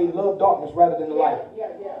Bible says they love darkness rather than the light.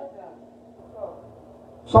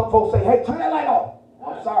 Some folks say, hey, turn that light off.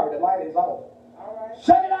 I'm sorry, the light is off.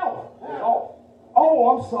 Shut it off. It's off.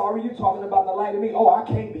 Oh, I'm sorry, you're talking about the light of me. Oh, I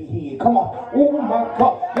can't be hid. Come on. Oh, my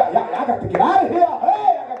God. I got to get out of here.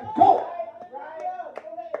 Hey, I got to go.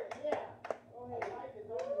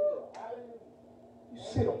 You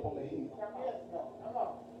sit up on the hill.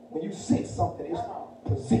 When you sit something, it's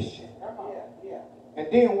position. And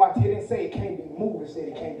then watch, it didn't say it can't be moved, it said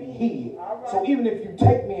it can't be hid. So even if you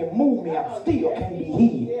take me and move me, I'm still can't be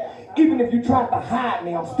hid. Even if you try to hide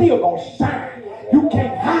me, I'm still going to shine. You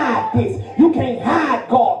can't hide this. You can't hide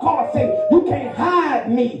God. God say, you can't hide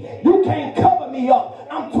me. You can't cover me up.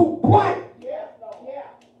 I'm too bright. The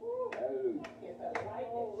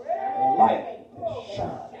light that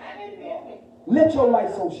shines. Let your light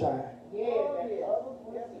so shine.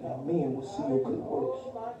 And men will see your good works.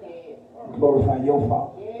 Glorify your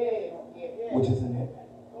Father, which is in heaven.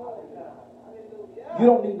 You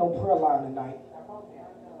don't need no prayer line tonight.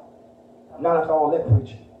 Not after all that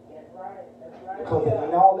preaching. Because if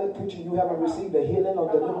in all that preaching you haven't received a healing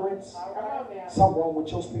or deliverance, something wrong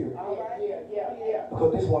with your spirit.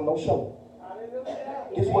 Because this wasn't no show.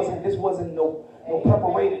 This wasn't no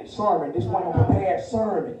prepared sermon. This wasn't no prepared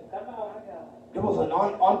sermon. It was an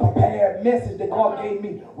unprepared message that God gave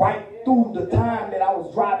me right through the time that I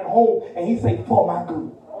was driving home, and he said, for my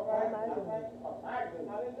good.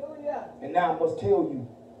 And now I must tell you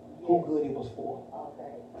who good it was for.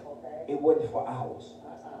 It wasn't for ours.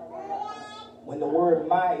 When the word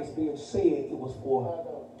my is being said, it was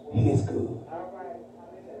for his good.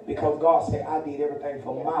 Because God said, I did everything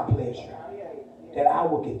for my pleasure, that I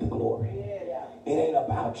will get the glory. It ain't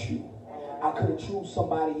about you. I could have chosen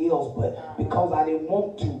somebody else, but because I didn't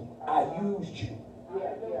want to, I used you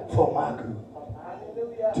for my good.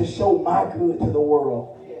 To show my good to the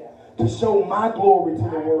world. To show my glory to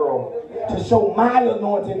the world. To show my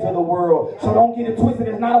anointing to the world. So don't get it twisted.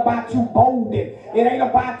 It's not about you, Bolden. It ain't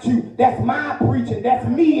about you. That's my preaching. That's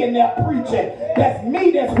me in there preaching. That's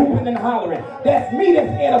me that's hooping and hollering. That's me that's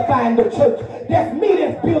edifying the church. That's me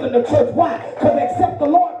that's building the church. Why? Because except the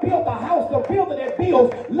Lord built the house, the builder that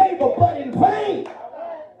builds labor but in vain.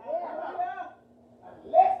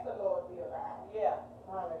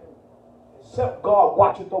 Except God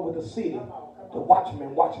watcheth over the city, the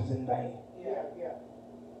watchman watches in vain.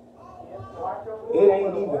 It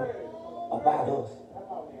ain't even about us.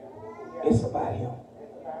 It's about him.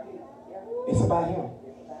 It's about him.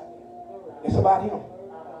 It's about him.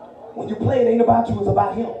 When you play, it ain't about you, it's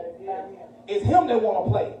about him. It's him that want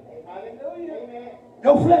to play.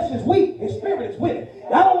 Your flesh is weak, his spirit is willing.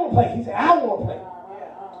 I don't want to play. He said, I want to play.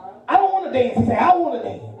 I don't want to dance. He said, I want to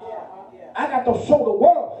dance. I got to show the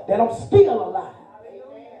world that I'm still alive.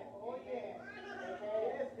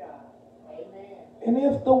 And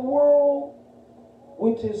if the world,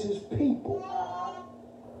 which is his people,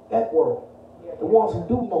 that world, the ones who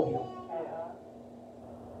do know him,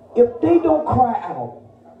 if they don't cry out,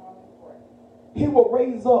 he will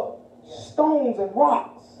raise up stones and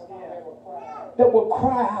rocks that will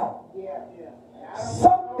cry out.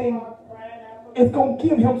 Something is going to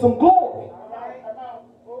give him some glory.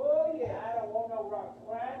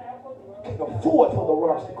 Can afford for the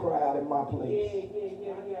rocks to cry out in my place.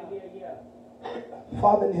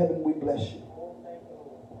 Father in heaven, we bless you.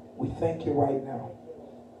 We thank you right now.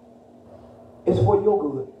 It's for your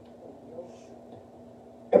good.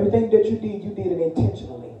 Everything that you did it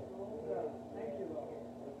intentionally.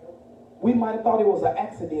 We might have thought it was an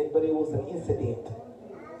accident, but it was an incident.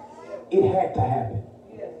 It had to happen.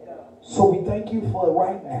 So we thank you for it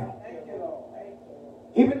right now.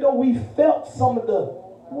 Even though we felt some of the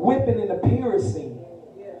whipping and the piercing,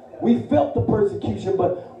 we felt the persecution,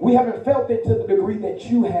 but we haven't felt it to the degree that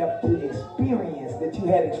you have to experience, that you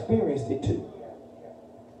had experienced it to.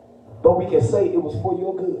 But we can say it was for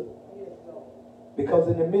your good. Because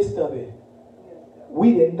in the midst of it,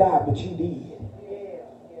 we didn't die, but you did.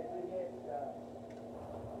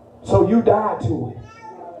 So you died to it.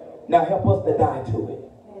 Now help us to die to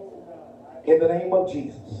it. In the name of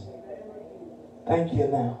Jesus. Thank you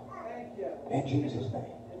now. In Jesus'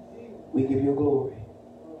 name. We give you glory.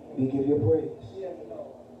 We give you praise.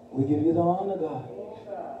 We give you the honor, God.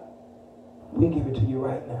 We give it to you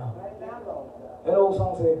right now. That old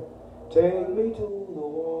song said, take me to the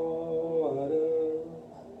water.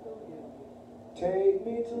 Take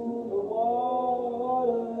me to the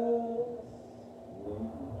water.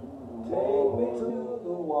 Take me to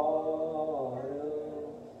the water.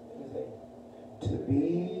 To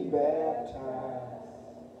be baptized.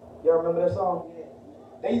 Y'all remember that song?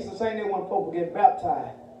 They used to sing that when folk would get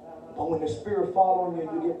baptized. But when the Spirit falls on you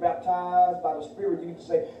and you get baptized by the Spirit, you need to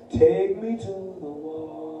say, take me to the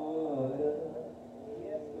water.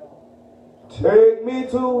 Take me to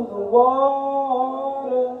the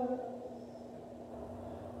water.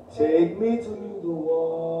 Take me to the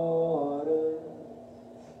water.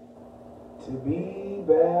 To be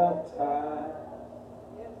baptized.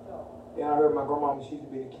 Then I heard my grandmama, she used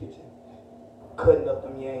to be in the kitchen, cutting up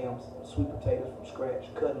them yams, sweet potatoes from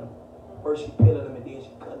scratch, cutting them. First she peeling them and then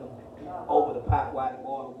she cutting them over the pot while the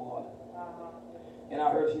water boiling. And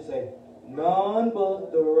I heard she say, none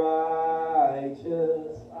but the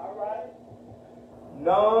righteous. All right.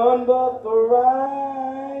 None but the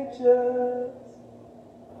righteous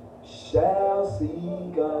shall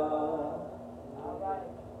see God. All right.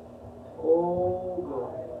 Oh,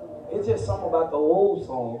 God. It's just something about the old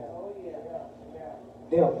song.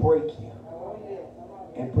 They'll break you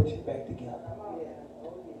and put you back together.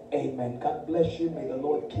 Amen. God bless you. May the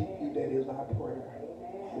Lord keep you. That is our prayer.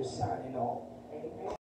 We're signing off.